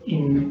things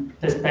in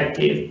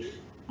perspective.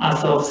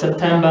 As of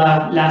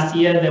September last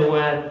year, there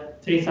were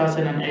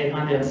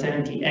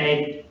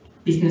 3,878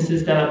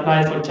 businesses that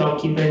applied for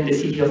JobKeeper in the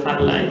city of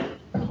Adelaide.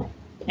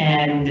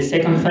 And the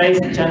second phase,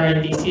 January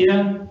this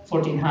year,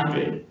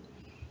 1,400.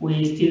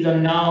 We still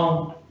don't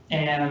know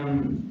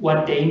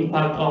what the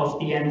impact of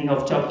the ending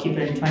of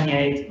JobKeeper in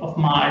 28th of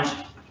March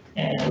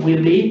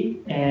will be,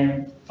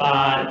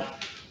 but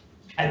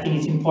I think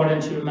it's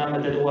important to remember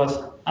that there was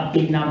a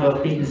big number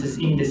of businesses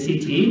in the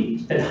city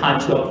that had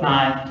to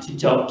apply to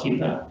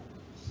JobKeeper.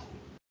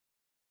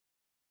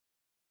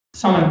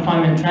 Some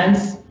employment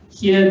trends.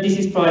 Here, this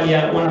is probably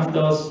one of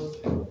those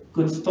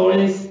good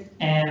stories.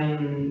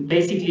 And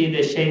basically,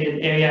 the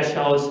shaded area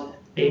shows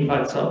the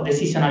impacts of the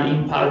seasonal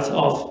impacts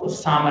of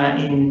summer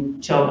in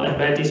job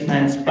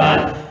advertisements.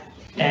 But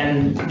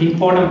the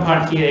important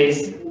part here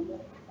is,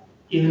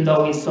 even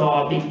though we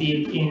saw a big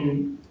dip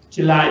in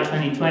July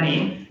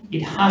 2020,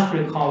 it has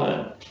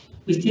recovered.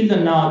 We still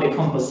don't know the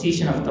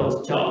composition of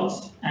those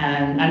jobs.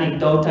 And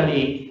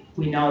anecdotally,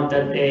 we know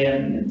that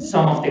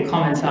some of the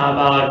comments are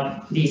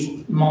about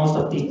most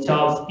of these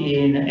jobs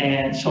being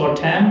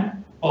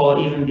short-term or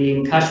even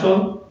being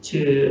casual,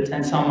 to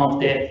attend some of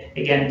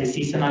the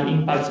seasonal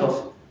impacts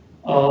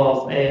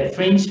of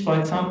fringe, for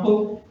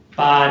example.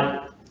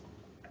 But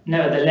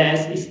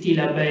nevertheless, it's still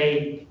a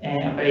very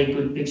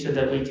good picture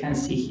that we can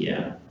see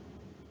here.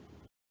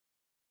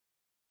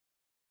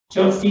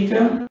 Job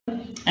seeker,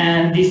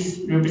 and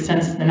this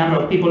represents the number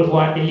of people who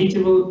are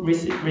eligible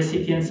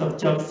recipients of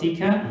job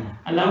seeker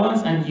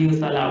allowance and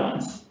youth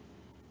allowance.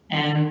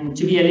 And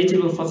to be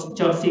eligible for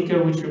job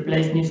seeker, which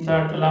replaced New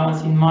Start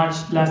allowance in March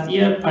last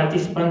year,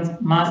 participants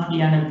must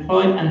be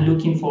unemployed and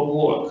looking for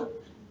work.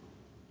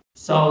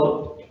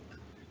 So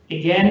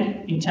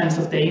again, in terms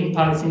of the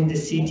impacts in the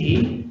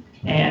city,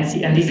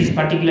 and this is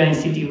particular in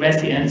city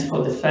residents,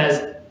 for the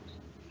first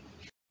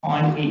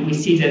point, we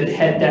see that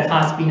there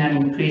has been an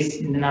increase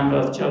in the number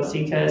of job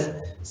seekers,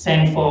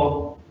 same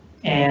for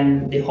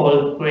the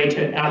whole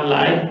Greater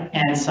Adelaide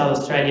and South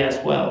Australia as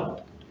well.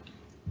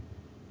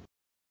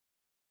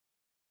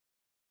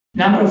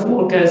 Number of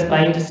workers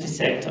by industry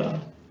sector.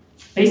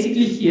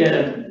 Basically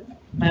here,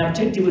 my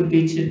objective would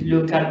be to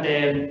look at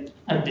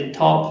at the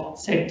top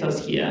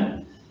sectors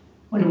here.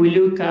 When we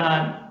look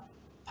at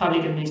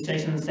public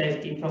administration and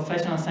safety,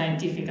 professional,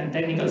 scientific and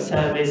technical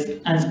service,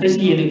 and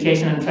especially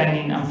education and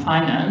training and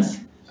finance,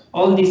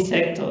 all these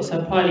sectors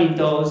are probably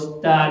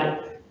those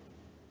that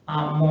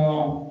are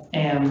more,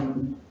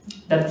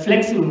 that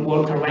flexible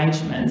work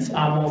arrangements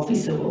are more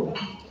feasible.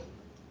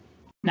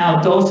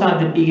 Now, those are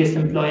the biggest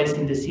employers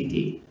in the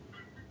city.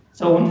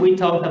 So when we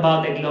talk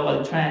about the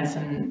global trends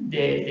and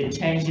the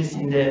changes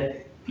in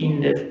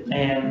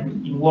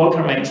work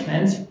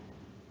arrangements,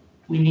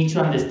 we need to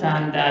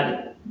understand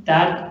that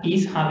that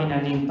is having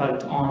an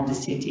impact on the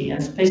city, and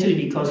especially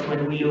because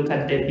when we look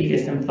at the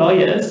biggest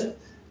employers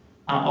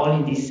are all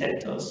in these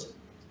sectors.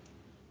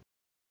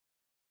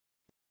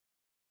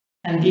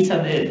 And this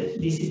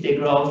is the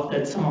growth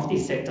that some of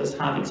these sectors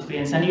have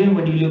experienced. And even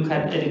when you look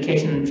at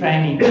education and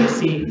training, you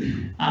see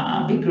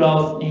a big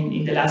growth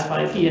in the last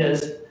 5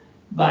 years.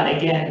 But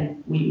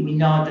again, we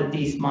know that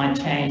this might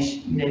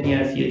change in the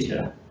near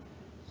future.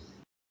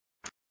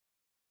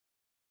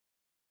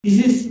 This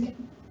is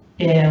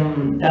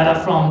data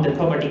from the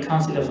Property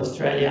Council of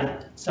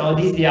Australia. So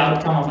this is the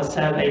outcome of a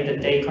survey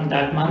that they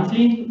conduct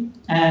monthly.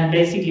 And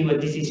basically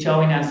what this is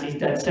showing us is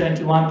that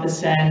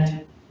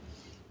 71%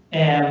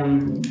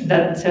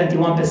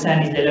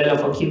 is the level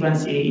of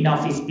occupancy in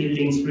office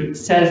buildings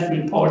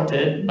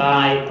self-reported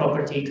by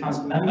property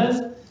council members.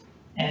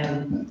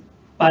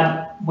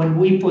 But when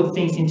we put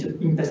things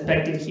in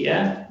perspective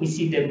here, we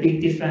see the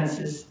big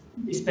differences,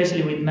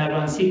 especially with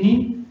Melbourne and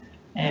Sydney.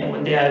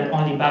 When they are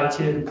only back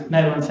to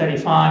Melbourne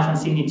 35 and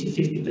Sydney to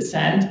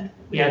 50%,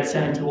 we had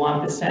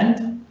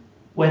 71%,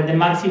 where the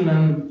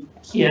maximum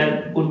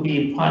here would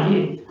be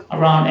probably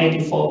around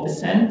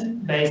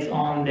 84% based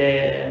on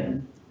the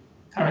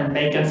current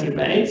vacancy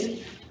rates,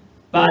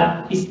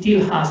 but it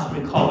still has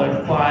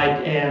recovered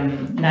quite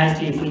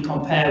nicely if we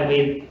compare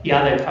with the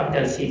other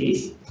capital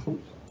cities.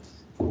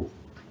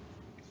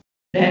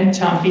 Then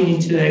jumping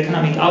into the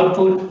economic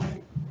output,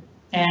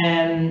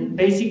 and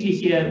basically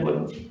here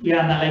what we are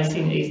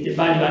analyzing is the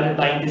value added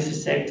by industry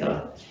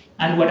sector.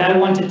 And what I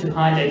wanted to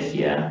highlight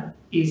here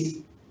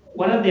is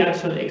what are the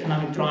actual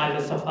economic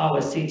drivers of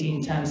our city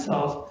in terms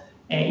of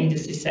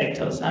industry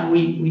sectors. And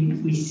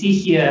we see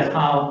here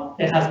how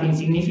there has been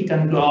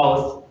significant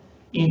growth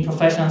in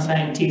professional,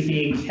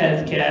 scientific,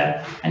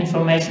 healthcare, and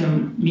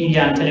information,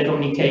 media, and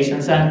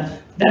telecommunications.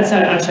 And that's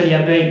actually a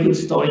very good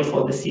story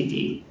for the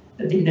city,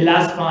 that in the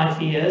last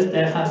 5 years,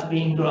 there has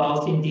been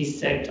growth in these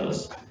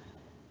sectors.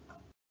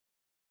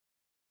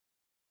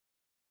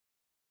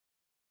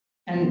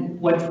 And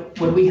what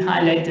we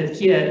highlighted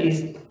here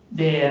is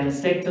the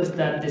sectors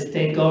that the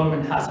state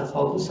government has a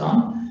focus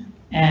on.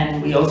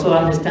 And we also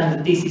understand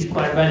that this is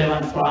quite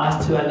relevant for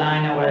us to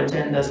align our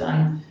agendas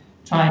and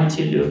trying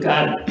to look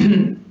at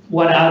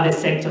what are the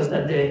sectors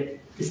that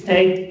the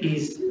state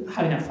is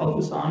having a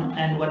focus on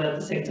and what are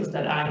the sectors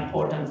that are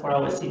important for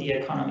our city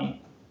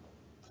economy.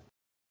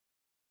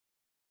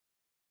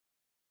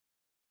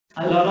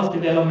 A lot of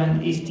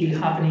development is still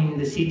happening in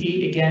the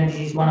city. Again, this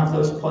is one of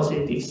those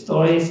positive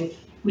stories.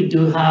 We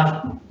do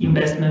have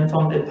investment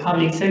from the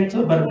public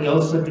sector, but we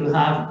also do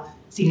have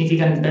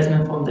significant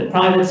investment from the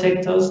private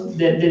sectors.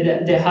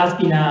 There has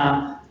been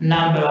a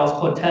number of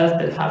hotels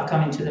that have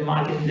come into the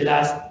market in the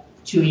last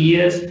 2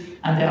 years,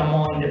 and there are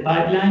more in the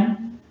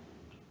pipeline.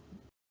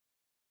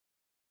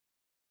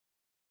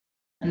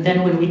 And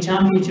then when we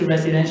jump into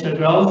residential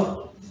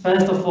growth,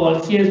 first of all,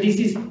 here, this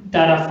is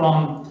data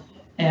from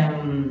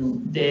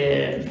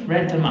the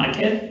rental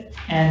market,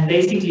 and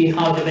basically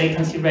how the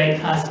vacancy rate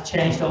has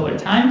changed over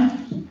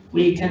time.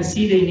 We can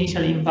see the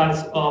initial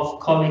impacts of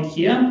COVID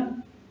here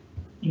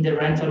in the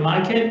rental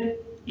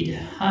market. It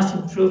has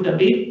improved a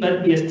bit,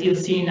 but we are still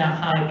seeing a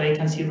high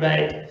vacancy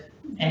rate.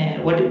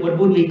 What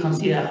would we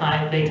consider a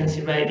high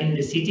vacancy rate in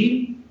the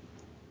city?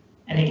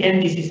 And again,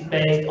 this is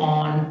based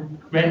on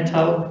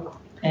rental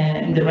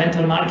in the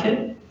rental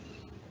market.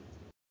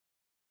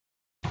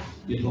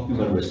 You're talking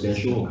about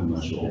residential or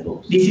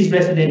commercial? This is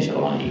residential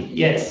only,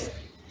 yes.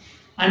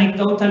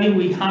 Anecdotally,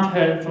 we have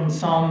heard from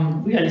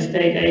some real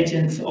estate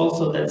agents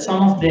also that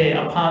some of the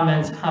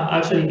apartments have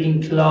actually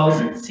been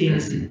closed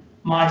since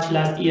March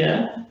last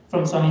year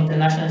from some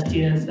international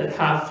students that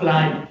have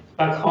flown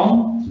back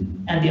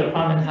home, and the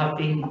apartment have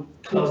been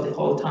closed the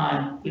whole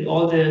time with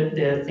all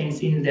the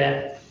things in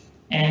there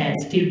and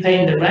still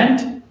paying the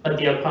rent, but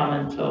the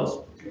apartment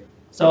closed.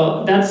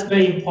 So that's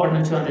very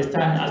important to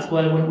understand as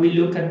well when we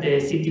look at the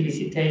city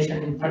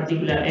visitation in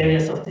particular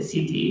areas of the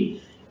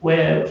city,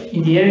 where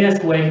in the areas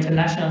where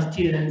international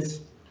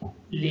students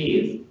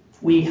live,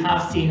 we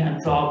have seen a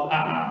drop,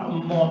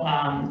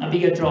 a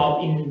bigger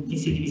drop in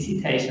city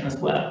visitation as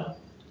well.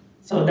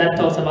 So that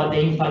talks about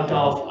the impact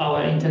of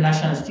our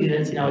international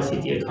students in our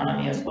city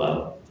economy as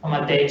well, from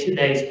a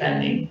day-to-day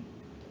spending.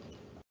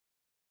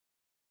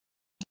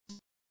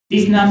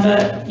 This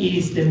number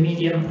is the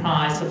median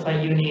price of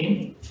a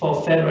unit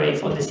for February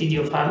for the city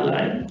of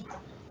Adelaide.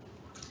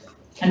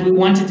 And we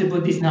wanted to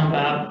put this number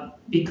up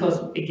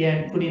because,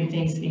 again, putting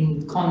things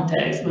in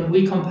context, when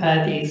we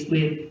compare this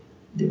with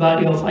the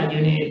value of a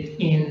unit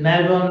in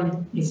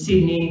Melbourne, in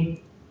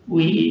Sydney,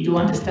 we do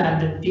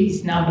understand that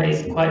this number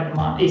is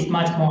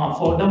much more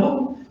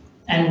affordable.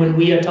 And when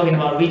we are talking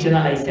about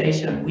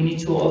regionalization, we need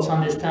to also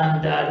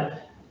understand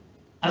that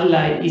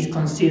Adelaide is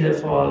considered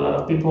for a lot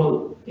of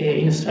people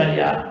in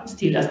Australia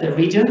still as the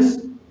regions.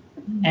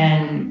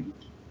 And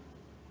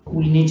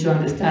we need to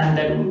understand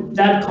that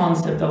that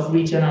concept of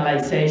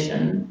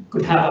regionalization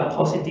could have a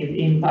positive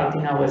impact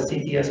in our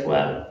city as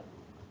well.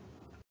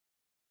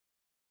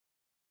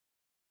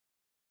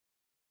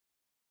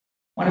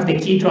 One of the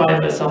key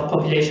drivers of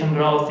population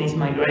growth is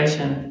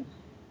migration.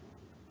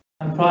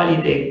 And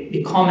probably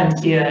the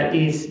comment here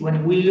is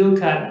when we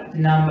look at the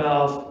number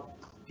of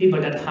people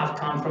that have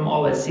come from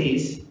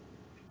overseas,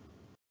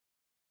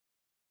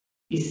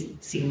 is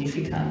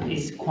significant,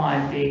 is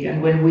quite big.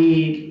 And when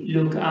we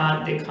look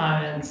at the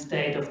current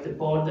state of the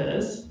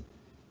borders,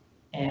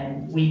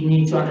 we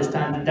need to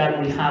understand that that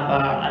will have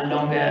a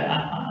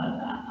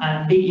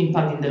big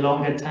impact in the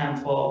longer term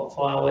for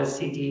our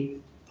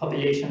city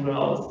population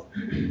growth.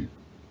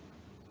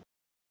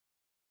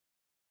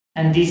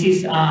 And this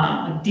is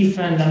a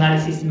different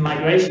analysis in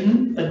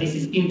migration, but this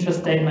is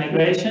intrastate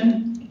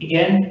migration.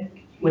 Again,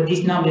 what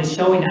this number is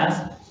showing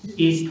us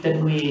is that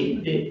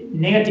the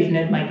negative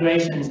net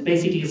migration is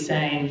basically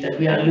saying that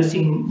we are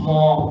losing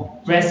more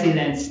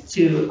residents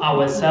to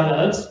our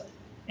suburbs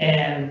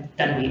than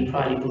we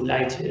probably would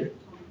like to.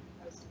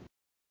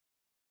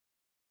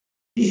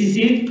 This is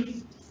it.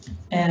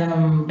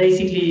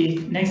 Basically,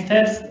 next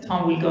steps,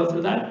 Tom will go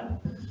through that.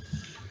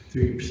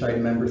 Through you,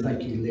 Presiding Member,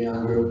 thank you,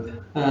 Leandro.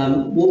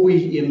 What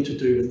we aim to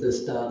do with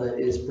this data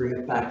is bring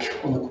it back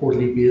on a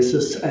quarterly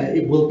basis.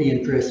 It will be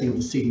interesting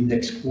to see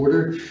next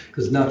quarter,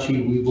 because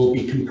naturally we will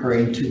be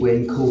comparing to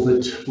when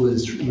COVID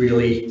was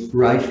really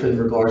rife in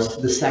regards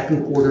to the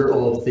second quarter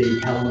of the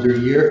calendar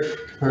year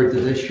compared to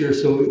this year.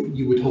 So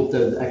you would hope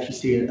to actually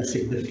see a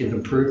significant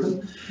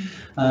improvement.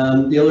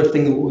 The other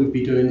thing that we'll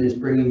be doing is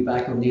bringing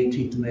back on the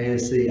 18th of May,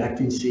 as the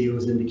acting CEO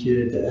has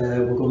indicated,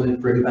 we're going to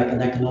bring back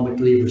an economic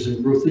levers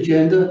and growth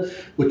agenda,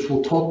 which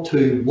will talk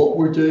to what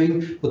we're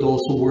doing, but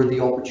also where the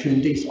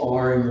opportunities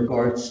are in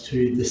regards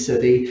to the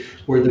city,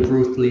 where the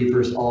growth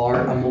levers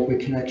are, and what we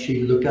can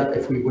actually look at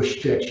if we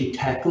wish to actually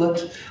tackle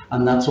it.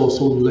 And that's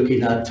also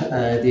looking at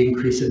the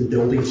increase in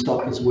building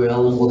stock as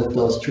well, and what it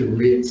does to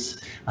rates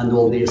and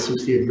all the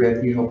associated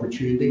revenue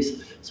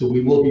opportunities. So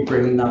we will be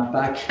bringing that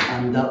back,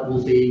 and that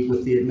will be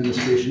with the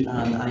administration,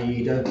 and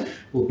AIDA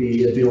will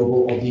be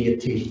available on the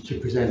 18th to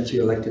present to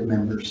elected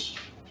members.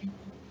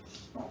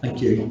 Thank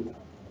you.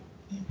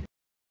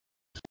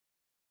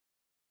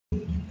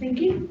 Thank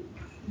you.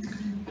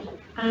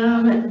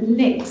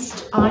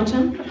 Next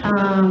item,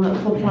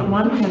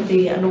 4.1, we have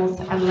the North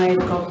Adelaide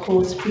Golf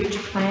Course future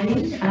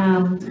planning.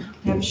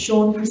 We have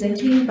Sean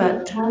presenting,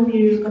 but Tom,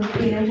 you're going to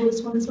preamble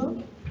this one as well?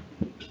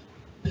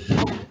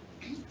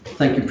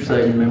 Thank you,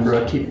 Presiding Member.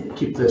 I'll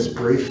keep this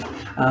brief.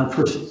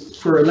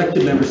 For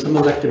elected members, some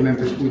elected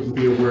members wouldn't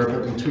be aware,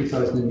 but in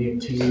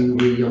 2018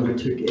 we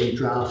undertook a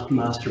draft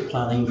master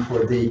planning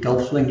for the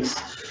golf links.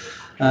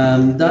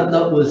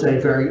 That was a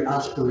very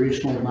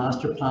aspirational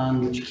master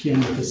plan which came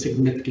with a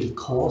significant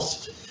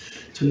cost.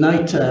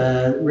 Tonight,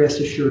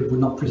 rest assured, we're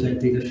not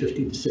presenting a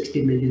 $50 to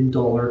 $60 million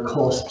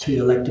cost to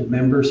elected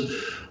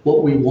members.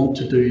 What we want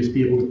to do is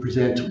be able to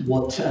present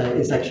what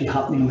is actually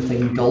happening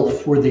within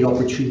golf, where the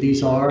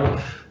opportunities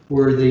are,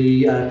 where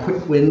the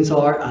quick wins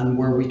are, and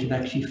where we can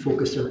actually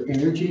focus our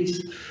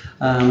energies.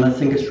 I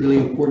think it's really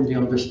important to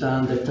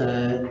understand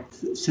that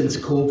since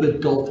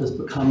COVID, golf has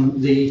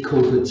become the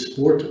COVID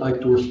sport,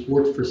 outdoor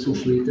sport for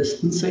socially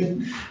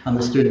distancing, and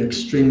it's doing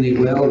extremely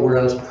well,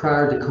 whereas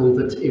prior to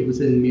COVID, it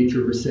was in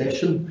major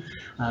recession.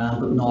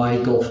 But now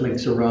golf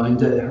links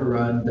around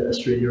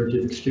Australia are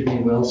doing extremely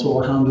well. So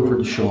I'll hand over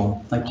to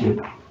Sean. Thank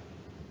you.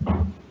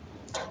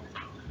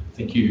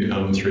 Thank you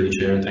through the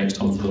chair, and thanks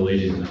Tom for the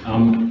lead in.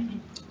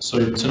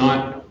 So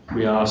tonight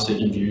we are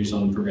seeking views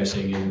on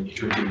progressing an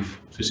iterative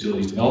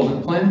facilities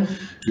development plan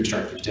to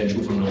extract the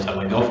potential from North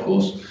Adelaide Golf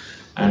Course,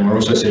 and we're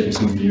also seeking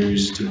some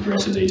views to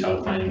progress a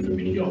detailed planning for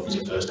mini golf as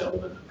a first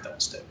element of that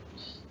step.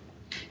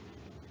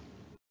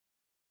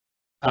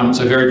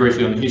 So very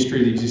briefly on the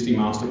history, the existing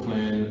master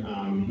plan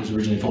was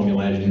originally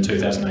formulated in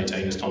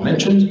 2018, as Tom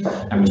mentioned,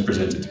 and was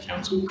presented to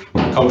Council.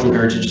 A cultural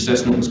heritage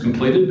assessment was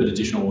completed, but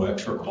additional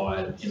works were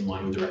required in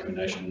line with the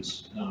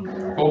recommendations in the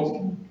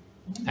report.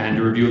 And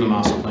a review of the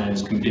master plan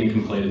has been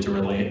completed to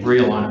realign it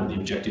with the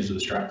objectives of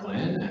the strat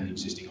plan and the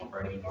existing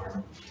operating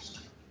environment.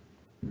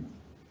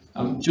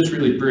 Just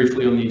really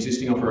briefly on the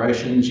existing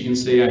operations, you can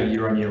see our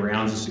year-on-year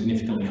rounds are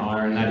significantly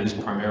higher, and that is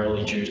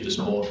primarily due to the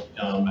sport,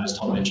 as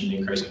Tom mentioned,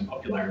 increasing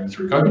popularity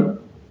through COVID.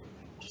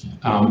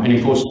 An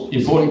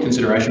important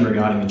consideration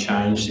regarding the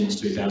change since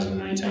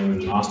 2018 when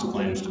the master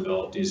plan was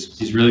developed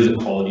is really the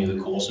quality of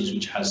the courses,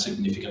 which has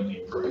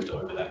significantly improved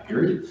over that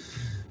period.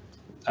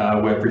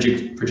 We're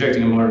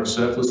projecting a moderate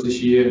surplus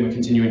this year, and we're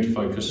continuing to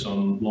focus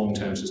on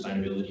long-term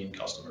sustainability and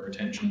customer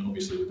retention,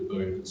 obviously with the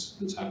boom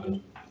that's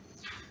happened.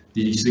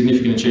 The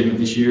significant achievement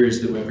this year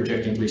is that we're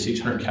projecting to be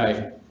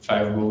 600k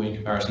favourable in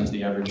comparison to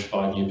the average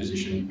 5-year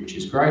position, which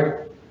is great.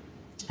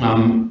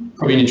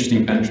 Probably an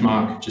interesting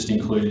benchmark just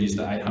included is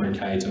the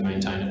 800k to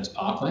maintain it as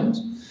parklands.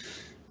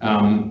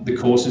 The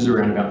course is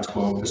around about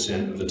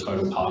 12% of the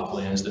total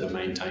parklands that are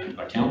maintained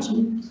by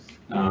council.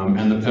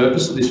 And the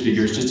purpose of this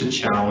figure is just to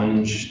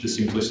challenge the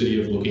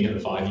simplicity of looking at the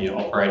 5-year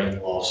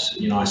operating loss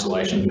in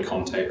isolation of the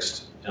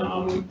context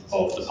of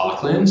the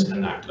parklands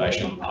and the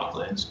activation on the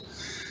parklands.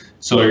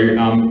 So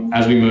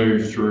as we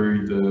move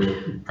through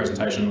the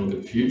presentation and look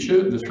at the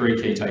future, the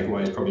 3 key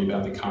takeaways probably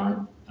about the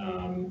current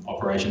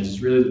operations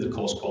is really that the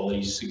course quality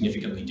is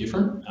significantly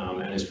different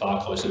and is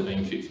far closer to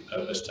being fit for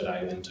purpose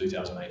today than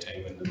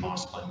 2018 when the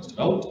master plan was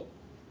developed.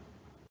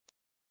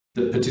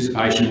 The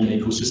participation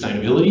equals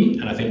sustainability,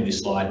 and I think this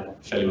slide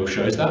fairly well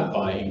shows that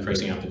by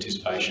increasing our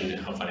participation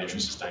and our financial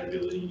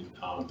sustainability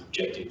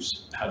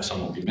objectives have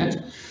somewhat been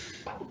met.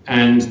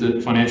 And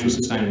that financial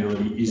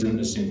sustainability isn't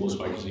as simple as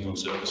focusing on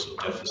surplus or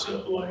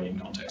deficit alone in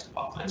context of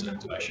parklands and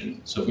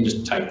activation. So if we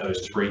just take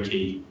those 3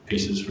 key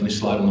pieces from this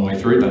slide on the way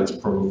through, that's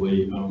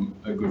probably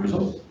a good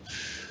result.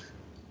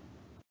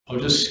 I'll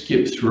just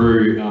skip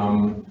through.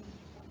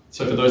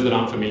 So for those that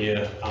aren't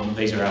familiar,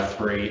 these are our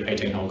 3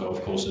 18-hole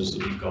golf courses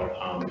that we've got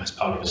as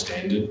part of a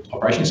standard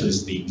operation. So this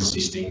is the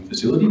existing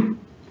facility.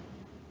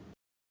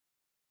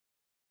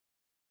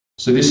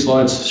 So this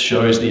slide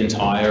shows the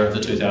entire of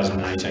the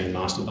 2018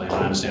 master plan. I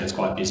understand it's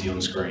quite busy on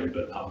the screen,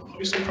 but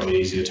obviously probably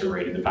easier to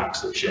read in the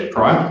packs that we shared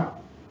prior.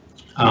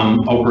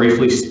 I'll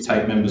briefly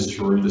take members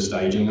through the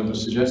staging that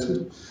was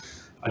suggested.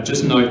 I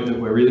just note that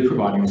we're really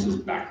providing this as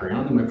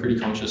background, and we're pretty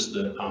conscious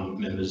that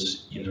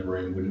members in the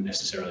room wouldn't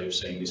necessarily have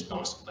seen this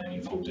master plan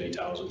in full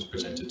detail as it was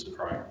presented to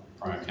prior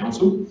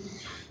council.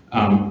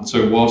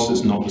 So whilst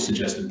it's not the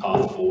suggested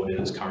path forward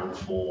in its current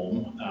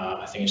form,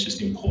 I think it's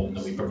just important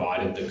that we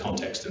provided the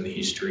context and the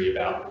history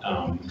about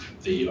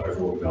the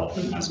overall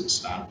development as it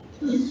started.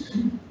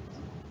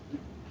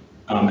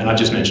 And I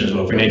just mentioned as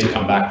well, if we need to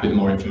come back with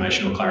more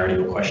information or clarity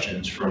or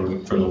questions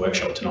from the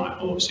workshop tonight,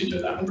 we'll obviously do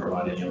that and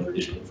provide any other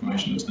additional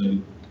information that's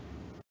needed.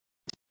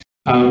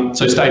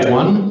 So stage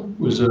 1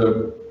 was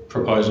a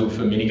proposal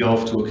for mini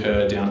golf to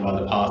occur down by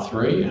the par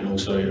 3 and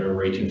also a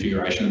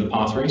reconfiguration of the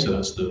par 3, so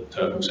that's the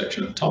purple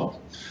section at the top.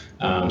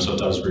 So it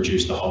does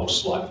reduce the hole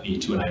slightly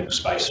to enable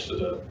space for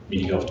the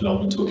mini golf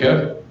development to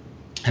occur.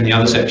 And the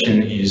other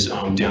section is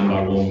down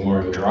by War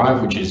Memorial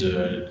Drive, which is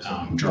a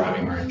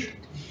driving range.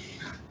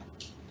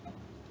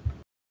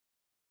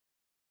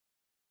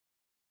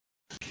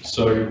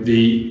 So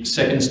the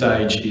second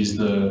stage is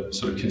the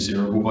sort of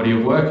considerable body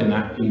of work, and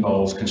that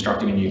involves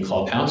constructing a new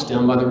clubhouse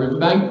down by the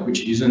riverbank,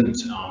 which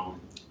isn't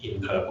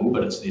in purple,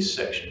 but it's this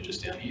section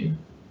just down here.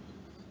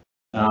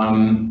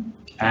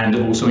 And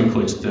it also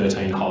includes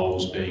 13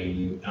 holes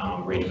being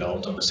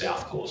redeveloped on the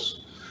south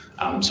course.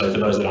 So for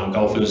those that aren't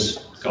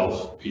golfers,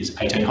 golf is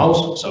 18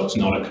 holes, so it's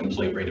not a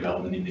complete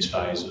redevelopment in this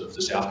phase of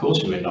the south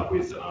course. You end up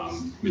with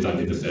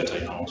only the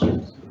 13 holes.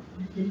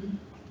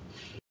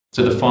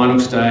 So the final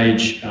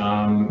stage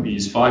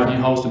is 5 new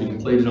holes to be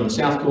completed on the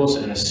south course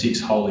and a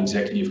 6-hole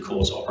executive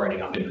course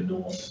operating up in the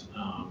north,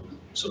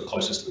 sort of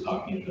closest to the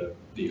parking of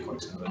the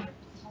aquatic centre.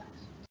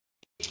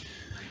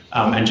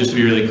 And just to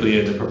be really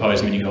clear, the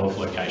proposed mini golf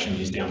location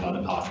is down by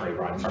the par 3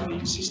 right in front of the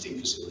existing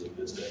facility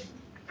that's there.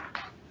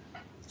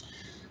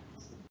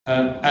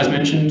 As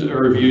mentioned, a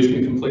review has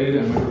been completed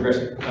and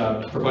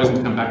we're proposing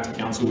to come back to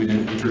council with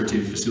an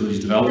iterative facilities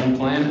development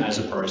plan as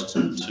opposed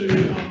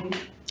to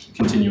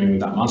continuing with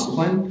that master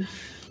plan.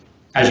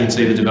 As you can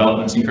see, the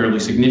development's incredibly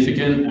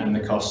significant and the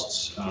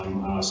costs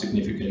are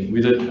significant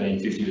with it, being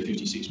 50 to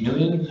 56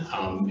 million.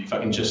 If I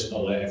can just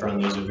alert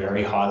everyone, these are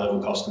very high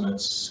level cost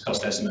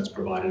estimates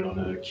provided on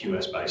a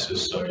QS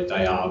basis, so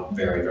they are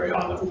very, very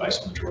high level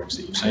based on the drawings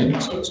that you've seen.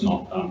 So it's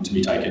not to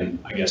be taken,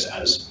 I guess,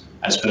 as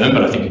firm,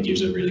 but I think it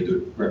gives a really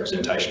good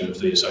representation of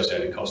the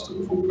associated cost of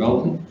the full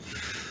development.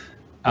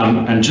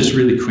 And just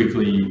really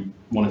quickly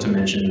wanted to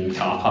mention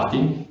car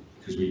parking,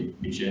 because we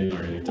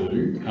generally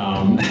do.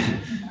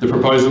 The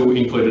proposal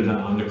included an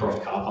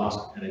undercroft car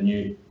park and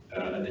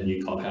a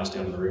new clubhouse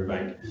down on the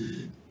riverbank.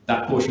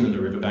 That portion of the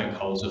riverbank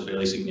holds a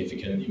fairly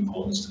significant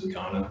importance to the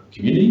Kaurna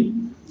community.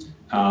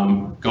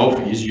 Golf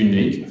is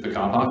unique for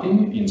car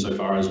parking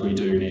insofar as we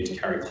do need to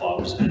carry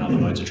clubs and other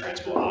modes of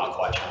transport are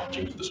quite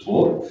challenging for the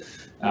sport.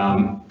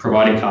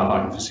 Providing car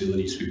parking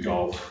facilities for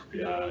golf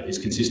is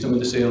consistent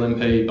with the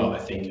CLMP, but I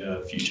think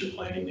future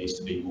planning needs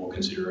to be more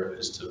considerate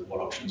as to what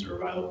options are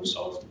available to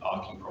solve the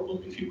parking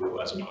problem, if you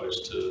will, as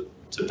opposed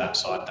to that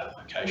site, that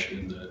location,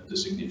 and the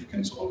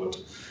significance of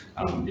it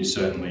is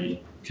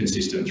certainly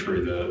consistent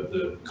through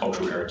the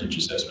cultural heritage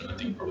assessment, I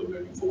think, probably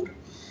moving forward.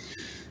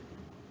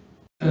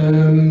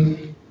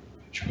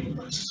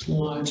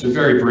 So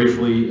very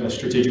briefly, a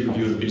strategic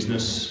review of the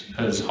business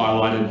has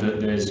highlighted that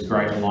there's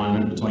great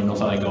alignment between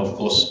North Adelaide Golf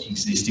Course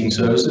existing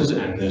services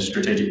and the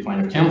strategic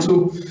plan of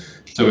council.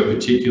 So we're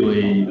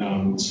particularly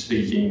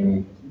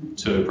seeking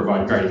to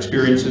provide great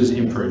experiences,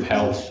 improve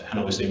health, and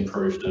obviously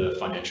improve the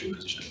financial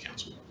position of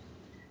council.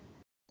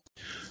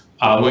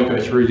 I won't go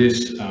through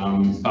this,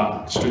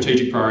 but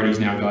strategic priorities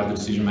now guide the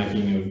decision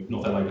making of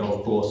North Adelaide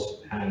Golf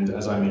Course, and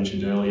as I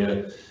mentioned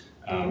earlier,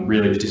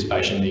 really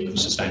participation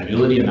equals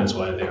sustainability, and that's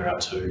why they're our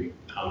two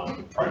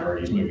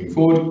priorities moving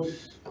forward.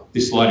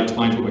 This slide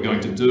explains what we're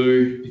going to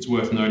do. It's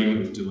worth noting that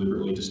we've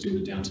deliberately distilled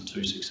it down to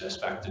 2 success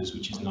factors,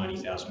 which is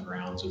 90,000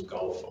 rounds of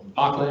golf on the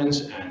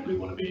parklands, and we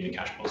want to be in a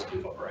cash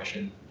positive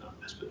operation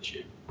as per this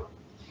year.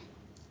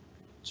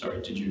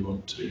 Sorry, did you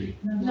want to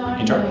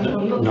interrupt?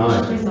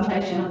 No.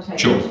 Presentation, I'll take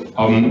Sure, it.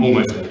 I'm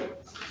almost there.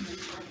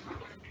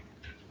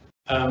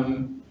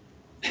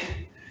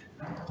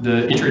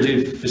 The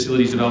iterative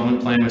facilities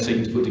development plan we're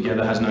seeking to put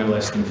together has no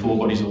less than 4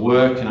 bodies of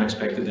work, and I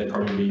expect that there'll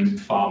probably be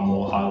far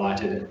more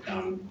highlighted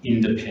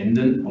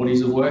independent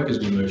bodies of work as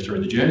we move through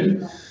the journey.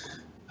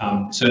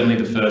 Certainly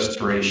the first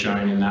 3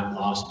 shown in that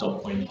last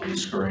dot point on the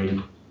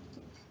screen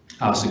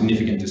are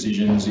significant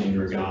decisions in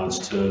regards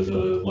to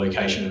the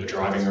location of a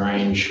driving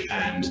range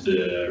and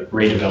the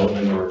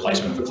redevelopment or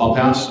replacement of a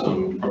clubhouse.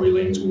 Probably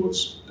leaning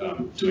towards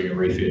doing a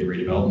refit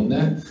redevelopment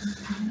there.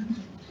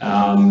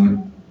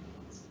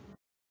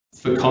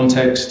 For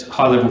context,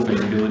 high-level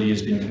feasibility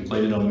has been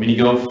completed on the mini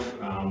golf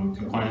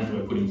component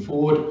we're putting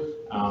forward,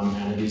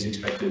 and it is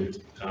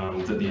expected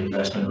that the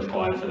investment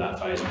required for that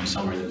phase will be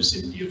somewhere in the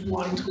vicinity of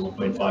 $1 to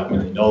 $1.5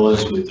 million,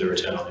 with the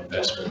return on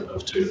investment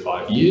of 2 to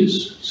 5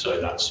 years. So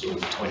that's sort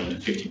of 20 to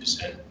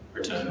 50%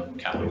 return on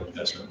capital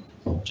investment,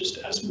 just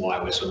as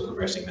why we're sort of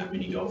progressing that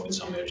mini golf with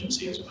some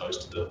urgency as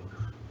opposed to the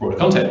broader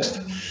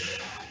context.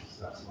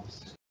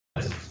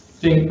 I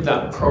think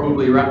that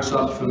probably wraps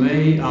up for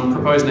me.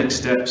 Proposed next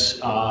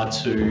steps are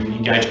to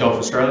engage Golf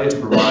Australia to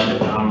provide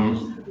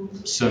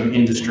some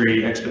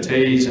industry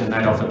expertise, and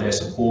they'd offer their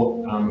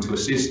support to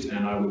assist,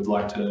 and I would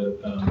like to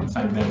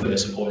thank them for their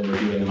support in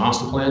reviewing the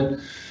master plan.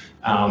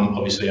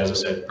 Obviously, as I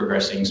said,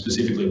 progressing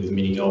specifically with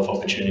mini golf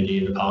opportunity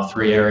in the Path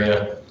 3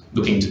 area,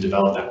 looking to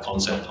develop that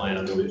concept plan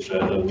a little bit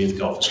further with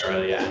Golf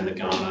Australia and the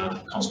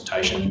Ghana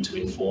consultation to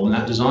inform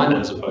that design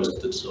as opposed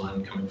to the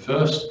design coming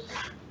first.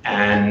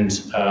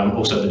 And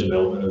also the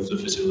development of the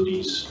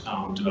facilities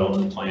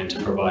development plan to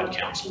provide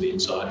council the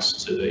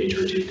insights to the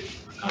iterative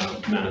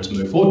manner to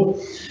move forward.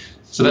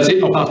 So that's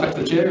it. I'll pass back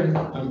to the chair and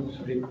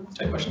happy to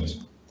take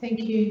questions.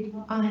 Thank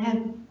you. I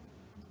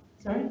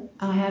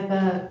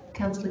have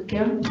Councillor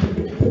Guerin.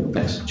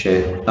 Thanks,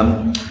 Chair.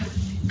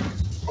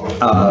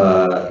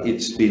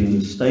 It's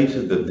been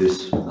stated that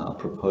this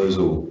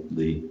proposal,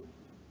 the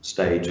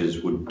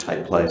stages would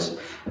take place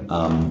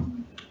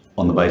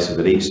on the basis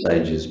that each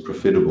stage is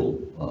profitable,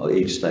 or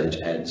each stage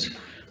adds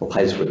or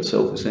pays for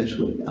itself,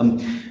 essentially.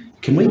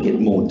 Can we get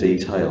more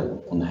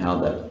detail on how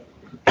that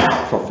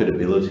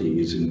profitability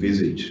is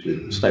envisaged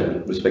with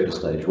respect to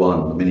stage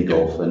 1, the mini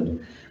golf and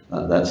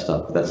that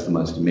stuff? That's the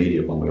most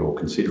immediate one we're all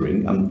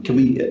considering.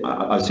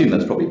 I assume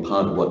that's probably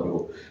part of what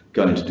you're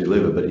going to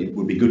deliver, but it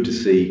would be good to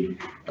see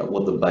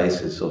what the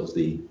basis of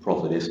the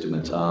profit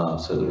estimates are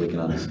so that we can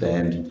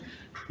understand,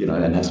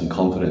 and have some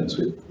confidence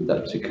with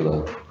that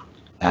particular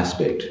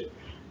aspect.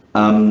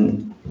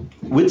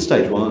 With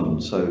stage 1,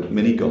 so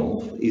mini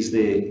golf, is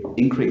there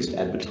increased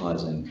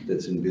advertising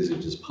that's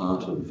envisaged as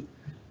part of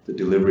the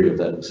delivery of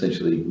that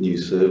essentially new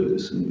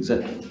service, and is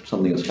that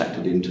something that's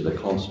factored into the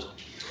cost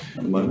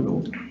at the moment?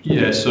 Or?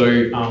 Yeah, so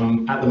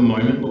at the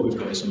moment what we've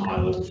got is some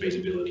high-level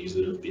feasibilities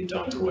that have been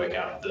done to work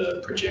out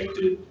the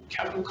projected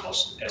capital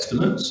cost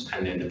estimates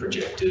and then the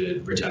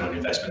projected return on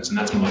investments, and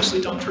that's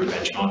mostly done through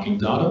benchmarking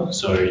data.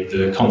 So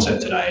the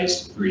concept today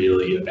is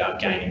really about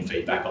gaining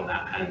feedback on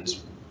that and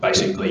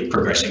basically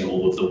progressing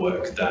all of the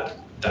work that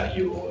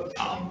you're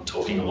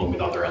talking along with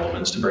other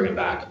elements to bring it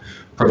back,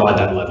 provide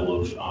that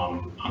level of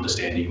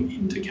understanding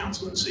into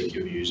council and seek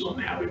your views on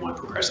how we might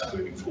progress that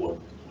moving forward.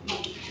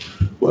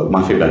 Well,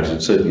 my feedback is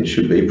it certainly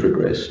should be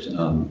progressed.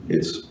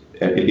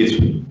 It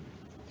is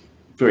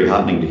very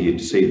heartening to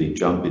see the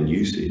jump in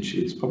usage.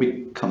 It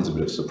probably comes a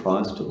bit of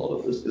surprise to a lot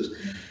of us.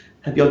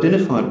 Have you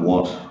identified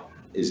what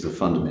is the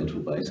fundamental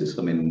basis?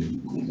 I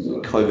mean,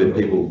 COVID,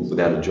 people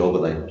without a job,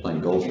 are they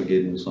playing golf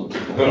again or something?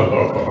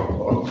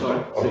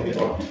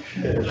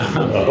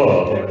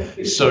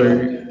 So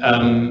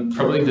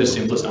probably the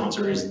simplest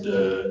answer is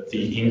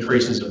the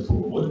increases are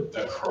broad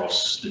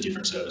across the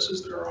different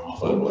services that are on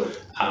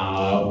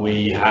offer.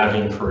 We have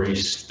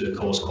increased the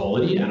course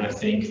quality, and I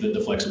think that the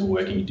flexible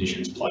working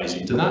conditions plays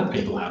into that.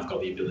 People have got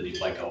the ability to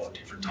play golf at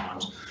different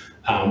times.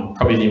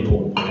 Probably the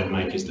important point I'd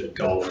make is that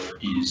golf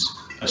is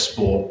a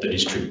sport that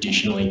is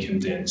traditionally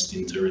condensed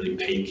into really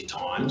peak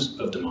times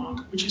of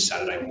demand, which is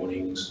Saturday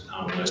mornings,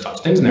 those types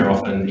of things, and they're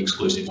often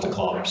exclusive to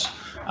clubs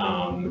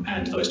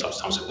and those types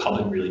of times. So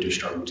public really do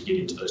struggle to get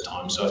into those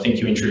times. So I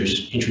think you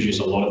introduce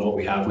a lot of what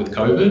we have with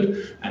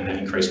COVID and that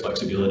increased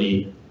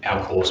flexibility,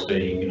 our course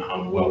being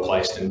well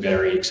placed and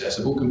very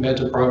accessible compared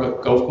to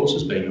private golf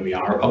courses, being that we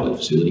are a public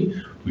facility.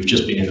 We've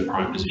just been in the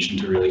prime position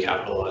to really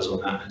capitalise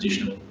on that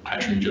additional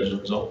patronage as a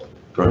result.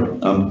 Great.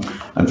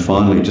 And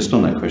finally, just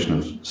on that question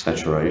of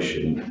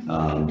saturation,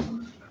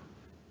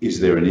 is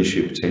there an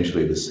issue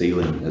potentially the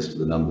ceiling as to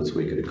the numbers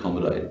we could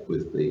accommodate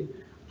with the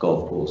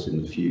golf course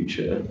in the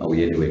future? Are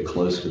we anywhere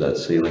close to that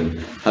ceiling?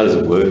 How does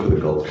it work with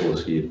a golf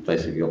course? You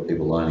basically got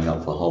people lining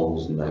up for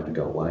holes and they have to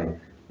go away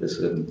a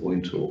certain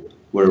point, or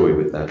where are we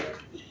with that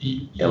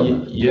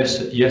element?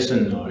 Yes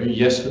and no.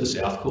 Yes for the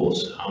South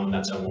course.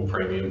 That's our more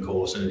premium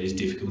course, and it is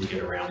difficult to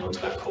get around onto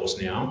that course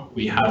now.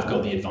 We have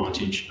got the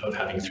advantage of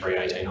having 3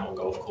 18-hole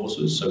golf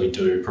courses, so we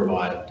do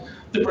provide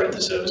the breadth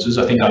of services.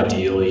 I think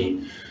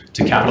ideally,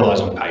 to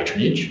capitalise on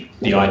patronage,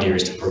 the idea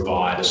is to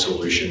provide a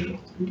solution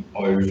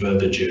over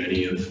the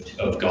journey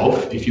of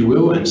golf, if you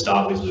will, and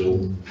start with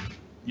little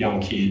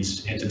young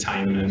kids,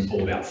 entertainment,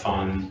 all about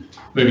fun,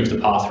 moving to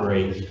the par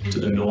 3 to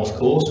the North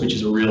course, which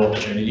is a real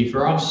opportunity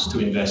for us to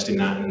invest in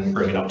that and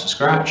bring it up to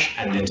scratch,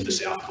 and then to the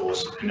South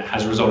course. And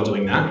as a result of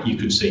doing that, you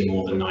could see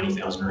more than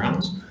 90,000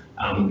 rounds.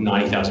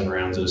 90,000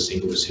 rounds at a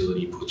single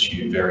facility puts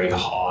you very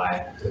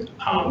high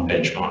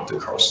benchmarked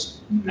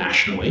across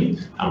nationally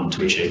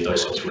to achieve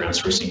those sorts of rounds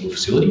for a single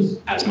facility.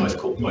 As most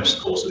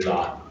courses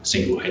are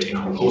single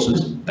 18-hole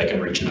courses, they can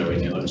reach nowhere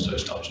near those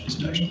types of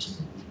visitations.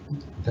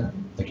 Okay,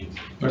 thank you.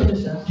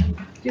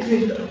 Did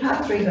we,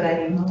 part 3 got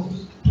 18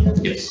 holes?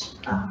 Yes.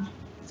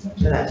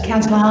 So that's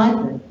Councillor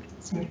Hyde?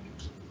 Sorry.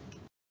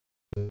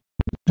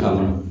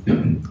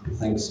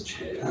 Thanks,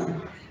 Chair.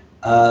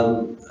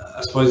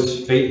 I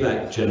suppose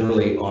feedback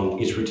generally on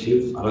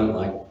iterative. I don't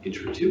like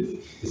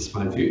iterative. It's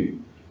my view.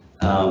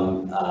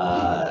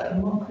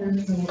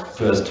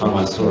 First time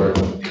I saw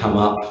it come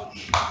up,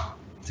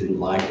 didn't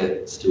like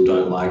it, still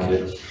don't like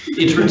it.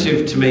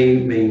 Iterative to me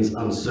means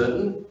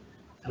uncertain,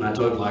 and I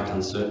don't like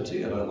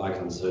uncertainty. I don't like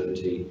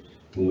uncertainty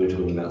when we're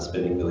talking about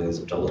spending millions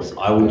of dollars.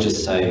 I would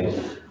just say,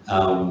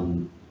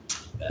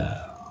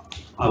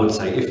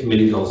 if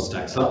mini golf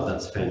stacks up,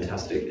 that's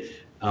fantastic.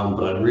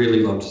 But I'd really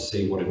love to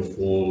see what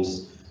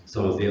informs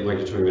some of the, like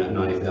you're talking about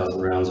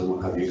 90,000 rounds and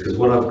what have you, because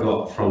what I've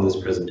got from this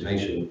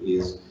presentation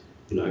is,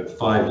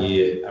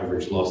 5-year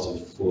average loss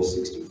of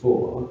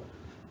 464.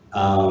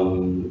 Our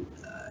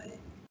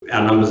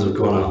numbers have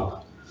gone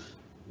up,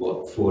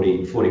 what,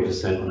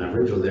 40% on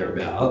average or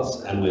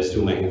thereabouts, and we're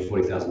still making a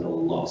 $40,000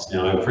 loss.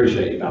 Now, I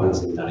appreciate you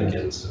balancing that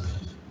against,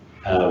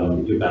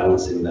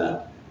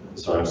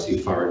 sorry, I see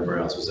furrowed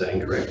brows, was that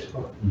incorrect?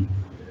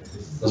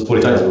 That's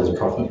 $40,000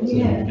 profit.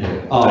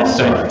 Yeah. Oh,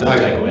 sorry.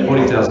 Okay,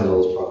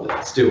 $40,000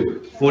 profit. Still,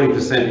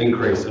 40%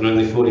 increase and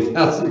only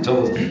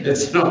 $40,000.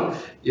 It's not,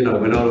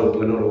 we're not all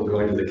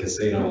going to the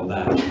casino on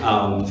that.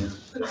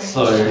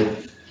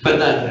 But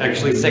that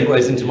actually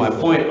segues into my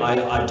point.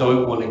 I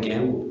don't want to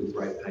gamble with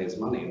ratepayers'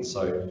 money, and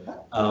so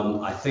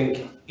I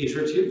think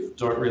iterative.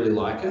 Don't really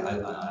like it.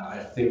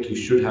 I think you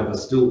should have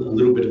still a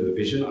little bit of a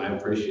vision. I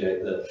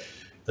appreciate that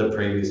the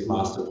previous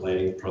master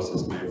planning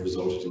process may have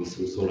resulted in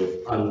some sort of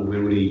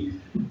unwieldy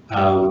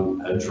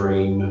a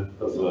dream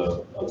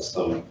of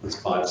some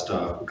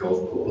 5-star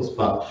golf course,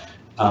 but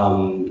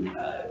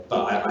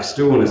I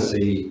still want to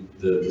see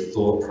the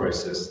thought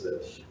process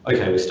that,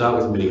 okay, we start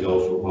with mini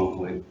golf at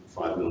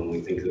 1.5 million, we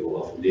think it will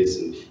offer this,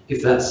 and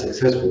if that's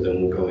successful,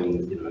 then we'll go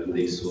in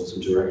these sorts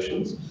of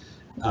directions.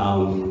 But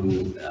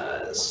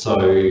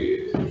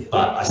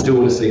I still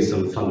want to see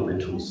some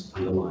fundamentals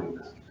underlying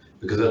that.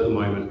 Because at the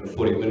moment,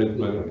 we're not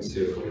going to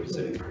see a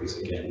 40% increase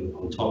again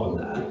on top of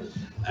that.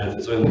 And if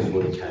it's only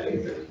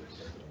 40K, then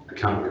I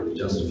can't really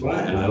justify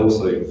it. And I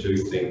also do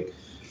think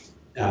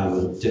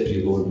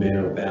Deputy Lord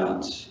Mayor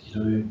about,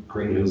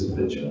 Green Hills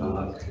Adventure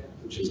Park,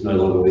 which is no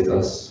longer with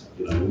us,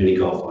 mini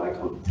golf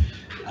icon.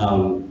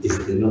 Is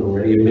there not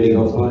already a mini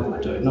golf icon? I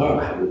don't know.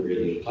 I haven't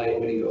really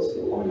played mini golf for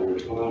a long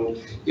time.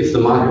 If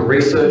the market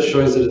research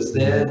shows that it's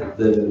there,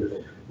 then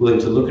willing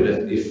to look at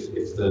it if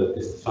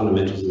the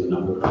fundamentals of the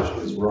number question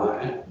is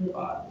right,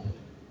 but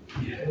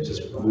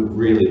just would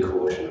really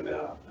caution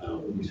about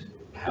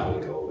how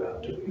we go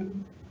about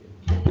doing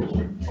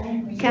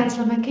it.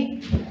 Councillor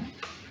Mackie.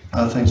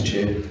 Thanks,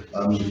 Chair.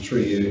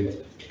 Through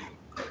you.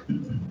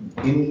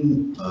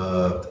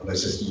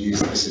 Let's just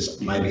use this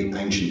as maybe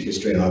ancient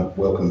history, and I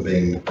welcome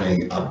being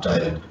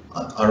updated.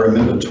 I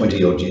remember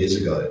 20 odd years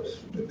ago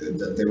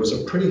that there was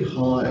a pretty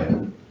high,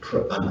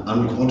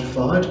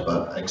 unquantified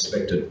but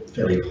expected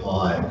fairly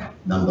high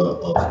number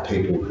of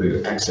people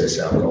who access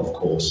our golf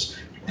course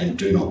and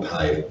do not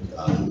pay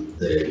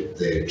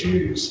their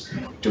dues.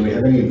 Do we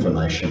have any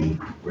information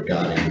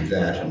regarding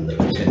that and the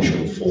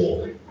potential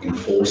for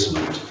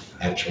enforcement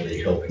actually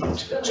helping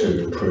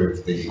to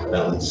improve the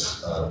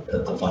balance,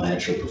 the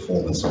financial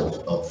performance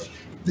of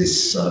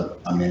this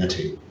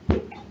amenity?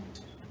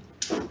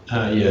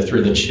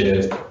 Through the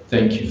chair,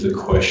 thank you for the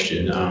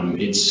question.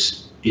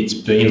 It's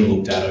been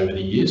looked at over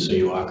the years, so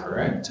you are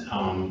correct.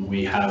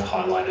 We have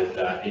highlighted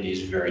that it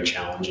is very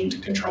challenging to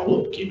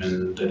control it,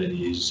 given that it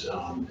is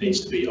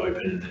needs to be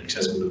open and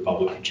accessible to the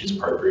public, which is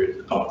appropriate in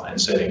the parkland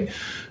setting.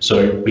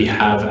 So we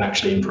have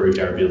actually improved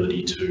our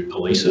ability to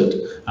police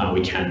it.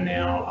 We can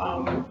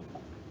now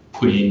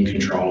put in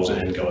controls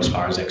and go as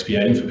far as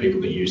expiating for people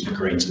that use the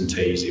greens and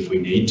tees if we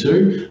need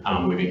to.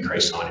 We've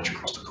increased signage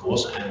across the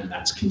course, and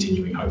that's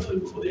continuing hopefully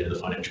before the end of the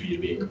financial year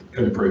to be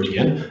improved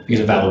again. I think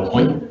it's a valid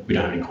point. We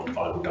don't have any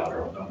quantifiable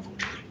data on that,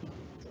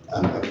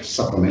 unfortunately. A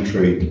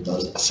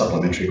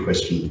supplementary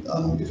question,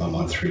 if I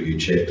might, through you,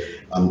 Chair.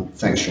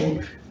 Thanks,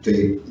 Sean.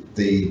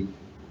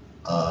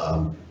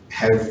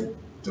 Have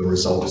the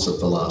results of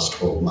the last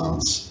 12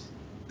 months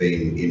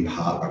been in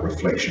part a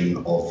reflection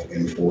of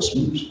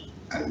enforcement,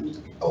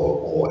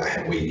 or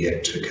have we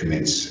yet to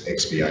commence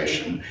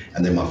expiation?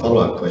 And then my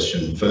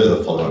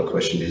further follow-up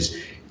question is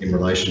in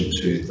relation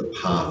to the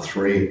Par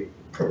 3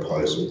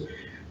 proposal,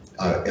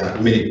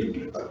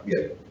 mini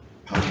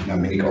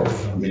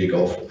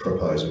golf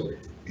proposal.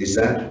 Is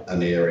that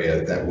an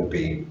area that will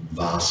be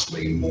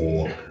vastly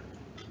more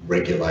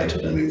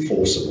regulated and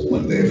enforceable,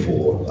 and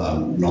therefore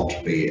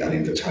not be an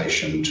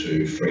invitation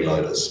to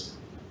freeloaders?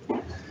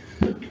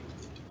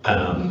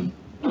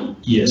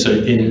 Yeah,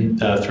 so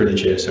through the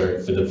chair,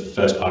 sorry, for the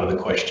first part of the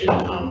question,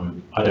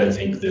 I don't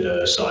think that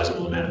a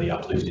sizable amount of the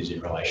uplift is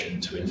in relation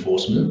to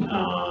enforcement,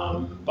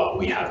 but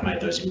we have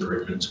made those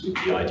improvements with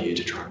the idea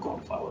to try and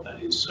quantify what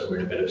that is, so we're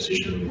in a better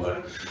position than we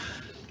were.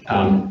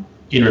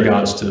 In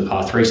regards to the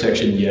Par 3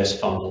 section, yes,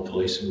 far more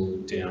policeable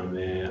down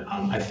there.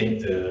 I think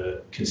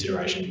the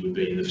consideration would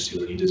be in the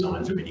facility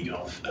design for mini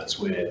golf. That's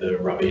where the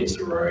rubber hits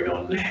the road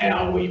on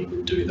how we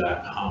would do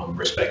that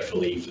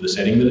respectfully for the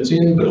setting that it's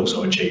in, but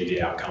also achieve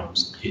the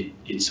outcomes.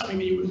 It's something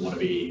that you wouldn't want to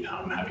be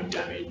having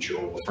damage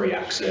or free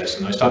access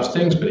and those types of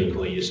things, but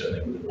equally you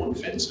certainly wouldn't want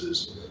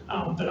fences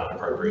that aren't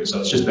appropriate. So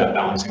it's just about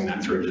balancing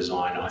that through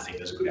design. I think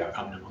there's a good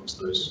outcome amongst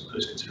those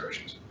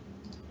considerations.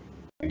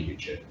 Thank you,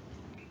 Chair.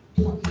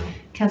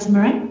 Councillor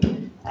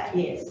Moran?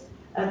 Yes.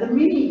 The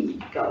mini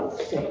golf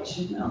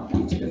section,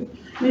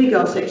 mini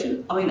golf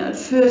section, I mean, at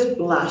first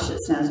blush, it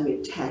sounds a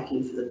bit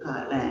tacky for the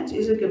parklands.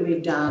 Is it going to be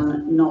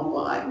done not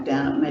like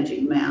down at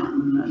Magic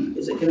Mountain? And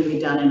is it going to be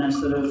done in a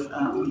sort of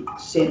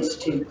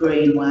sensitive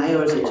green way,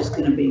 or is it just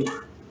going to be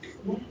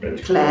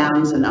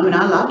clowns? And I mean,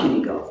 I love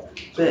mini golf,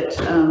 but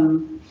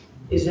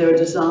is there a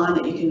design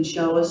that you can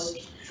show us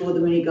for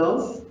the mini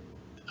golf?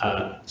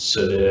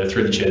 So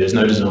through the chair, there's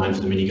no design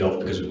for the mini golf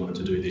because we wanted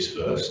to do this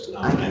first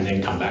and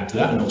then come back to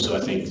that. And also I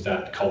think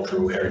that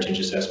cultural heritage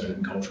assessment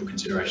and cultural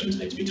considerations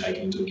need to be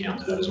taken into account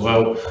to that as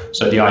well.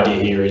 So the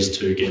idea here is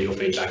to get your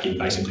feedback in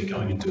basically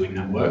going and doing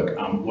that work.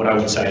 What I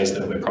would say is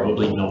that we're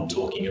probably not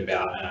talking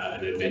about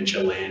an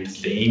Adventureland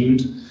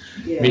themed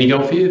mini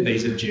golf here.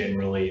 These are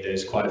generally,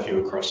 there's quite a few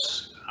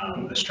across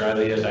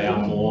Australia. They are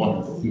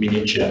more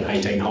miniature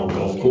 18-hole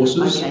golf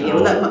courses. Okay, yeah,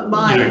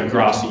 well,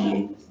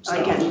 grassy.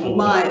 Okay,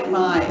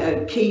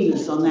 my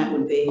keenness on that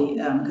would be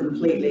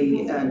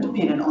completely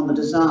dependent on the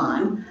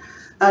design.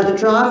 The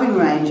driving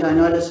range, I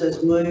notice,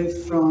 has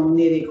moved from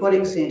near the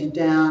Aquatic Centre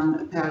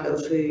down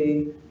parallel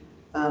to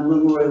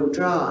Memorial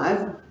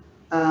Drive,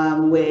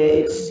 where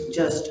it's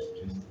just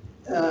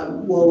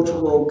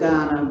wall-to-wall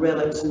Ghana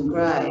relics and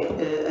grey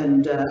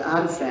and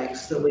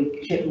artefacts that we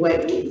kept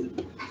wet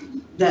with.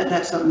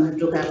 That's something we have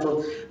to look out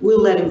for.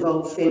 Will that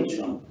involve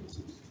fencing?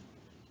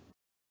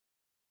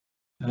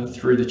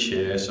 Through the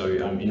chair, so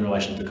in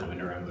relation to the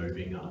comment around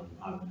moving,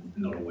 I'm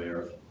not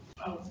aware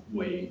of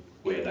where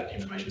that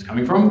information is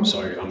coming from, so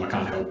I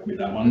can't help with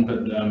that one.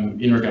 But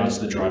in regards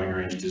to the driving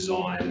range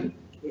design,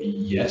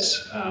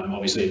 yes,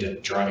 obviously the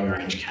driving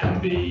range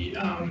can be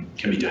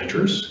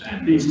dangerous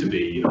and needs to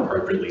be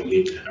appropriately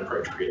lit and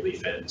appropriately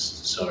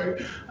fenced. So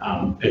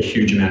a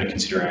huge amount of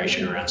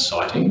consideration around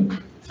siting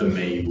for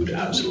me would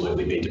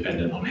absolutely be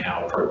dependent on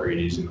how appropriate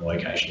it is in the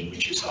location in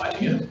which you're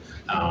siting it.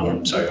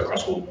 So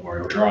across War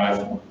Memorial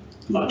Drive,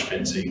 large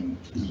fencing,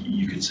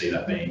 you could see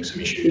that being some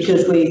issues.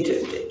 Because we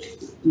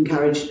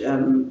encouraged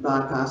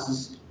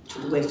bypasses to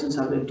the western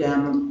suburb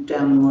down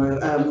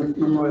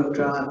Memorial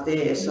Drive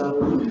there. So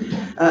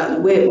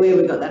where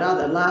we got that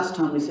other, last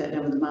time we sat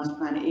down with the master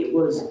plan, it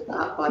was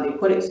up by the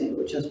Aquatic Centre,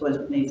 which I suppose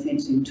would need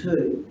fencing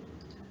too.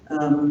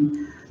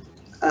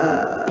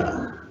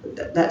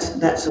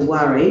 That's a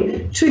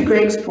worry. To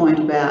Greg's point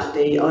about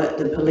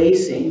the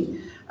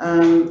policing,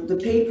 the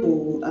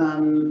people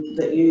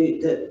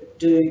that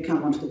do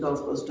come onto the golf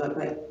course don't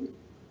pay.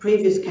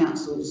 Previous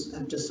councils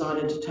have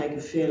decided to take a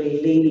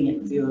fairly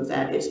lenient view of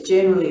that. It's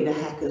generally the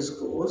Hackers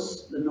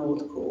course, the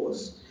North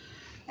course,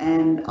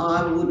 and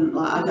I wouldn't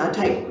like. I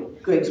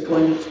take Greg's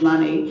point, it's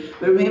money,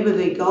 but remember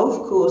the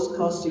golf course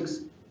costing.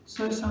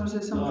 So, is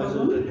there some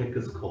problem? It's a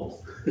Hackers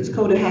course. It's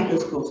called a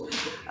Hackers course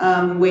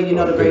when you're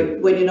not a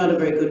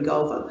very good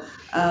golfer,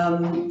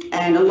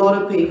 and a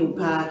lot of people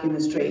park in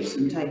the streets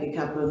and take a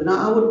couple of. And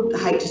I would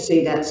hate to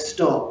see that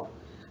stop.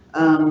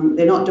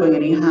 They're not doing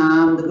any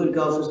harm. The good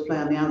golfers play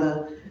on the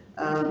other,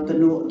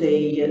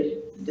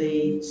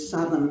 the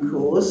southern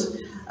course.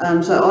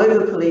 So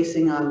over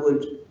policing, I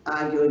would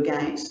argue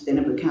against. Then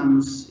it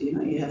becomes,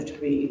 you have to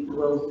be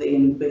wealthy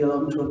and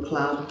belong to a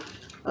club.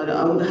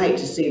 I would hate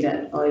to see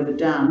that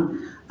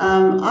overdone.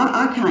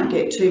 I can't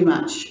get too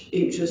much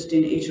interest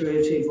in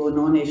iterative or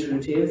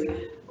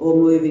non-iterative or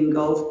moving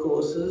golf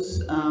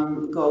courses,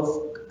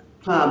 golf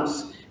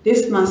clubs.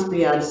 This must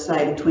be, I'd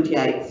say, the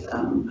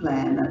 28th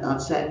plan that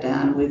I've sat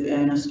down and we've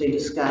earnestly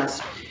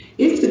discussed.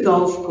 If the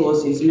golf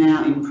course is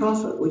now in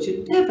profit, which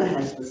it never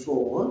has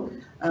before,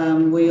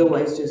 we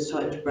always just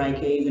hope to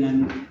break even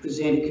and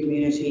present a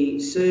community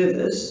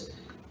service,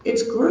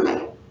 it's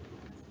great.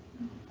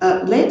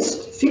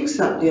 Let's fix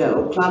up the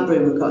old club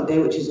room we've got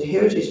there, which is a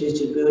heritage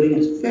listed building.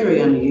 It's very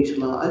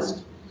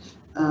underutilised.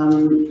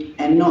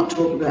 and not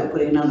talk about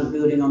putting another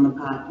building on the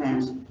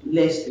parklands.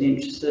 Less than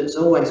interested. It's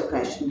always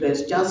crashed and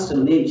burst.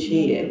 Justin Lynch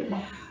here.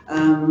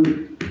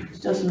 Is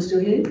Justin still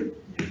here?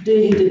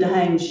 He did the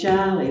Haynes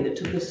Charlie that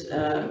took us.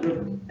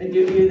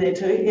 You there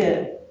too?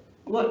 Yeah.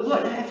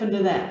 What happened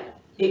to that?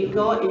 It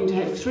got into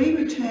had 3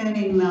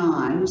 returning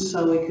lines,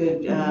 so we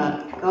could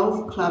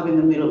golf club in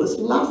the middle. It was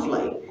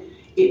lovely.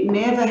 It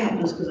never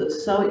happens because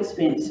it's so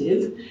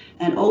expensive,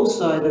 and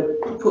also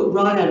to put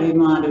right out of your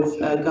mind of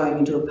going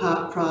into a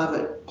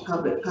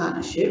private-public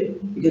partnership,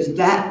 because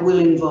that will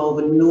involve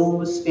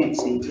enormous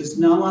fencing, because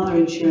no other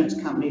insurance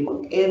company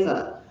will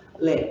ever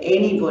let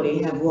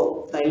anybody have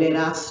what they let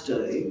us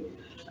do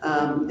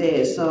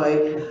there. So,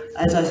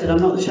 as I said, I'm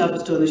not the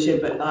sharpest tool in the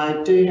shed, but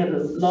I do have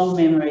a long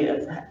memory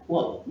of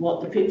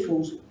what the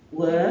pitfalls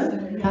were,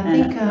 and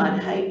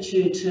I'd hate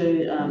you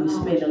to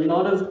spend a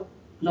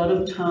lot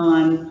of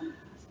time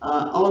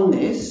on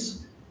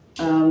this.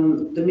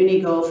 The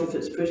mini golf, if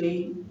it's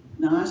pretty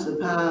nice, the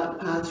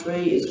par 3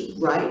 is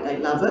great, they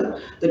love it.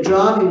 The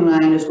driving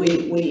range,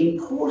 we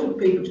imported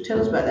people to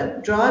tell us about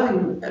that.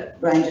 Driving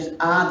ranges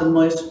are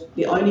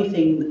the only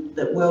thing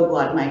that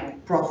worldwide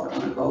make profit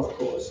on a golf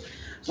course.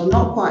 So I'm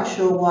not quite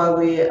sure why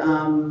we're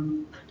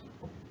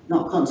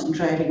not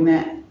concentrating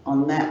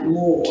on that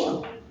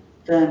more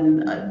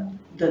than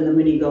the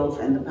mini golf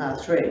and the par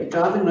 3. The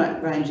driving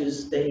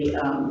ranges,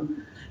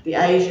 the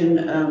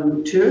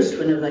Asian tourists,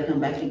 whenever they come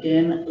back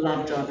again,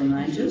 love driving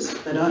ranges.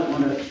 They don't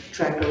want to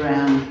track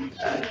around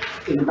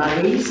in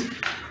buggies.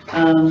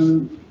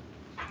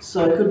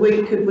 So could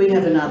we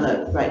have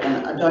another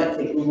breakdown? I don't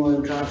think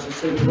Memorial Drive's a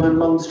suitable one.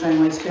 Long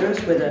Strangways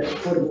Terrace, where the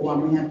portable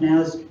one we have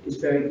now is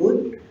very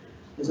good.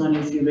 There's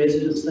only a few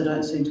residents that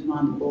don't seem to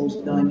mind the balls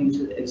going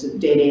into it. It's a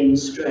dead-end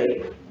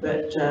street,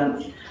 but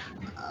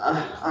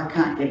I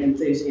can't get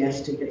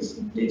enthusiastic.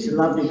 It's a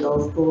lovely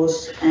golf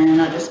course,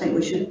 and I just think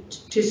we should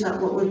tiss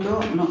up what we've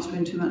got and not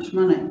spend too much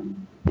money.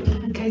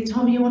 Okay,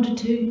 Tom, you wanted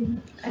to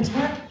add to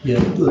that? Yeah,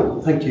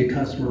 look, thank you,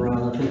 Councillor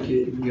Moran. I think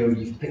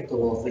you've picked a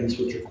lot of things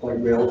which are quite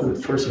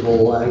relevant. First of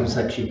all, I was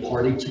actually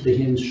party to the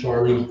Haynes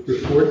Charlie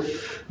report,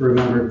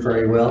 remember it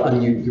very well,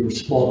 and you were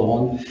spot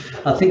on.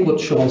 I think what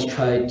Sean's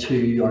tried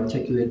to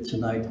articulate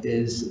tonight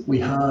is we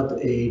had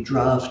a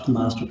draft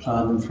master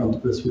plan in front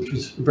of us which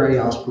was very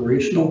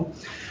aspirational,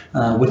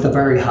 with a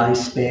very high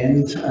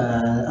spend,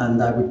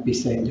 and I would be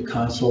saying to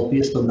council,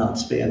 based on that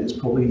spend, it's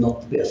probably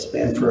not the best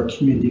spend for a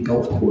community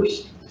golf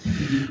course.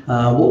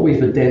 What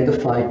we've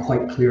identified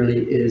quite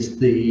clearly is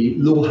the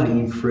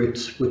low-hanging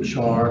fruits, which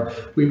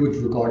we would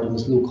regard them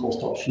as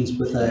low-cost options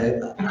with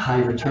a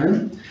high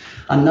return.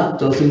 And that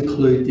does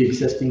include the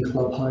existing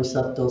clubhouse,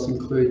 that does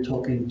include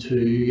talking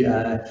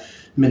to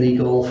mini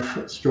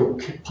golf,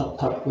 stroke,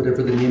 putt-putt,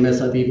 whatever the name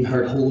is. I've even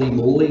heard Holy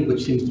Moly,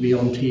 which seems to be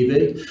on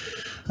TV.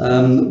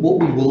 What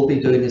we will be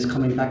doing is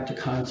coming back to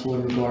council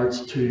in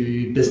regards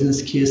to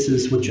business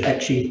cases which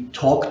actually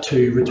talk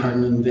to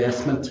return on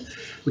investment,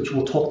 which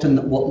will talk to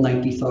what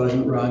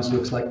 90,000 rounds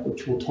looks like,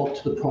 which will talk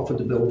to the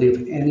profitability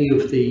of any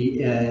of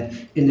the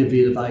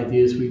innovative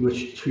ideas we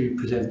wish to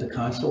present to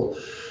council.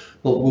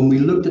 But when we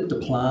looked at the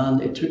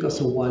plan, it took us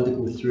a while to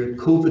go through it.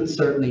 COVID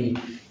certainly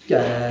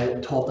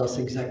taught us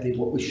exactly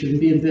what we shouldn't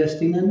be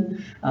investing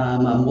in,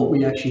 and what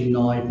we actually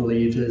now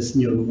believe is,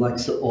 the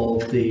likes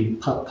of the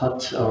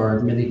putt-putt or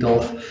mini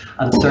golf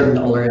and certain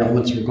other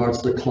elements in regards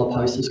to the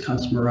clubhouse, as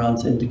Councillor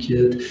Moran's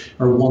indicated,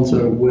 are ones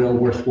that are well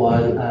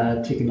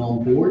worthwhile taking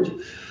on board.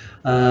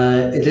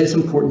 It is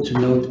important to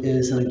note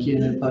is, and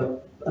again, about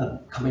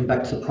coming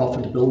back to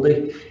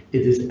profitability,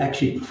 it is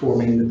actually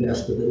performing the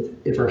best that it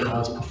ever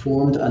has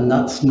performed, and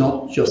that's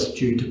not just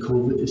due to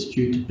COVID, it's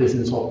due to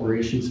business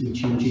operations and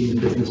changing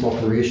the business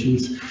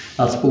operations.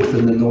 That's both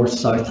in the north,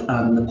 south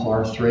and the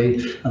par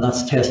 3, and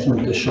that's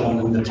testament to Sean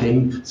and the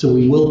team. So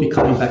we will be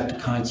coming back to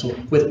council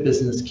with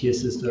business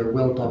cases that are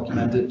well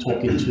documented,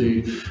 talking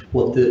to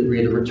what the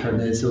rate of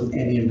return is on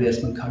any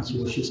investment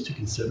council wishes to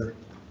consider.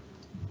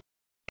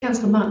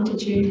 Councillor Martin,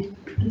 did you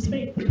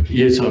speak?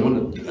 Yes, I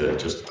wanted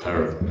just to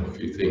clarify a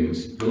few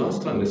things. The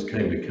last time this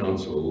came to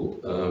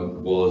council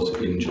was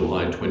in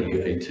July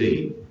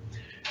 2018.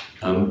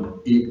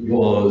 It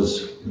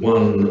was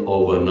one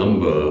of a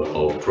number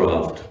of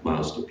draft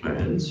master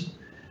plans,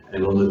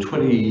 and on the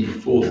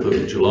 24th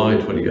of July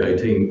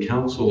 2018,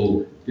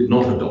 council did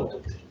not adopt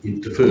it.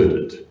 It deferred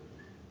it.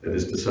 That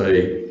is to say,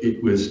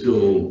 it was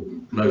still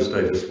no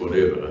status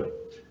whatever.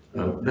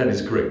 That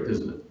is correct,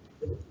 isn't it?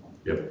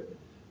 Yep.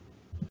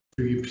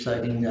 Through you,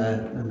 presiding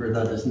member,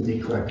 that is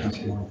indeed correct,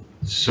 Councillor.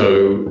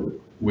 So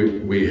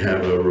we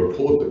have a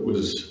report that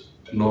was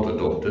not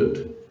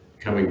adopted,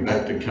 coming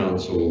back to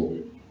council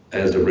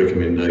as a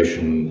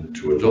recommendation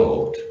to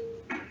adopt,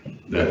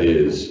 that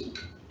is,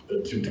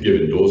 to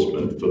give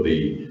endorsement for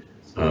the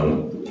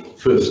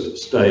first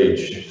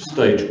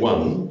stage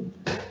 1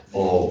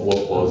 of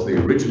what was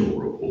the original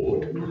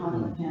report,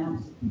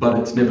 but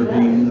it's never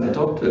been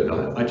adopted.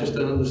 I just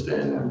don't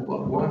understand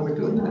why we're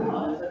doing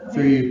that.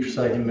 Through you,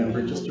 presiding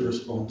member, just to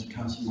respond to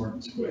Councillor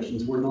Martin's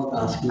questions, we're not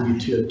asking you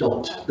to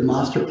adopt the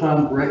master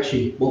plan. We're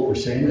actually, what we're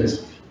saying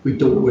is, we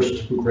don't wish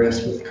to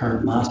progress with the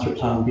current master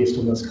plan based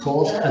on this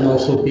cost, and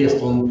also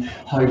based on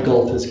how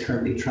golf is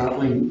currently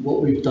travelling.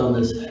 What we've done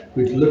is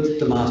we've looked at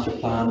the master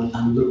plan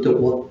and looked at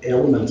what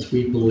elements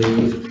we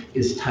believe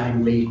is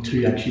timely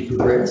to actually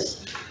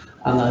progress.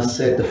 And as I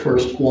said, the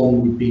first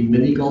one would be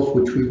mini golf,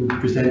 which we would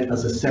present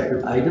as a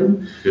separate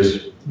item.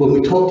 Yes. When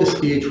we talk to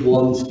stage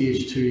 1,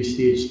 stage 2,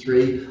 stage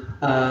 3,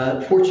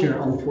 fortunately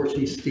or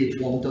unfortunately, stage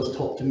 1 does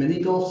talk to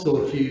mini golf.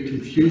 So if you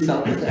confuse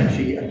that with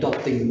actually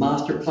adopting the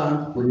master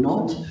plan, we're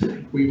not.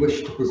 We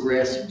wish to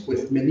progress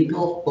with mini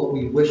golf, but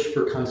we wish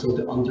for council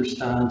to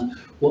understand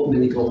what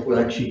mini golf will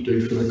actually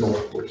do for the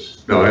golf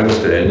course. No, I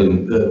understand,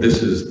 and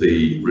this is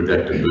the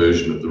redacted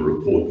version of the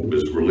report that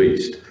was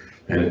released.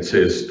 And it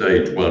says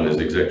stage 1 is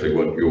exactly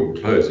what you're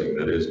proposing,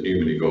 that is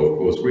new mini golf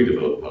course,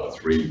 redeveloped par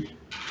 3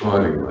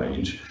 driving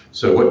range.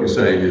 So what you're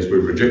saying is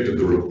we've rejected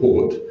the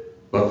report,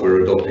 but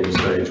we're adopting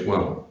stage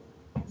 1.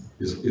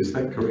 Is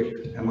that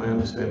correct? Am I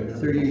understanding that?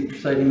 Through you,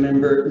 presiding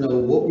member, no,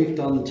 what we've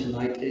done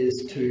tonight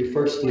is to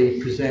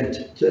firstly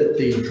present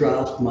the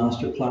draft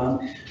master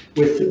plan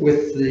with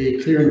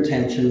the clear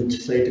intention to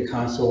say to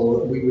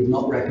council we would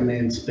not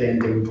recommend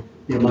spending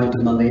the amount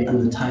of money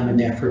and the time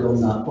and effort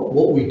on that. But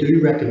what we do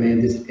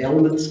recommend is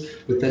elements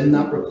within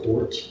that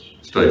report.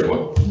 Stage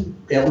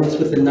 1. Elements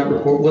within that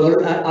report,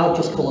 whether I'll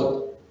just call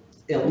it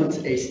elements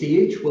a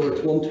stage, whether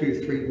it's 1,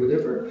 2, 3,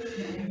 whatever,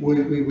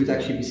 we would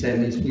actually be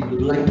saying is we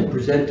would like to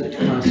present it to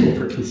council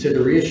for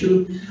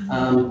consideration,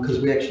 because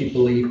we actually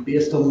believe,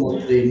 based on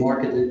what the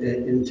market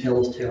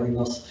intel is telling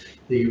us,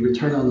 the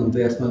return on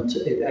investment,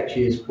 it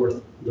actually is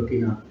worth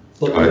looking at.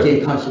 But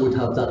again, council would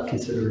have that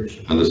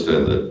consideration.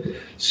 Understand that.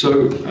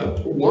 So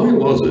why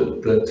was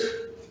it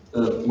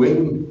that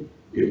when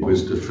it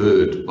was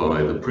deferred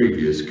by the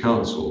previous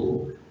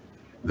council,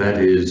 that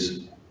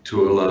is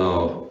to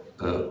allow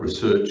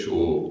research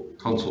or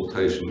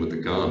consultation with the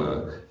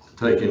Ghana to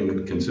take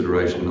into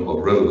consideration of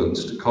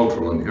relevance to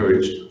cultural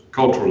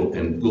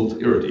and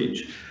built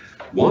heritage,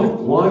 why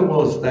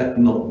was that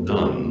not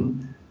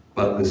done?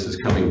 But this is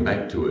coming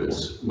back to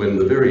us when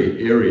the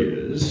very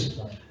areas,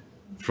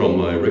 from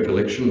my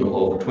recollection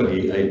of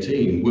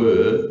 2018,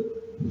 were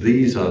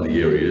these are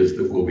the areas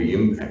that will be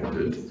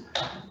impacted,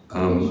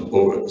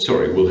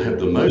 will have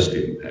the most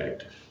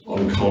impact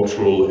on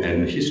cultural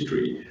and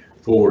history.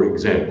 For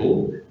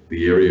example,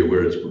 the area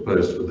where it's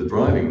proposed for the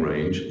driving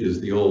range is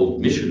the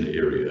old mission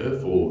area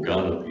for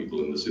Ghana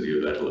people in the city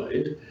of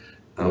Adelaide,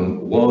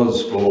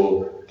 was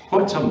for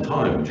quite some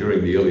time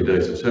during the early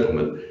days of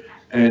settlement.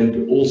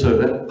 And also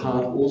that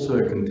part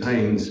also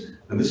contains,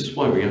 and this is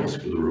why we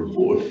asked for the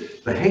report,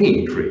 the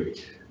hanging tree,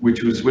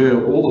 which was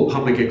where all the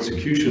public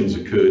executions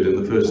occurred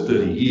in the first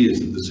 30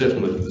 years of the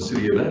settlement of the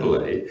city of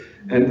Adelaide,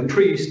 and the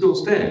tree still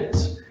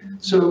stands.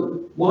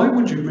 So why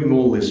would you bring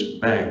all this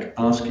back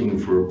asking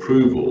for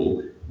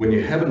approval when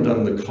you haven't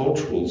done the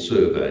cultural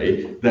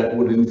survey that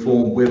would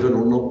inform whether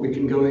or not we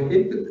can go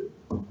ahead with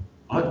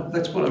it?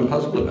 That's what I'm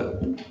puzzled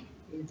about.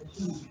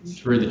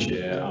 Through the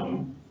chair,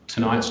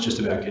 tonight's just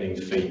about getting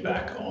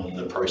feedback on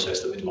the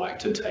process that we'd like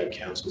to take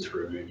council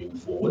through moving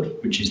forward,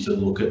 which is to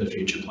look at the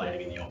future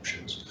planning and the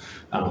options.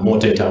 More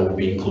detail will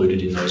be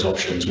included in those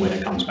options when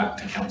it comes back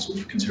to council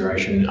for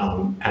consideration.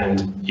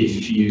 And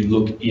if you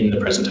look in the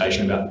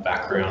presentation about the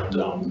background,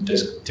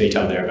 there's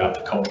detail there about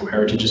the cultural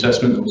heritage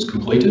assessment that was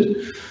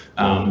completed.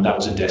 That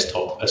was a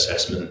desktop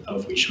assessment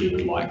of which we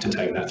would like to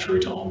take that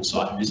through to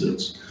on-site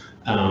visits.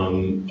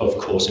 Of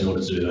course, in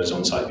order to do those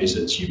on-site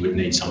visits, you would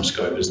need some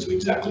scope as to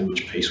exactly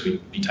which piece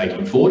we'd be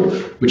taking forward,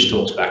 which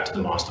talks back to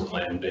the master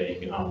plan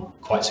being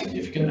quite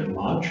significant and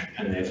large,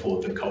 and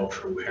therefore the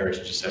cultural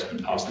heritage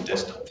assessment past the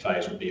desktop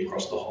phase would be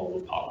across the whole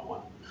of part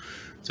 1.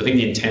 So I think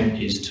the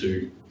intent is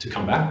to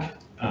come back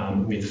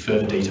with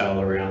further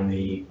detail around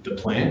the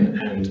plan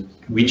and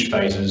which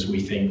phases we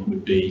think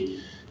would be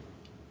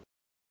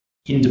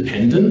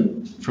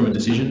independent from a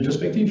decision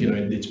perspective. You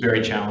know, it's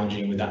very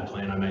challenging with that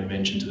plan. I made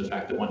mention to the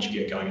fact that once you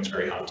get going, it's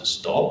very hard to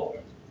stop.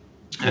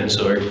 And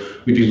so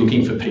we'd be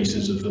looking for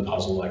pieces of the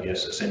puzzle, I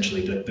guess,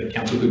 essentially that the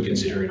council could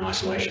consider in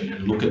isolation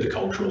and look at the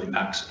cultural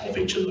impacts of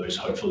each of those,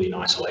 hopefully in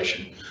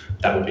isolation.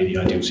 That would be the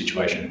ideal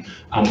situation.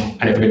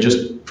 And if we could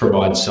just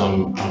provide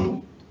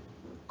some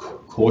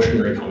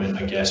cautionary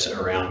comment, I guess,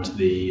 around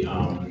the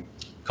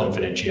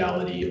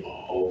confidentiality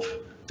of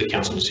the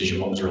council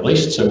decision, what was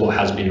released. So what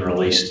has been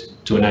released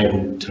to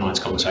enable tonight's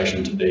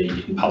conversation to be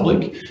in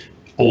public,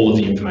 all of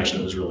the information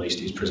that was released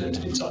is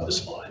presented inside the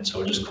slide. So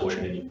I'll just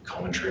caution any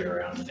commentary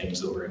around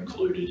things that were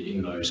included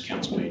in those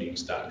council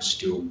meetings that are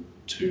still,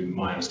 to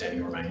my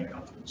understanding, remaining in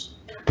confidence.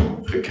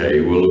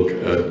 Okay, well look,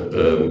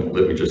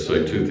 let me just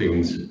say two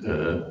things.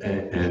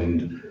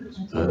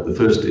 The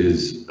first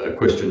is a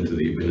question to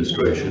the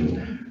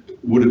administration.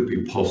 Would it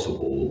be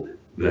possible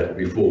that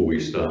before we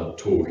start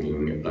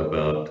talking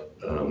about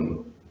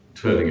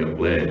turning up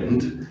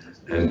land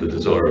and the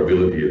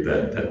desirability of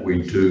that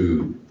we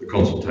do the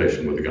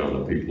consultation with the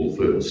Ghana people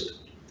first?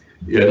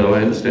 Yeah, no,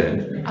 I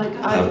understand.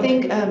 I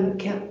think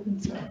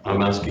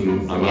I'm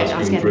asking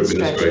for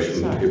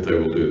administration if they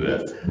will do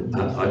that.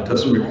 It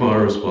doesn't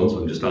require a response.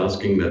 I'm just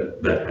asking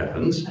that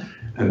happens.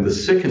 And the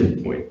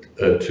second point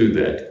to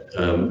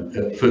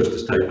that, first a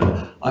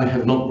statement, I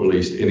have not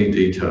released any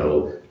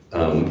detail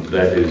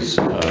that is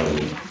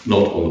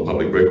not on the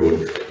public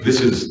record.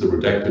 This is the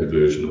redacted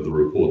version of the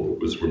report that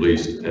was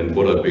released, and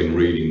what I've been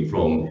reading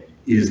from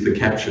is the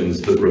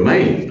captions that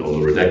remained on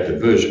the redacted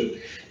version.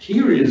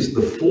 Here is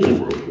the full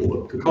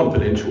report, the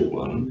confidential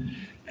one,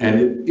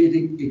 and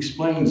it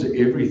explains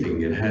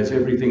everything. It has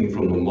everything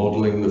from the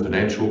modelling, the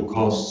financial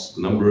costs,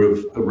 the number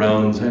of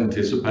rounds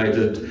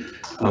anticipated,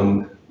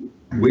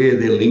 where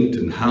they're linked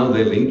and how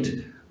they're linked.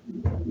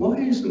 Why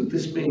isn't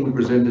this being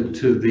presented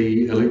to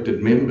the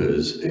elected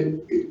members?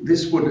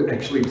 This would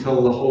actually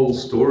tell the whole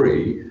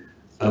story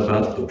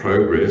about the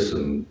progress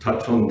and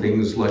touch on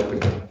things like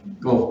the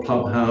golf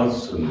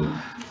clubhouse and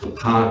the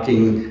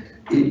parking.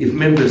 If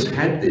members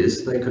had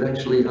this, they could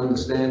actually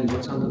understand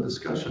what's under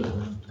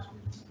discussion.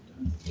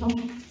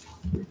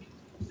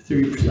 Through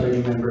you,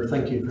 presiding member,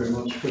 thank you very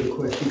much for the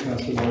question,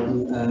 Councillor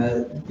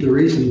Martin. The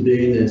reason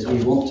being is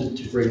we wanted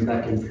to bring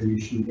back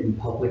information in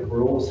public.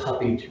 We're always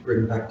happy to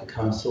bring back to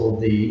Council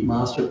the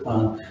master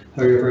plan.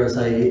 However, as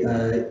I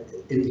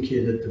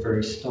indicated at the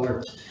very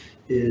start,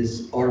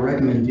 is our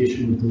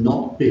recommendation would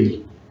not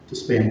be to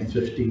spend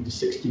 50 to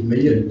 60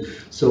 million.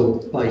 So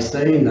by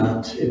saying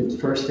that, in the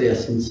first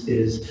essence,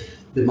 is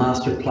the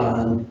master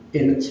plan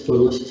in its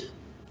fullest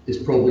is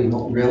probably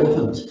not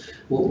relevant.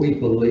 What we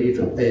believe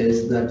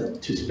is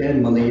that to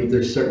spend money,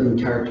 there's certain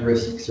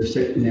characteristics or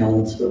certain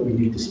elements that we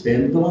need to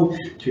spend on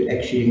to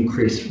actually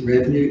increase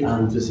revenue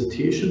and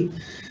visitation.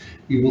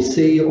 You will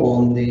see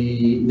on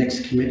the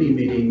next committee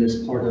meeting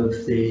as part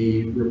of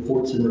the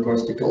reports in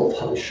regards to golf,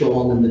 how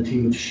Sean and the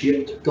team have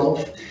shaped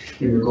golf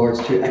in regards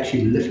to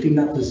actually lifting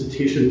that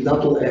visitation. That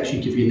will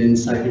actually give you an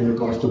insight in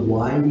regards to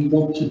why we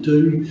want to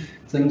do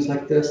things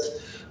like this.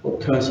 But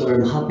Councillor,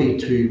 I'm happy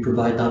to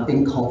provide that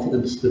in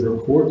confidence to the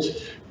report,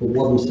 but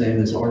what I'm saying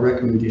is our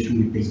recommendation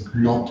would be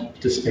not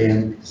to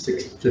spend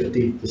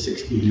 50 to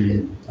 60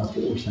 million. That's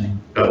what we're saying.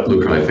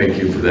 Look, I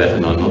thank you for that,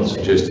 and I'm not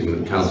suggesting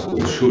that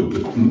Council should,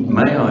 but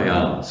may I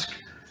ask,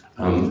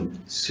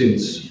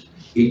 since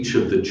each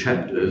of the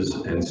chapters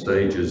and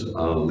stages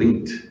are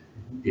linked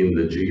in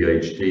the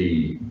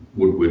GHD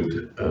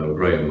Woodward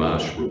Graham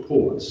Marsh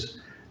reports,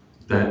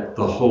 that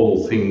the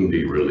whole thing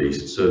be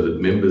released so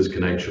that members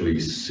can actually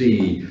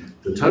see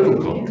the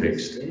total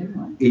context,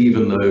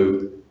 even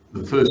though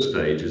the first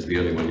stage is the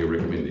only one you're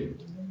recommending.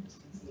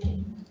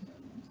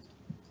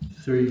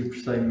 Through you,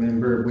 presiding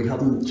member, we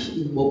haven't,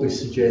 what we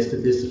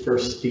suggested is the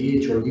first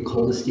stage, or you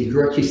call it stage,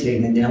 we're actually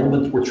saying an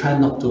element. We're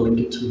trying not to link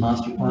it to the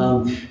master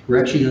plan. We're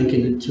actually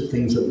linking it to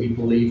things that we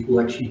believe will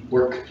actually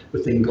work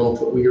within golf,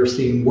 that we are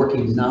seeing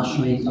working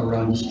nationally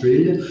around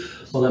Australia.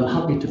 But I'm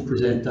happy to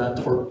present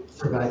that or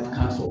provide the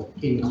Council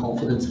in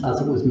confidence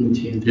as it was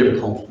maintained in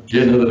confidence.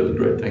 Yeah, no, that would be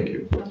great, thank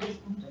you.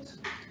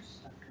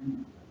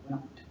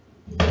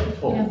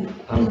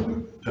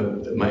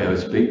 May I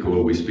speak, or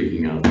are we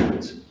speaking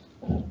afterwards?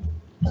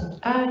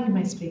 You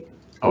may speak.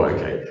 Oh,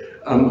 okay.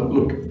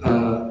 Look,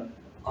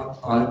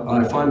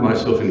 I find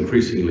myself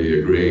increasingly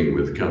agreeing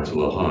with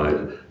Councillor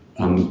Hyde.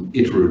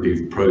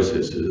 Iterative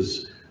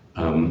processes,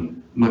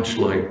 much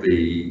like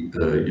the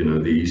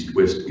the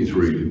East-West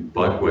iterative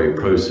bikeway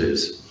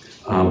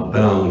process, are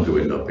bound to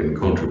end up in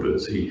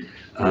controversy,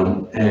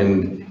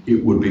 and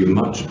it would be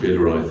much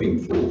better, I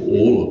think, for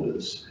all of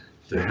us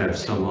to have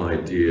some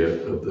idea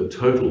of the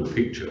total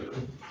picture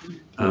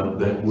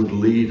that would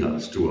lead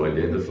us to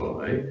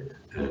identify,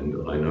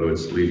 and I know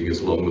it's leading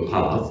us along the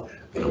path,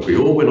 but if we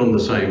all went on the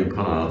same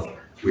path,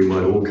 we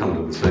might all come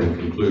to the same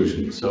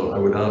conclusion. So I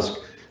would ask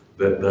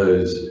that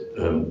those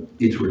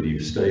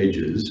iterative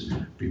stages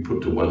be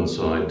put to one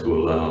side to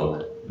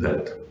allow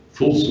that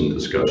fulsome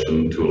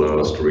discussion to allow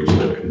us to reach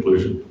that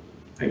conclusion.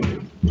 Thank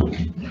you.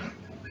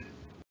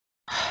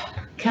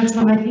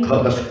 Councillor Mackey.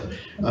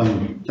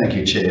 Thank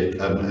you, Chair,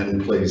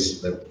 and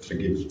please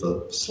forgive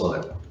the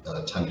slight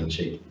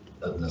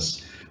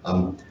tongue-in-cheekness.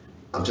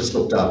 I've just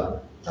looked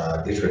up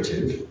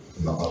iterative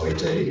in the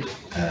OED,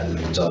 and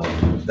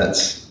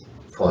that's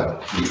quite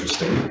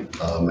interesting.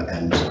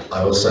 And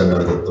I also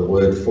know that the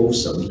word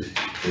fulsome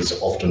is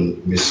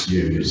often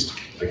misused,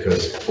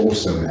 because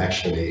fulsome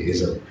actually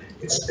is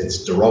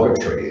it's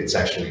derogatory. It's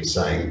actually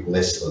saying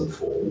less than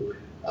full.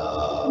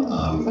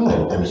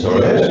 And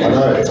sorry, I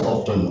know it's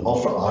often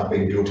I've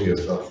been guilty of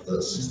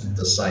the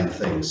same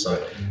thing.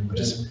 So I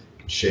just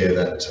share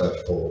that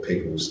for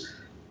people's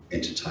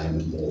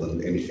entertainment more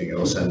than anything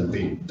else. And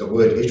the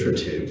word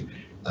iterative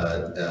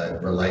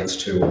relates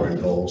to or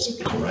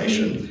involves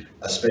iteration,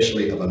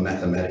 especially of a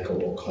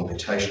mathematical or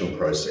computational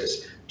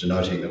process,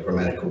 denoting a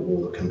grammatical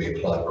rule that can be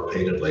applied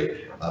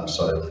repeatedly.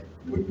 So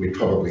we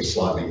probably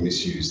slightly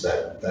misuse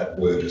that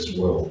word as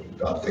well.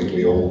 I think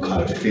we all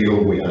kind of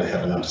feel we don't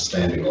have an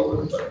understanding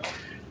of it, but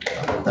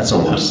that's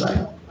all I want to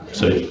say.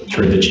 So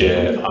through the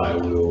chair, I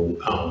will,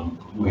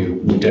 we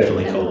will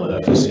definitely call it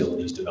a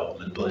facilities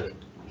development plan.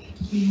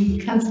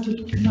 Councillor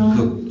Knight.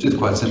 Look, just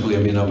quite simply, I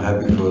mean, I'm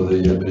happy for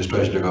the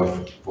administration to go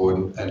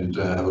forward and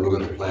have a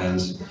look at the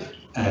plans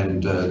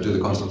and do the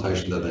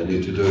consultation that they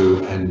need to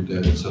do, and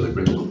so they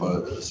bring some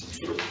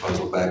sort of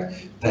proposal back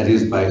that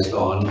is based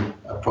on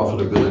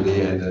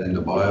profitability and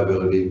a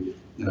viability,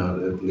 you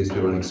know, at least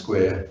we're running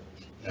square,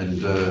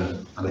 and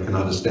they can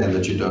understand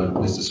that you don't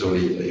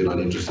necessarily, you're not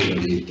interested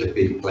in the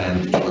big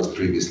plan which was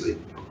previously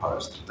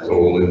proposed. It's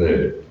all in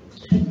there.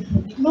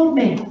 Lord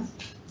Mayor.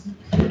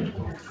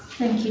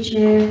 Thank you,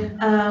 Chair.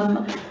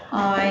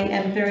 I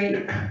am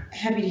very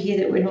happy to hear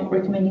that we're not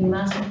recommending a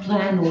master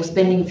plan or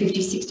spending 50,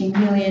 60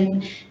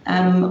 million.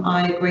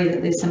 I agree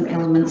that there's some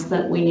elements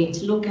that we need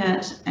to look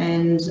at,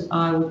 and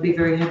I would be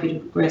very happy to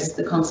progress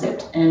the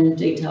concept and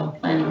detailed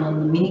planning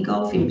on the mini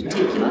golf in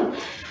particular.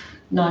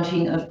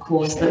 Noting, of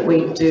course, that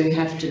we do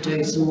have to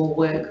do some more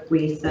work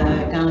with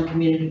Ghana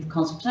Community for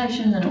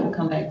consultation, and it will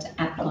come back to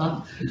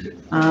APLA,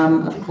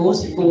 of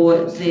course,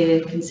 for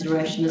their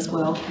consideration as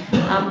well.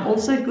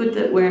 Also good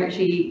that we're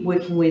actually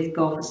working with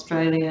Golf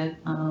Australia.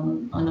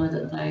 I know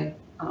that they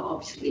are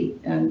obviously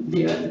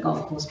there at the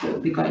golf course, but it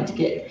would be great to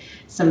get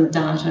some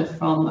data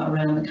from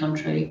around the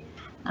country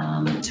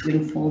to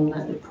inform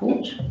that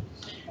report.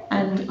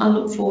 And I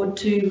look forward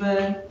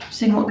to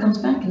seeing what comes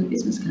back in the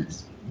business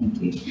case.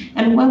 Thank you.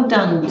 And well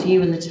done to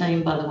you and the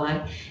team, by the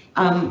way.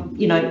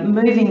 You know,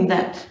 moving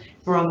that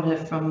barometer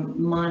from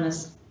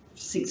minus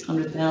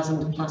 600,000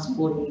 to plus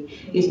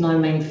 40 is no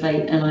mean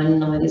feat, and I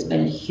know there's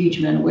been a huge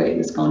amount of work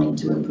that's gone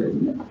into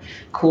improving the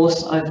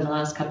course over the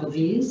last couple of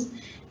years.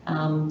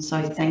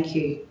 So thank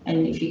you,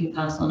 and if you can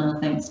pass on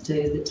our thanks to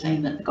the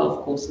team at the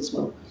golf course as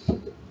well.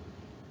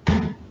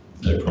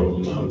 No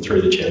problem.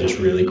 Through the chair, just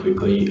really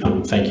quickly,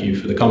 thank you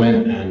for the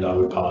comment, and I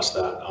would pass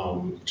that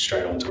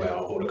straight on to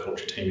our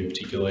horticulture team in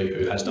particular,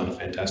 who has done a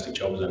fantastic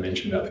job, as I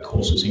mentioned, about the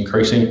courses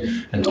increasing,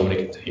 and Dominic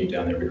and the team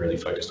down there are really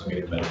focused on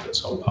getting the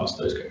benefits, so I'll pass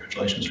those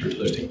congratulations through to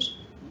those teams.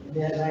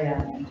 Yeah, they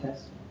are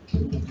fantastic.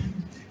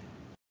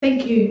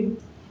 Thank you,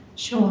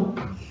 Sean.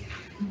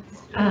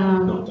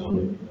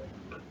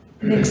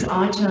 Next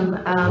item,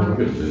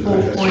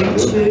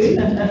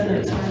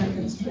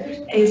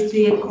 4.2, is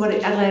the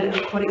Adelaide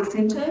Aquatic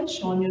Centre.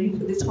 Sean, you're here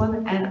for this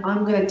one, and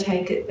I'm going to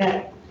take it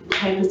that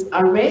papers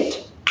are read,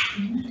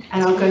 and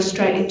I'll go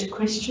straight into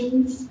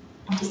questions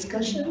and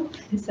discussion,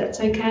 if that's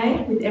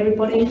okay with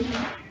everybody.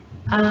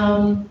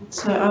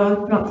 So I'll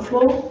open up the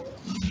floor.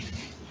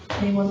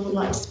 Anyone would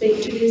like to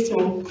speak to this,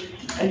 or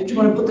do you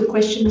want to put the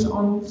questions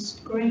on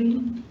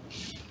screen?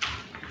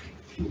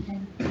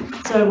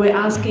 So we're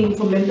asking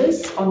for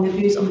members on the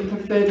views on the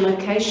preferred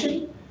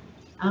location.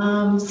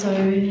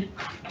 So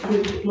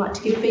would you like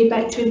to give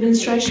feedback to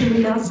administration with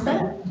regards to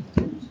that?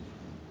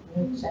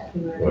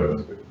 Exactly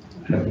right.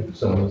 Happy for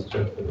someone else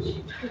to this.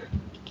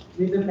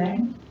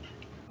 Riverbank.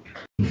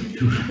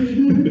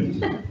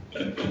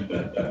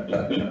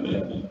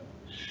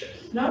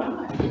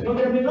 No, you're going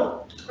to move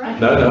on? Right.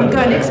 No. We'll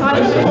go next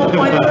item, 4.3. I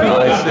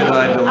said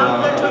I'd allow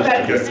I'm going to talk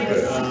about Christmas.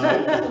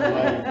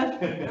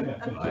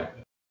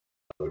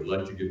 I would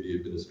like to give the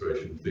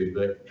administration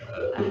feedback.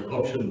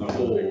 Option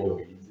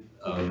 4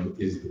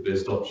 is the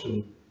best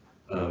option.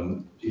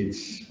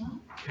 It's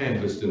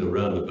canvassed in a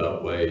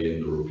roundabout way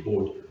in the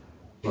report,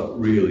 but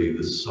really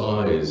the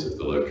size of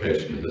the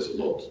location has a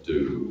lot to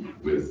do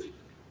with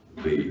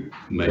the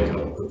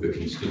makeup of the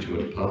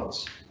constituent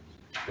parts.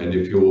 And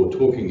if you're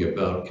talking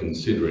about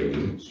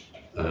considering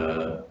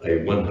a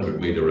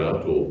 100-metre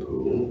outdoor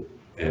pool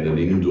and an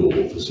indoor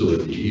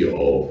facility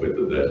of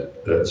whether that,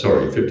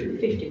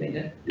 50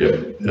 metre.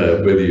 Yep,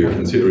 whether you're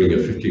considering a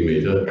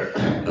 50-metre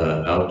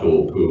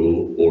outdoor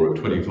pool or a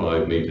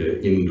 25-metre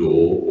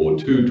indoor or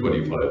two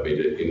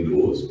 25-metre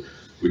indoors,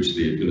 which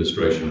the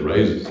administration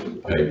raises in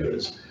the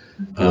papers,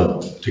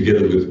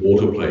 together with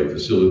water play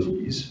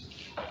facilities,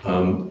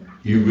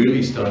 you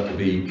really start to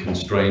be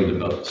constrained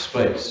about the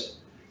space.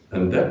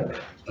 And that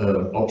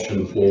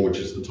option 4, which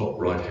is the top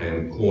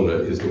right-hand corner,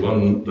 is the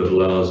one that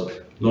allows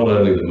not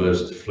only the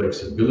most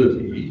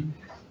flexibility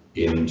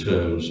in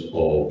terms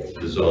of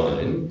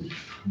design,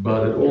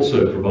 but it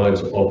also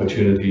provides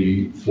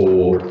opportunity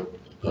for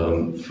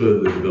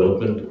further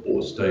development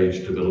or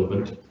stage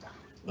development.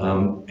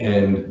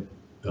 And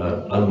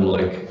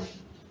unlike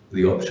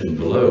the option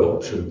below,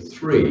 option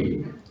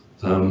 3,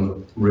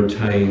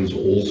 retains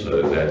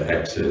also that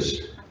access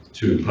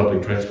to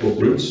public transport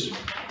routes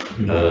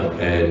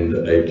and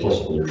a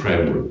possible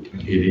tram route.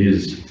 It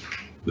is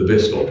the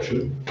best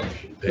option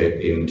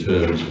in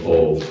terms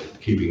of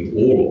keeping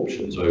all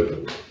options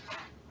open,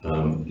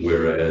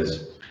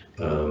 whereas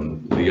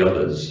the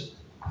others,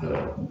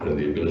 and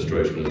the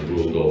administration has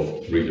ruled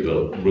out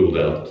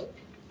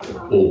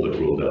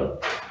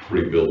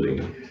rebuilding.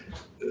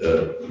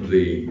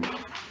 The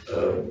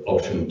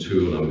option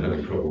 2, and I'm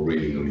having trouble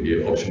reading them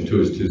here, option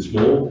 2 is too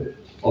small.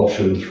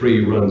 Option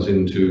 3 runs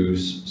into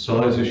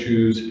size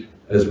issues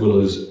as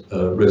well as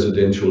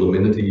residential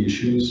amenity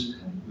issues.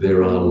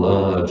 There are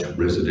large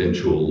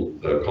residential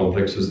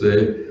complexes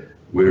there,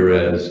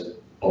 whereas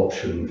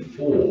option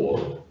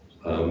 4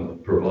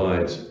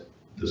 provides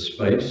the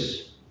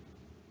space,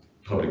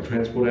 public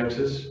transport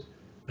access,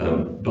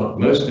 but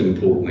most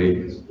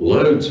importantly,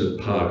 loads of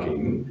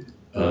parking,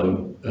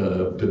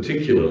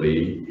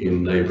 particularly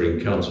in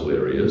neighbouring council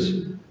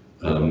areas.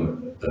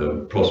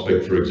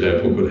 Prospect, for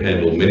example, could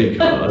handle many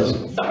cars,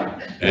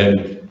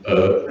 and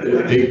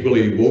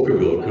equally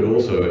Walkerville could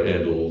also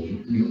handle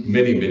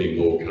many, many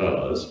more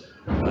cars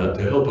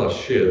to help us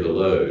share the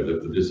load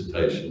of the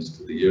visitations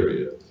to the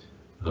area.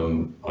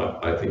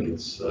 I think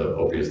it's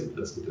obvious that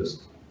that's the best.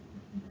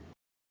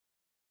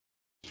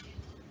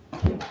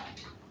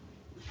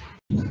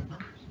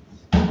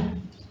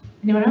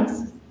 Anyone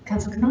else?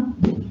 Councillor Cannon?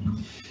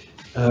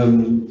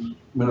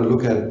 When I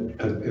look at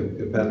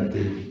about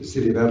the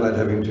City of Adelaide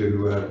having to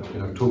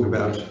talk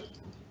about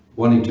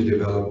wanting to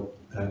develop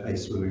a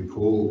swimming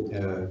pool,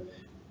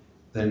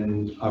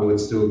 then I would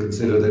still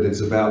consider that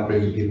it's about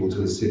bringing people to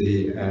the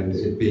city and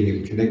it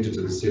being connected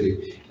to the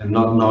city, and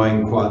not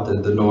knowing quite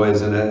the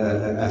noise and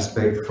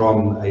aspect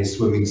from a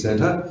swimming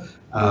centre.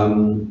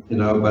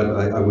 But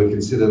I would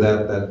consider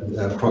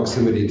that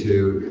proximity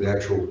to the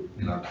actual,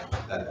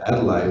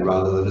 Adelaide,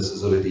 rather than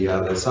necessarily the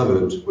other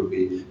suburbs, would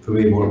be, for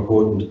me, more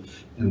important.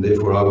 And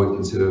therefore, I would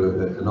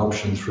consider an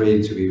option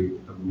 3 to be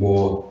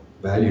more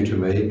value to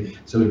me,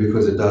 simply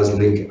because it does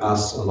link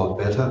us a lot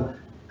better.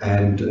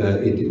 And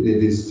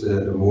it is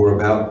more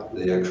about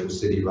the actual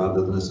city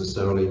rather than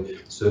necessarily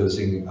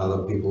servicing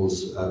other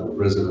people's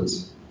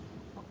residents.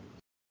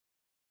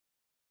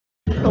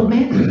 Oh,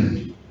 Mayor?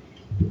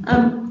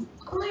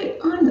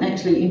 I'm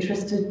actually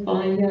interested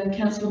by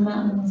Councillor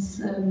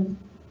Martin's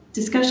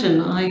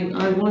discussion.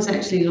 I was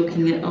actually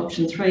looking at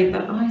option 3,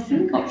 but I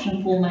think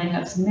option 4 may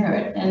have some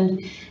merit.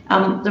 And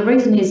the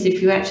reason is,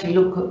 if you actually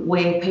look at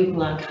where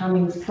people are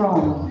coming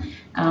from,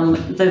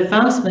 the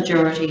vast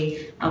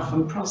majority are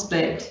from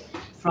Prospect,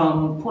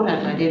 from Port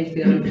Adelaide,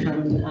 Enfield,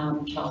 and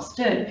from Charles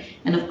Sturt.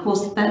 And of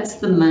course, that's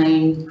the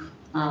main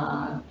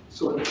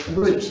sort of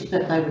route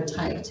that they would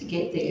take to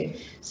get there.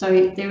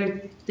 So there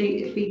would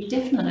be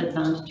definite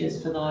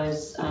advantages for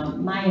those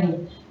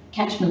main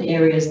catchment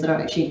areas that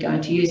are actually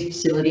going to use the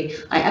facility.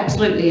 I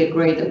absolutely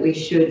agree that we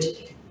should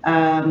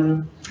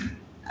not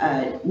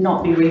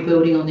be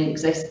rebuilding on the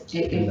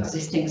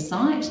existing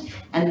site,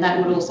 and that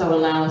would also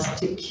allow us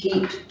to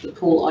keep the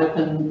pool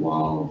open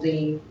while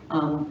the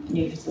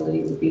new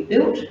facility would be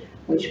built,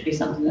 which would be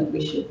something that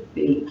we should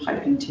be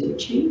hoping to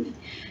achieve.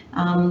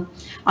 I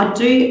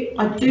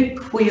do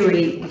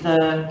query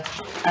the,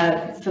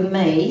 for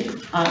me,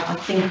 I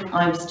think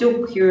I'm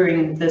still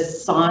querying the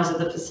size of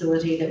the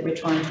facility that we're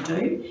trying to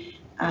do,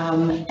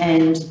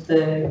 and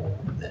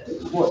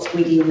what's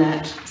within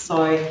that.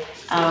 So,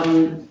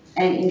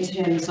 and in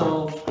terms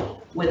of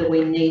whether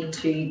we need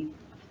to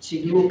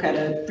look at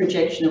a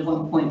projection of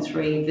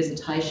 1.3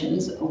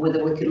 visitations, or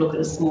whether we could look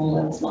at a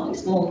slightly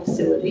smaller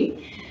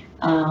facility.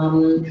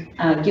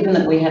 Given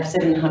that we have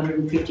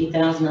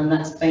 750,000 and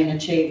that's been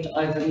achieved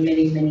over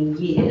many, many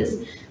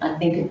years, I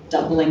think a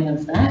doubling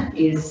of that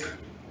is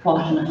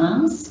quite an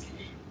ask.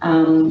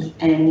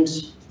 And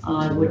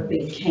I would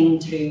be keen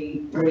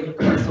to read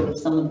sort of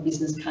some of the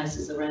business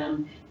cases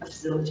around a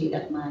facility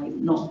that may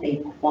not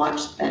be quite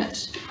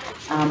that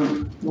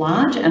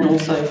large, and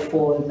also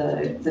for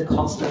the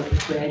cost of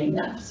creating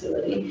that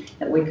facility,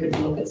 that we could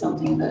look at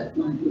something that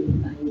might be a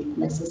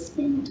lesser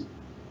spend.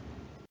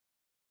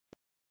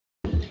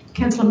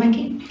 Councillor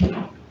Mackie.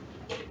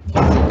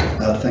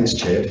 Thanks,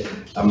 Chair.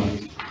 I'm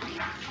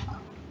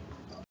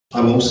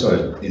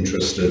also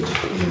interested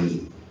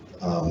in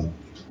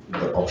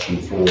the option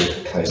 4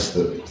 case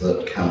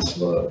that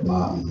Councillor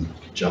Martin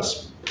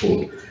just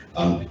put.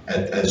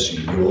 As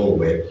you're all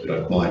aware,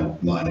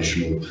 my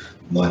initial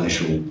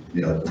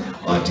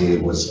idea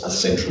was a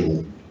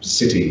central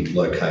city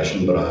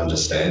location, but I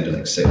understand and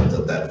accept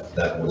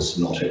that was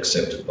not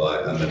accepted by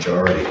a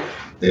majority.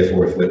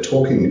 Therefore, if we're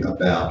talking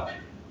about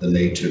the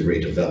need to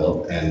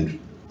redevelop, and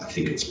I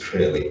think it's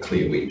fairly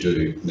clear we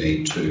do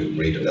need to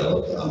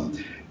redevelop,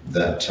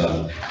 that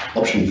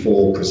option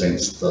 4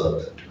 presents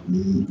the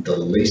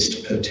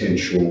least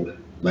potential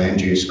land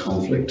use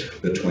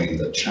conflict between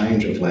the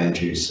change of land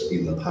use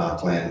in the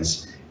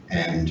parklands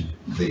and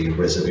the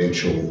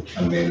residential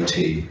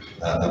amenity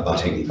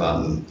abutting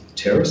Button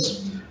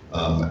Terrace,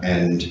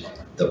 and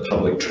the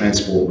public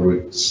transport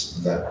routes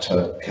that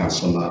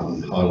Councillor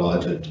Martin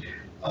highlighted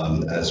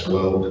as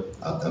well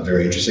are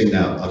very interesting.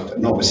 Now,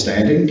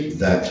 notwithstanding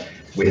that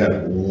we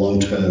have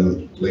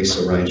long-term lease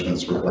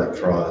arrangements with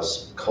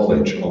Blackfriars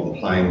College on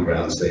playing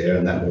grounds there,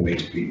 and that would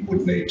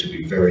need to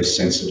be very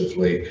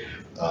sensitively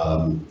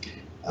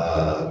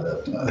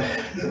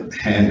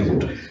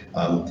handled.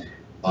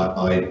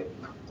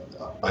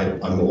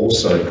 I'm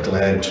also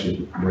glad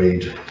to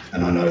read,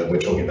 and I know we're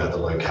talking about the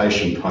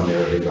location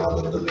primarily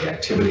rather than the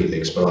activity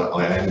mix, but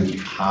I am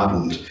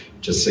heartened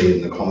to see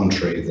in the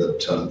commentary that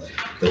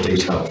the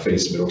detailed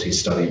feasibility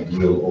study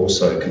will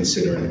also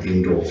consider an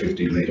indoor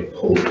 50-metre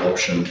pool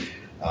option,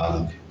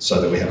 so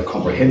that we have a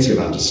comprehensive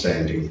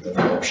understanding of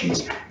the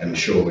options and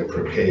ensure we're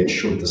prepared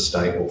should the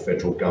state or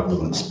federal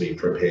governments be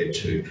prepared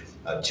to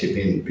tip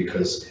in,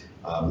 because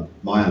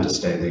My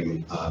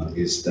understanding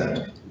is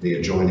that the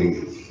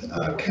adjoining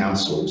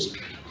councils,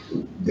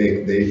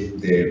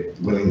 their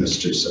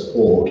willingness to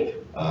support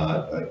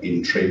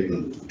in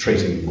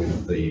treating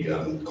with the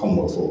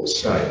Commonwealth or the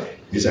state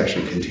is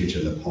actually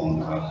contingent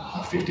upon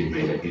a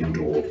 50-metre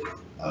indoor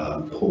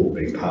pool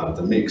being part of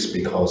the mix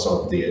because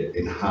of the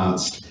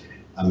enhanced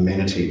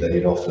amenity that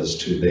it offers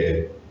to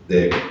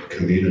their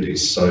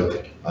communities.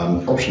 So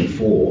option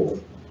 4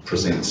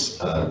 presents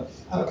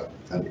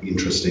an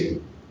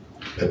interesting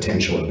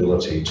potential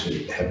ability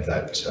to have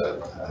that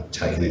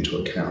taken into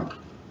account.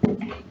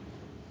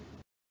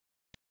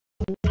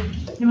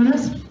 Anyone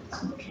else?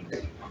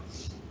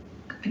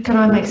 Can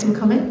I make some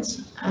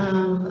comments?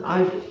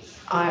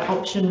 I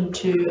option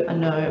 2 a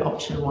no,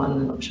 option 1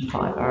 and option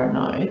 5 are a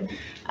no.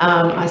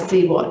 I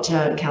see what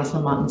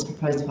Councillor Martin's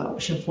proposed for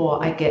option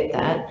 4. I get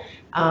that.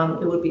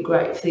 It would be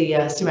great if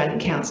the surrounding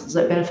councils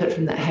that benefit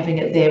from that having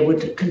it there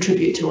would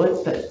contribute to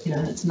it, but you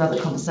know, it's another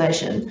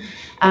conversation.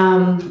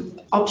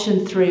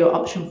 Option 3 or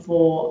option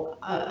 4,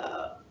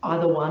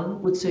 either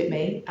one would suit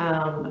me.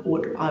 I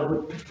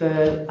would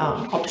prefer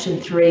option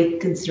 3,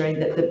 considering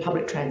that the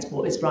public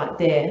transport is right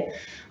there.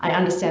 I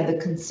understand the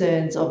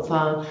concerns of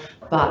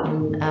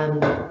Barton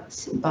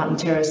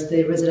Terrace,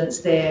 the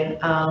residents there,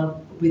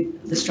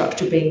 with the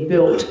structure being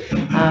built,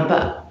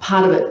 but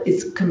part of it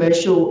is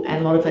commercial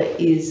and a lot of it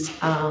is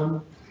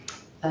a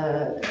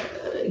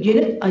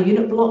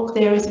unit block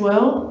there as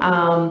well.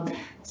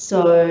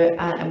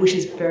 Which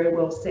is very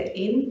well set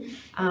in,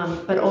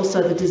 but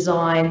also the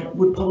design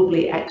would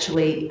probably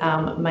actually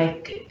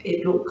make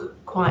it look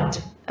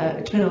quite,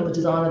 depending on the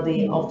design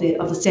of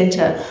the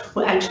centre,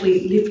 will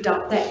actually lift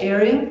up that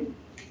area,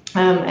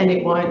 and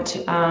it won't,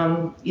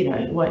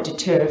 it won't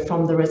deter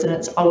from the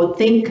residents, I would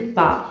think.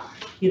 But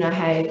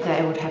hey,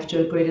 they would have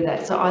to agree to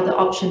that. So either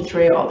option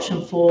 3 or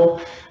option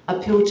 4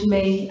 appeal to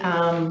me,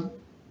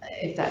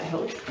 if that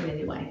helps in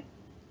any way.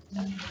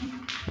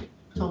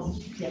 Tom,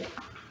 yeah.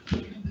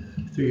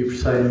 Through you,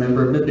 presiding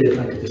member, maybe if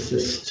I could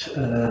assist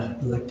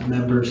elected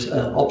members.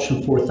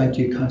 Option 4, thank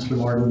you, Councillor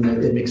Martin.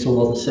 It makes a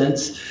lot of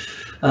sense.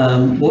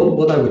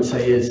 What I would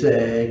say is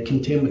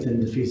contained within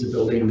the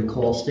feasibility and the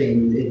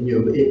costing.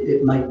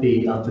 It might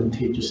be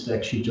advantageous to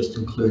actually just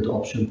include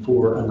option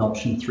 4 and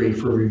option 3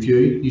 for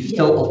review. You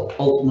still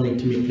ultimately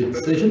to make the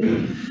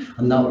decision,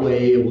 and that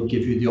way it will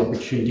give you the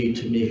opportunity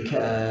to make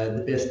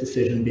the best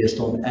decision based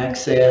on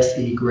access,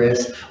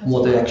 egress, and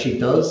what it actually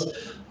does.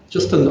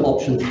 Just on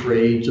option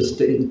 3,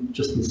 just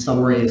in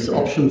summary, is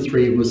option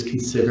 3 was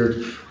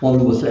considered,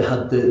 one was it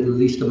had the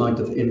least amount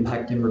of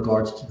impact in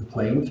regards to the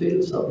playing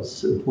fields. That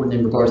was important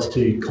in regards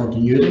to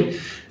continuity.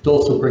 It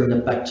also bring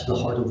it back to the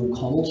heart of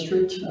O'Connell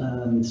Street,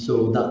 and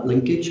so that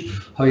linkage.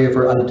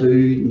 However, I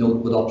do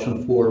note with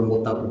option 4 and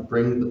what that would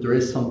bring, but there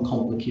is some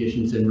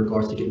complications in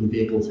regards to getting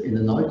vehicles in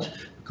and out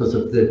because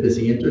of the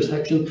busy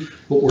intersection,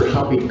 but we're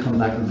happy to come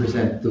back and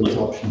present those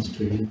options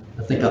to you.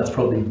 I think that's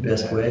probably the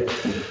best way.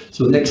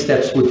 So next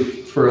steps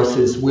for us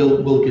is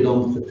we'll get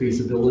on with the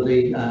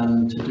feasibility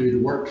to do the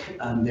work,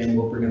 and then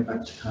we'll bring it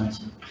back to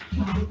council.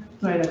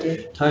 Great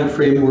idea. Time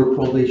frame, we're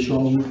probably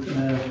showing,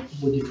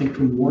 what do you think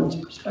from Warren's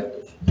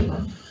perspective?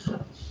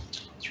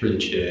 Through the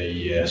chair,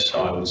 yes,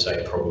 I would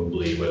say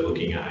probably we're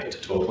looking at 8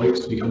 to 12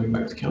 weeks to be coming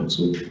back to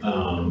council,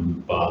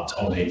 but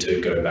I'll need to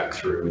go back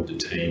through with the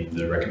team.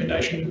 The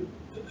recommendation,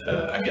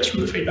 I guess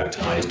from the feedback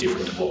tonight, is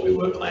different to what we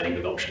were planning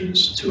with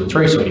options 2 and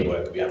 3. So any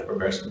work that we have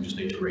progressed, we just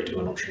need to redo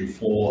an option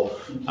 4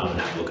 and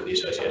have a look at the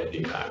associated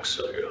impacts.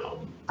 So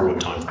broad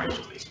timeframes,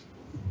 please.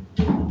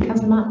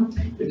 Councillor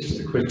Martin.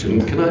 Just a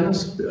question. Can I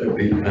ask,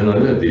 and I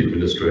know the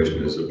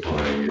administration is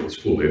applying its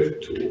full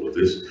effort to all of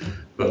this,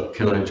 but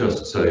can I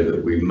just say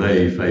that we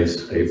may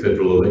face a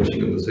federal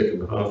election in the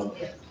second half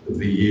of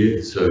the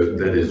year, so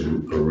that is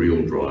a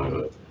real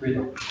driver.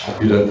 You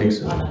don't think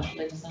so?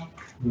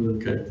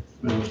 Okay.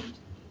 Well,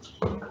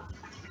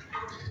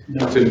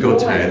 it's in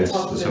God's hands,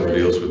 as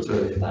somebody else would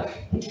say.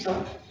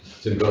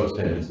 It's in God's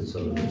hands, as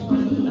somebody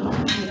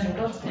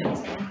else would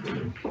say.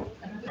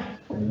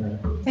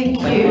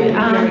 Thank you.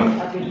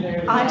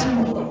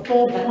 Item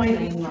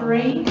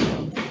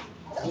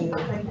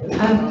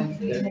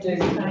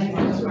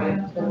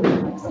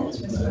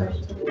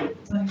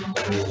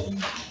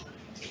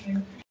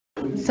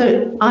 4.3.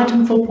 So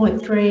item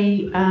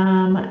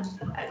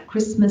 4.3,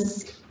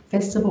 Christmas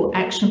Festival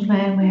Action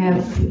Plan. We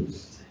have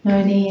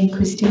Noni and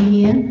Christy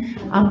here.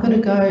 I'm going to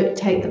go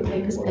take the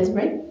papers as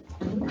read.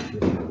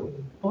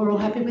 We're all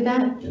happy with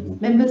that,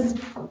 members?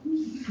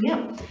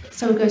 Yeah.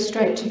 So we'll go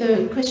straight to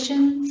the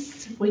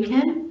questions if we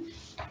can.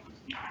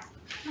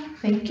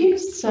 Thank you.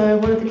 So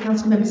what are the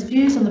council members'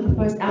 views on the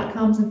proposed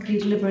outcomes and key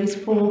deliveries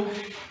for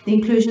the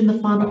inclusion of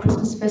the final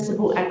Christmas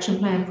Festival Action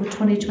Plan for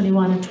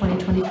 2021 and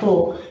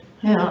 2024?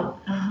 Now,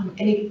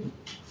 any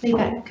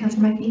feedback,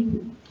 Councillor Mackie?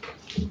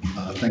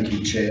 Thank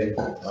you, Chair.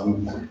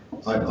 I'm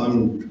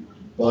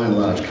by and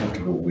large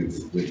comfortable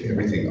with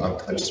everything. I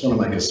just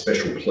want to make a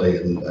special plea,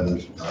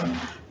 and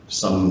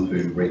some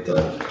who read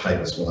the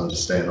papers will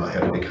understand I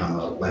have become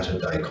a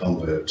latter-day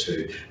convert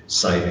to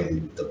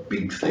saving the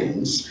big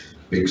things,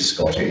 big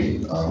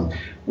Scotty.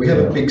 We have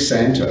a Big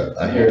Santa,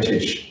 a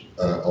heritage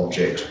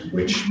object,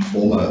 which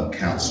former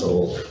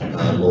council,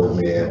 Lord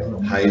Mayor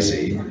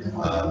Hazy,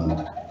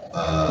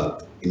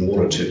 in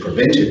order to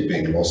prevent it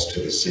being lost to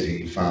the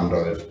city, farmed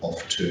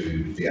off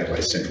to the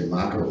Adelaide Central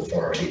Market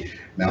Authority.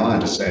 Now, I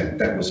understand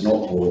that was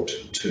not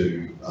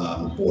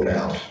bought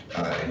out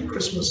in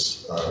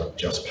Christmas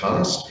just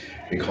past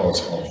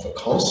because of the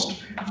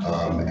cost,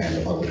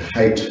 and I would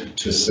hate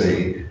to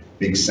see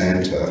Big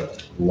Santa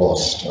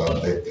lost.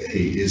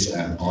 He is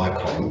an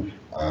icon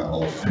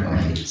of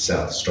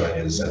South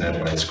Australia's and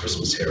Adelaide's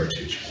Christmas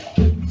heritage.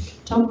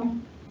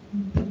 Tom?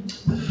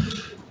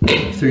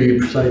 Through you,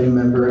 presiding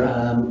member,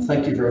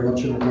 thank you very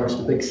much in regards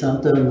to Big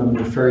Santa, and I'm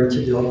referring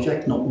to the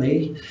object, not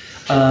me.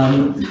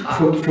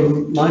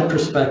 From my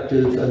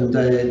perspective, and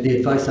the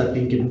advice I've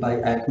been given by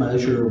ACMA,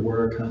 as you're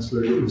aware,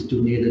 Councillor, it was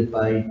donated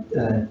by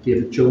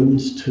David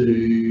Jones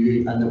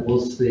to, and it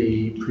was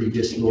the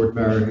previous Lord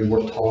Mayor who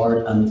worked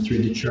hard, and through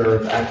the chair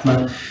of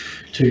ACMA,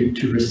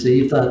 to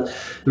receive that.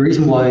 The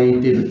reason why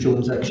David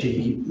Jones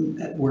actually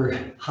were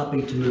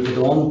happy to move it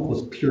on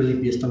was purely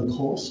based on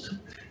cost.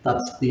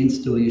 That's the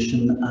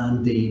installation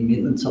and the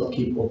maintenance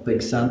upkeep of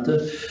Big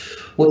Santa.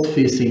 What's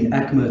facing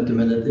ACMA at the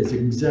minute is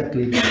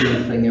exactly the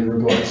same thing in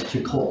regards to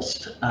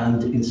cost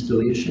and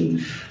installation.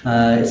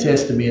 It's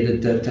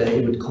estimated that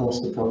it would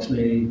cost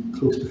approximately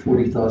close to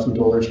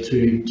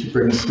 $40,000 to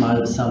bring a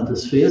smile to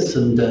Santa's face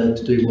and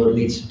to do what it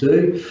needs to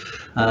do.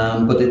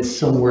 But it's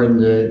somewhere in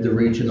the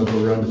region of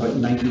around about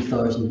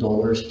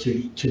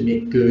 $90,000 to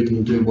make good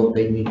and do what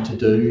they need to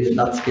do, and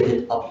that's get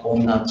it up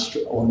on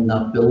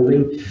that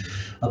building.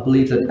 I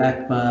believe that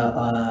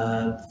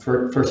ACMA,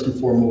 first and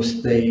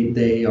foremost,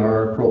 they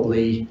are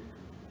probably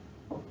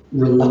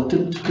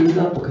reluctant to do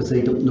that because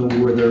they don't know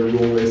where their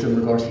role is in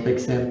regards to Big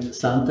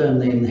Santa,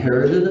 and they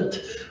inherited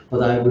it.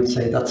 But I would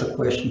say that's a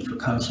question for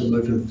council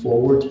moving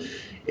forward.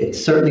 It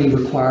certainly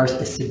requires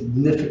a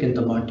significant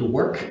amount of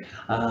work.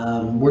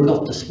 We're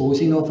not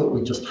disposing of it,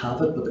 we just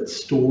have it, but it's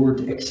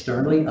stored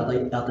externally at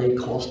a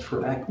cost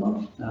for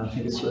ACMA. I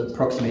think it's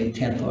approximately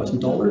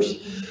 $10,000.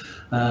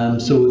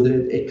 So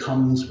it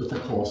comes with a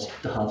cost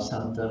to have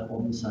Santa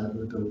on the side of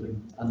the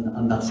building,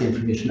 and that's the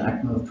information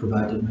ACMA have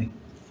provided me.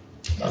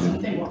 I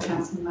think what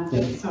Councillor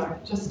Mackey, sorry,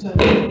 just to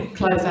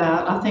close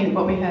out, I think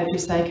what we heard you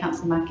say,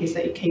 Councillor Mackey, is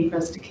that you're keen for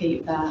us to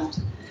keep that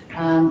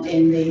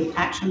in the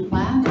action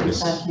plan, and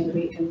so I think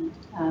we can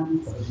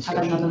have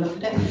another look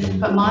at it.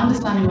 But my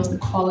understanding was the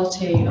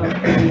quality of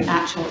the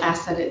actual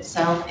asset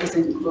itself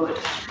isn't good.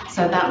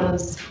 So that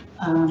was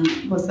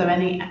there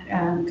any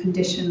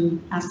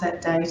condition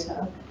asset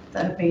data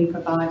that have been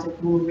provided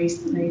more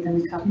recently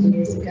than a couple of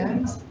years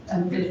ago?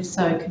 And if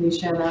so, can you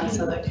share that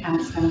so that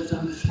councillors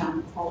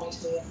understand the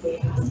quality of the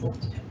asset?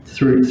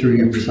 Through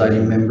your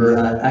presiding member,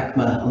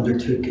 ACMA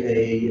undertook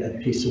a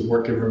piece of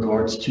work in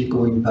regards to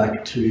going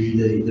back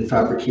to the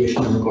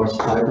fabrication in regards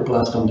to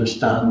fiberglass to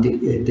understand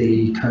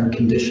the current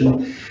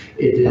condition.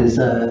 It is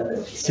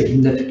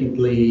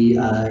significantly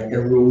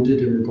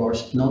eroded in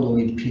regards to not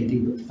only the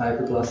painting but the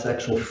fiberglass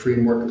actual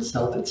framework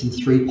itself. It's in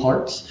 3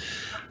 parts.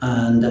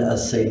 And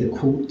as I say, the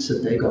quotes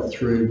that they got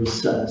through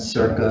was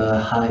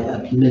circa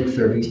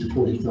mid-30s to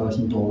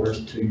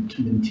 $40,000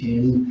 to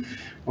maintain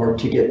or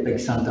to get Big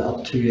Santa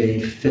up to a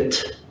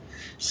fit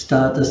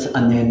status,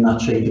 and then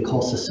naturally the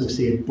costs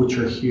associated, which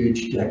are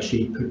huge, to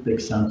actually put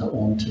Big Santa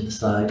onto the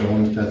side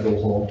on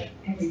Federal Hall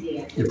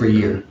every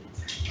year.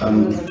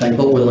 But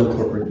we'll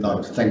incorporate.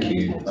 No, thank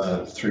you.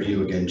 Through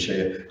you again,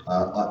 Chair.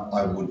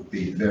 I would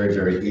be very,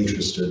 very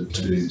interested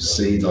to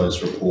see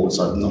those reports.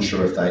 I'm not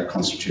sure if they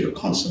constitute a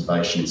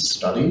conservation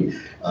study,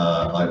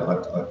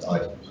 but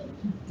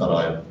I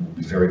would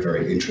be very,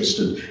 very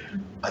interested.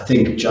 I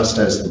think just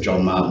as the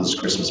John Martin's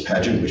Christmas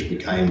pageant, which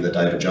became the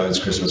David Jones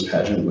Christmas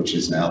pageant, which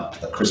is now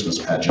a Christmas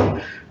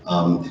pageant,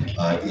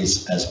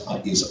 is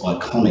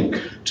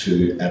iconic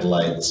to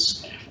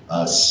Adelaide's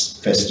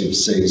festive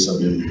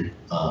season.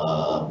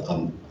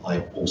 I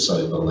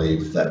also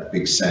believe that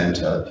Big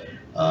Santa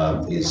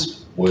is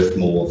worth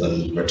more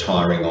than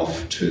retiring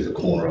off to the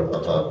corner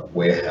of a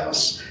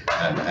warehouse,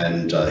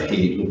 and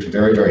he looked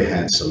very, very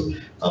handsome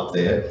up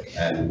there.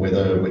 And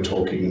whether we're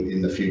talking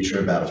in the future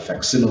about a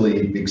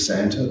facsimile Big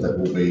Santa that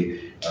will be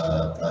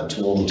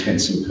to all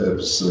intents and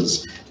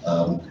purposes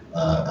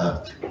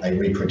a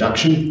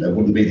reproduction, that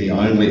wouldn't be the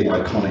only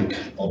iconic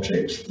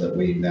object that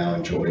we now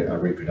enjoy a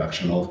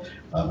reproduction of,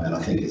 and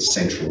I think it's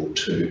central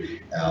to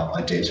our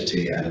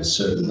identity, and it's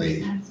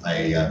certainly an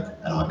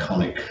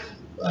iconic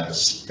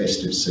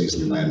festive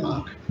season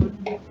landmark.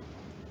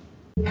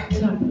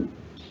 So,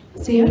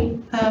 Sia,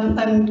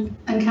 and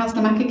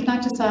Councillor Mackey, can I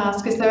just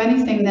ask, is there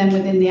anything then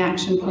within the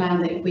action plan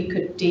that we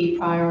could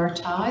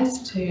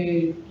deprioritise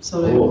to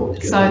sort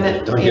of, so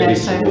that,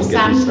 so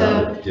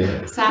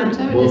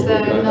Santa, is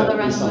there another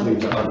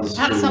relevant,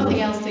 perhaps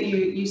something else that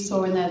you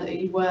saw in there that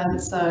you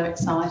weren't so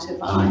excited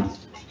by?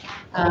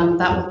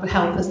 That would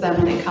help us then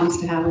when it comes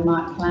to how we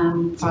might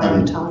plan,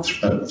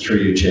 prioritise. Through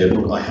you, Chair,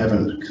 look, I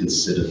haven't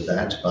considered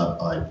that,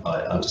 but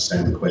I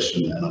understand the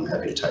question and I'm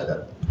happy to take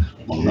that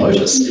on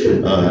notice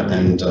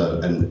and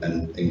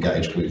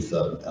engage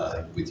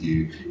with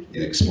you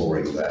in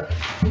exploring that.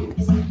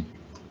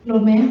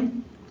 Lord Mayor.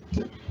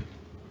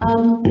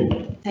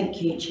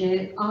 Thank you,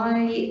 Chair.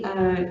 I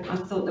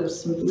thought there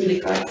was some really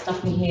great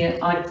stuff in here.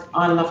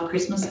 I love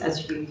Christmas,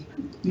 as you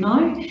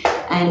know,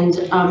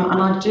 and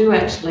I do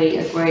actually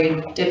agree,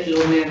 Deputy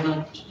Lord Mayor, and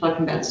I've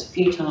spoken about this a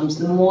few times,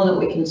 the more that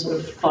we can sort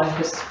of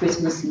focus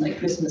Christmas and the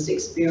Christmas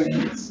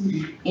experience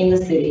in the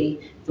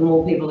city, the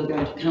more people are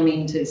going to come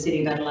into the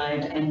City of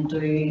Adelaide and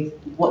do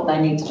what they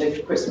need to do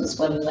for Christmas,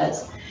 whether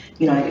that's,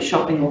 you know,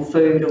 shopping or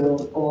food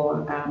or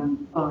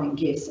buying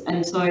gifts.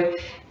 And so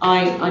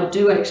I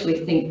do actually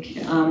think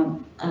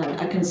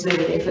a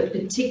concerted effort,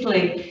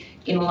 particularly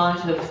in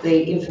light of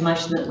the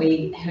information that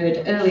we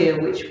heard earlier,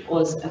 which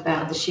was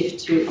about the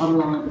shift to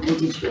online and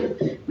digital.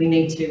 We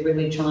need to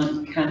really try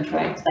and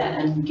counteract that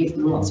and give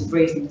them lots of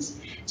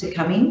reasons to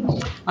come in.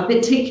 I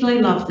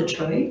particularly love the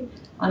tree.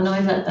 I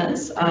know that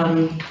that's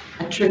a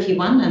tricky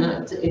one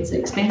and it's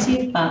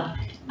expensive, but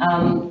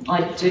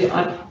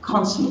I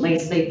constantly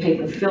see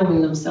people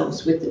filming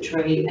themselves with the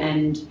tree,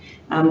 and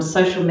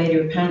social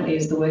media apparently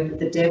is the work of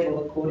the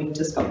devil, according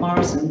to Scott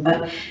Morrison,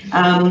 but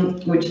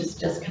which has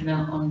just come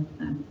out on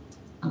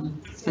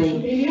social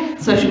media.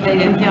 Social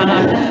media, yeah,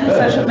 I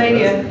know. Social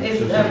media is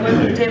the work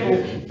of the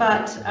devil,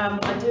 but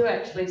I do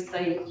actually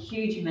see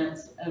huge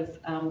amounts of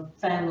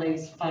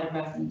families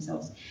photographing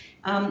themselves.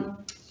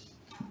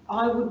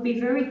 I would be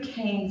very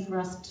keen for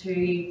us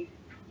to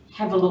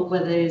have a look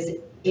whether there's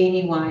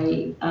any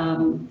way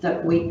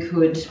that we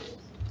could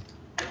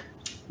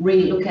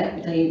re-look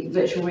at the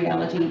virtual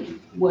reality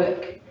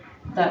work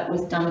that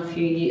was done a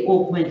few years,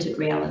 augmented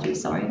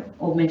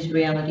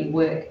reality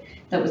work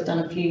that was done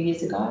a few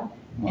years ago.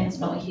 Anne's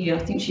not here, I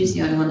think she's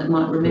the only one that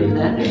might remember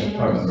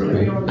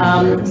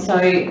that. So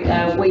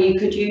where you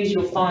could use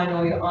your phone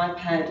or your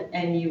iPad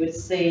and you would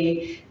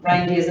see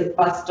reindeers at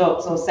bus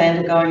stops or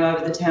Santa going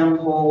over the town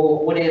hall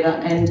or whatever,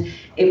 and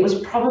it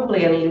was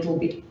probably a little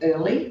bit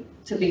early,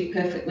 to be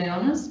perfectly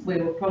honest. We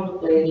were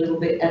probably a little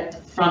bit at the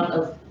front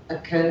of a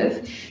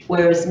curve,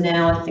 whereas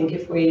now I think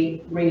if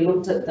we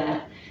re-looked at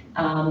that,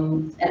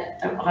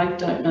 I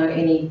don't know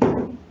any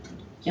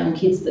young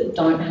kids that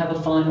don't have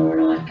a phone or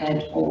an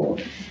iPad, or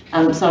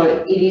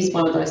so it is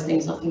one of those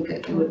things. I think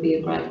it would be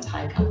a great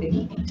take up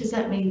in it. Does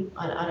that mean,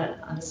 I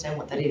don't understand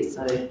what that is,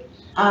 so?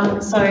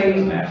 It's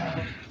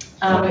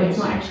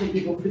not actually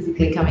people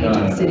physically coming into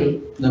the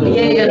city. No,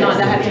 they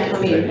have to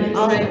come in.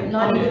 So,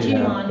 Nigel, would you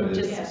mind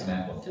just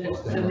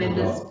for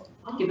members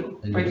give a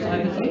brief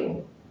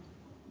overview?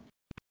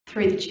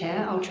 Through the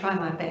chair, I'll try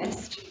my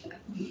best.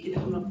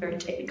 I'm not very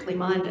technically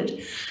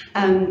minded.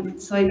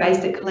 So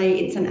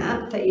basically it's an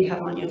app that you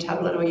have on your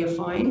tablet or your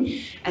phone,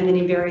 and then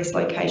in various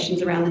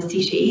locations around the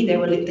city there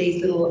were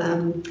these little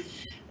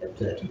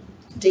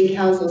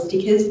decals or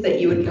stickers that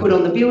you would put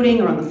on the building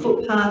or on the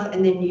footpath,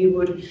 and then you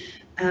would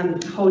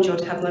hold your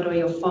tablet or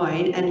your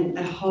phone and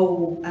a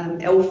whole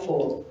elf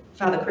or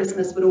Father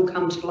Christmas would all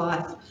come to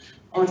life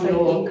on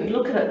so you could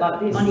look at it like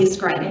this on your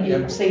screen, and you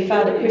could see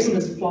Father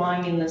Christmas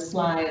flying in the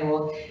sleigh,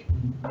 or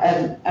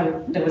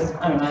there was,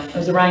 I don't know, there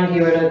was a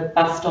reindeer at a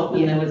bus stop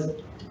and there was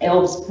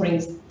elves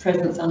putting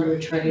presents under a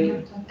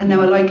tree. And they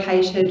were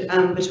located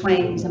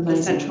between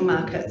the Central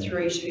Market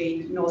through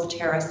to North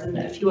Terrace, and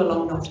a few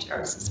along North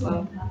Terrace as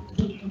well.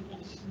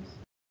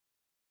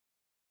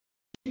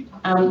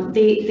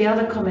 The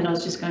other comment I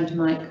was just going to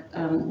make,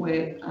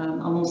 where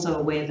I'm also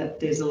aware that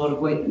there's a lot of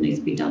work that needs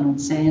to be done on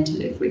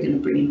Santa if we're going to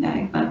bring him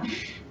back, but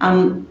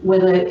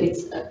whether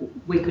it's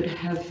we could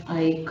have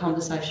a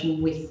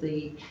conversation with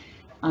the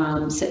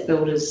set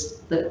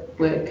builders that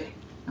work,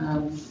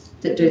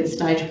 that do the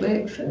stage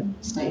work for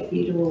State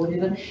Theatre or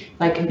whatever.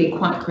 They can be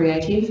quite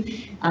creative.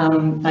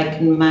 They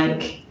can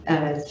make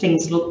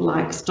things look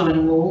like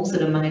stone walls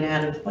that are made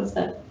out of, what's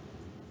that?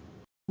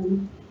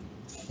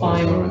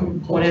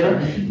 Foam, whatever,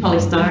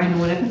 polystyrene or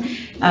whatever.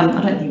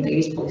 I don't think they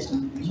use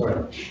polystyrene.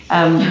 Sorry.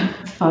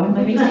 Foam,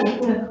 maybe.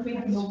 Could we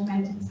have an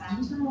augmented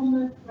Santa on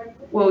the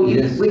record? Well,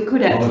 we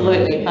could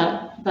absolutely,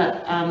 but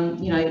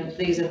you know,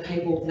 these are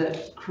people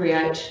that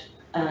create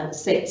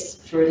sets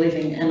for a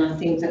living, and I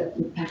think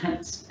that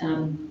perhaps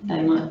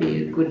they might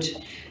be a good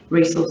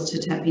resource to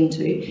tap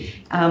into.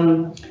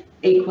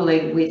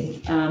 Equally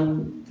with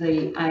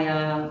the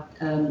AR,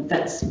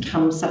 that's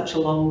come such a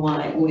long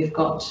way, and we've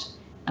got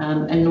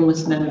an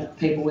enormous amount of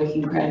people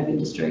working in creative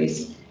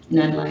industries in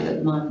Adelaide at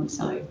the moment,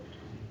 so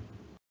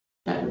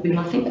that would be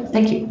my feedback.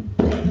 Thank you.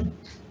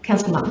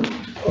 Councillor Martin.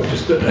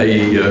 Just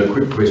a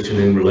quick question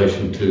in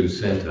relation to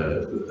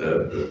Santa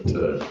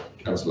that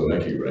Councillor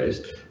Mackey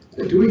raised.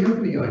 Do we have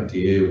any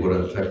idea what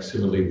a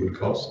facsimile would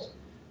cost?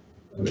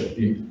 I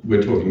mean,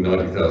 we're talking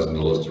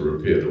 $90,000 to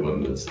repair the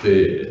one that's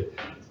there.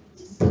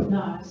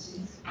 No.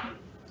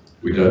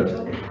 We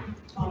don't?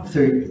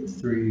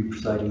 Through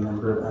presiding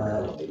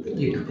member,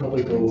 you could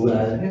probably go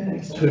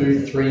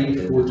 2,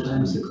 3, 4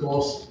 times the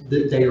cost.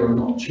 They are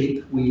not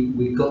cheap.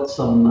 We've got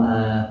some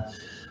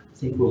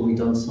think when we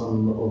done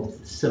some of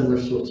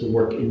similar sorts of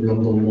work in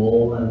London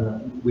Mall,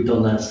 and we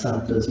done that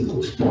Santa's and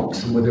post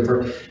box and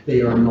whatever,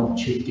 they are not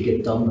cheap to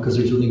get done because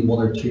there's only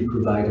 1 or 2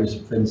 providers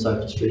within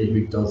South Australia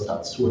who does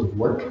that sort of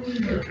work.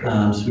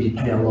 So you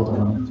pay a lot of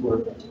money for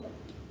it.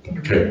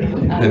 Okay.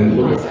 And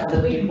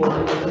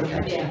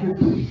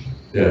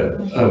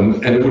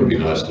and it would be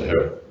nice to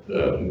have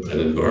an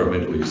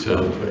environmentally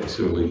sound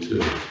facility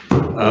too.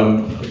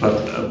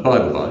 But by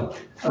the by,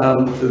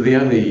 the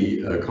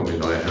only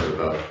comment I have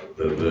about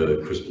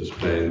the Christmas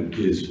plan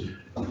is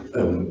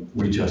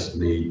we just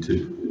need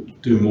to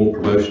do more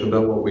promotion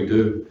about what we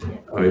do.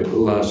 I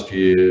mean, last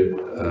year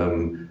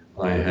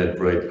I had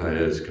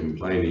ratepayers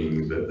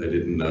complaining that they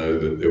didn't know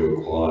that there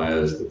were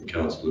choirs that the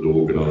council had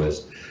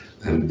organised,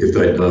 and if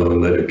they'd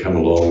known, they'd have come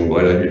along.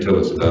 Why don't you tell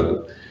us about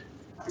it?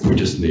 We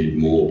just need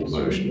more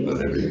promotion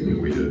about everything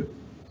that we do.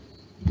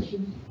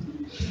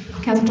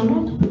 Councillor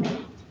Donald?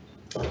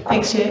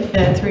 Thanks, Chair,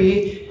 through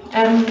you.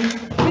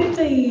 With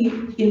the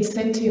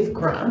incentive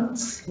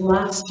grants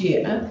last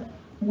year,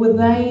 were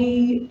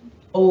they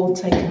all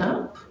taken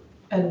up?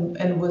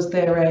 And was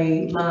there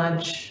a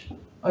large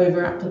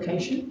over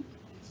application?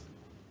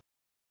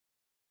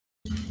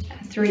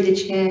 Through the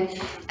Chair,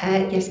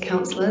 yes,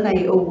 Councillor,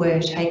 they all were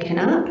taken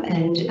up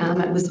and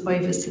it was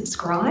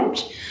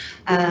oversubscribed.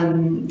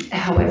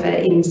 However,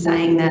 in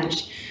saying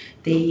that,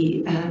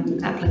 the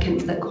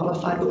applicants that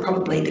qualified were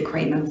probably the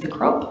cream of the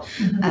crop.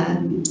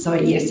 So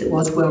yes, it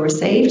was well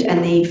received,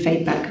 and the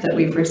feedback that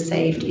we've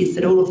received is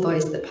that all of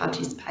those that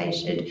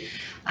participated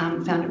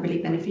found it really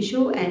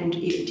beneficial, and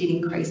it did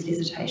increase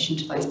visitation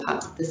to those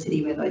parts of the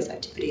city where those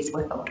activities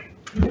were held.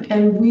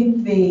 And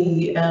with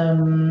the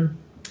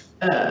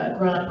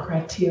grant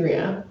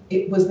criteria,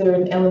 was there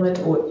an element,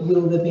 or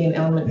will there be an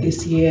element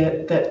this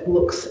year that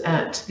looks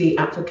at the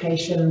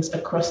applications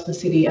across the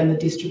city and the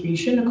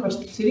distribution across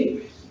the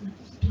city?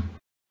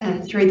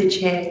 Through the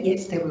Chair,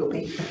 yes, there will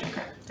be. Okay,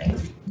 great.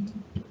 Thanks.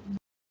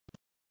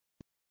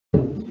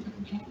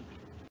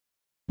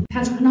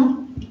 Councillor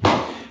Knoll?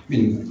 I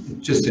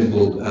mean, just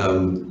simple.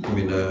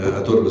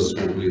 I thought it was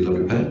really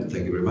lovely plan.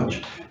 Thank you very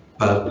much.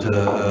 But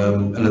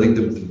and I think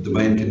the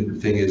main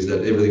thing is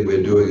that everything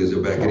we're doing is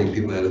about getting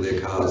people out of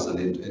their cars and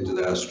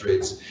into our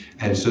streets,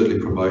 and certainly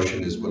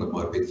promotion is one of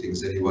my big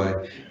things anyway,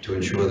 to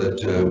ensure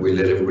that we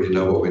let everybody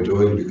know what we're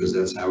doing, because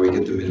that's how we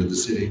get them into the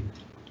city.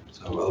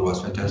 So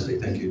otherwise, fantastic.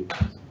 Thank you.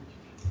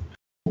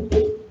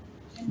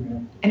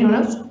 Anyone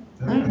else?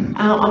 No?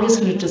 I'm just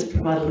going to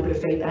provide a little bit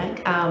of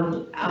feedback.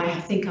 I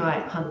think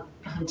I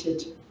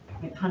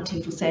went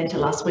hunting for Santa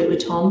last week with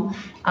Tom.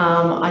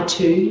 I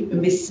too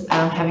miss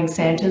having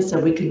Santa, so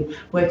we can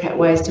work out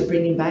ways to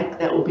bring him back.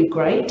 That will be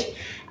great.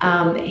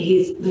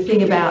 The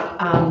thing about,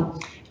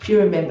 if you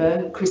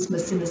remember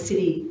Christmas in the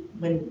city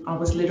when I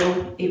was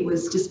little, it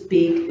was just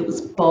big, it was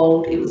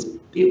bold, it was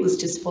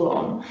just full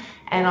on.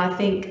 And I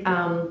think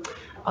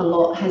a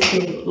lot has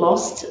been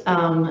lost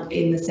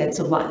in the sense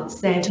of like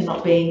Santa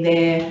not being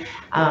there,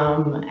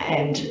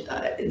 and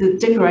the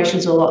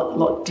decorations are a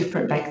lot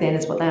different back then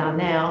as what they are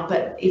now.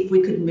 But if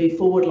we could move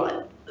forward, like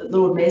the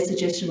Lord Mayor's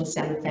suggestion was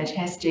sounded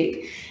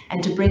fantastic,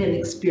 and to bring an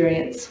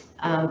experience,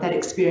 that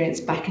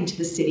experience back into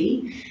the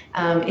city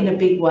in a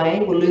big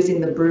way. We're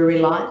losing the brewery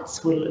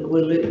lights,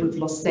 we've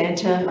lost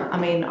Santa. I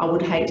mean, I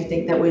would hate to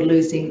think that we're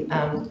losing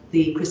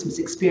the Christmas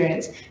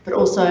experience, but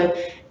also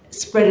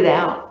spread it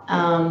out,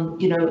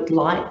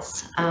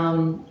 lights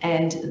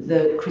and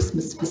the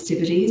Christmas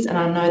festivities. And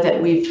I know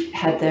that we've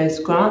had those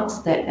grants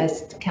that,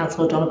 as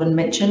Councillor Donovan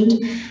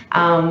mentioned,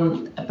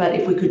 but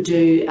if we could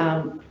do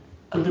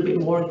a little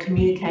bit more in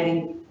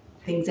communicating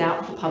things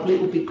out with the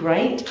public would be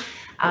great.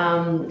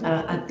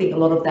 I think a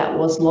lot of that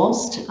was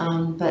lost,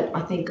 but I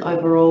think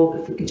overall,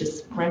 if we could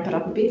just ramp it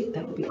up a bit,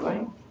 that would be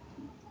great.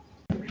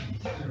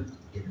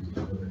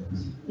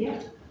 Yeah.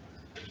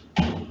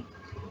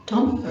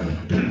 Tom?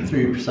 Through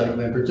your presiding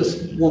member,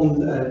 just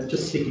one,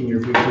 just seeking your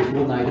views. There's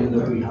one item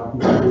that we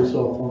haven't closed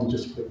off on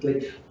just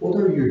quickly. What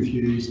are your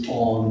views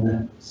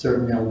on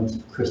certain elements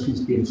of Christmas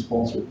being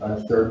sponsored by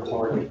a third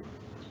party?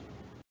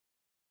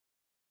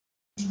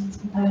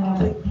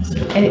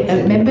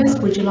 Members,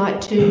 would you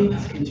like to?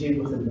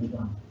 Continue within the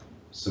plan.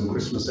 Some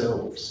Christmas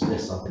elves.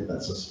 Yes, I think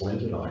that's a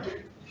splendid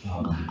idea.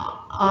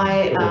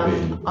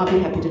 I'd be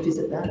happy to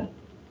visit that.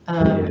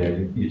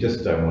 You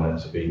just don't want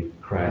it to be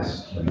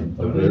crass and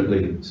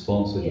overtly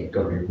sponsored. You've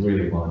got to be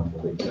really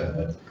mindful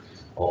that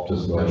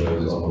Optus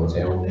logos on the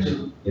elves,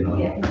 you know.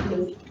 Yeah.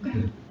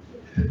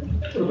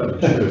 What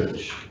about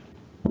church?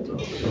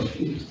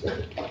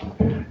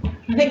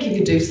 I think you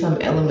could do some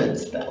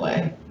elements that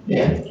way.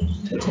 Yeah,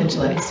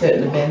 potentially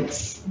certain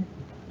events.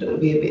 It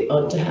would be a bit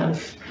odd to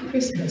have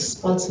Christmas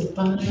sponsored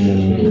by.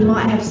 You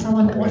might have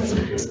someone that wants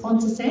to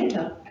sponsor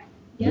Santa.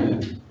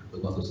 Yeah.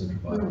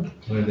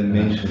 Where they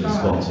mention the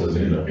sponsors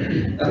in it.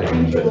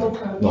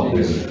 Not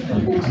really.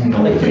 I'm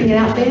putting it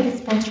out there,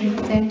 sponsoring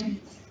Santa.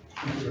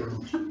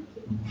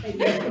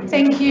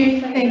 Thank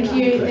you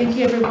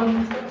everyone.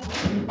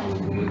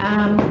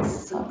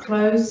 So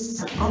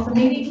close of the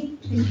meeting.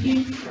 Thank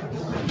you.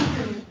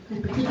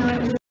 Good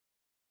night.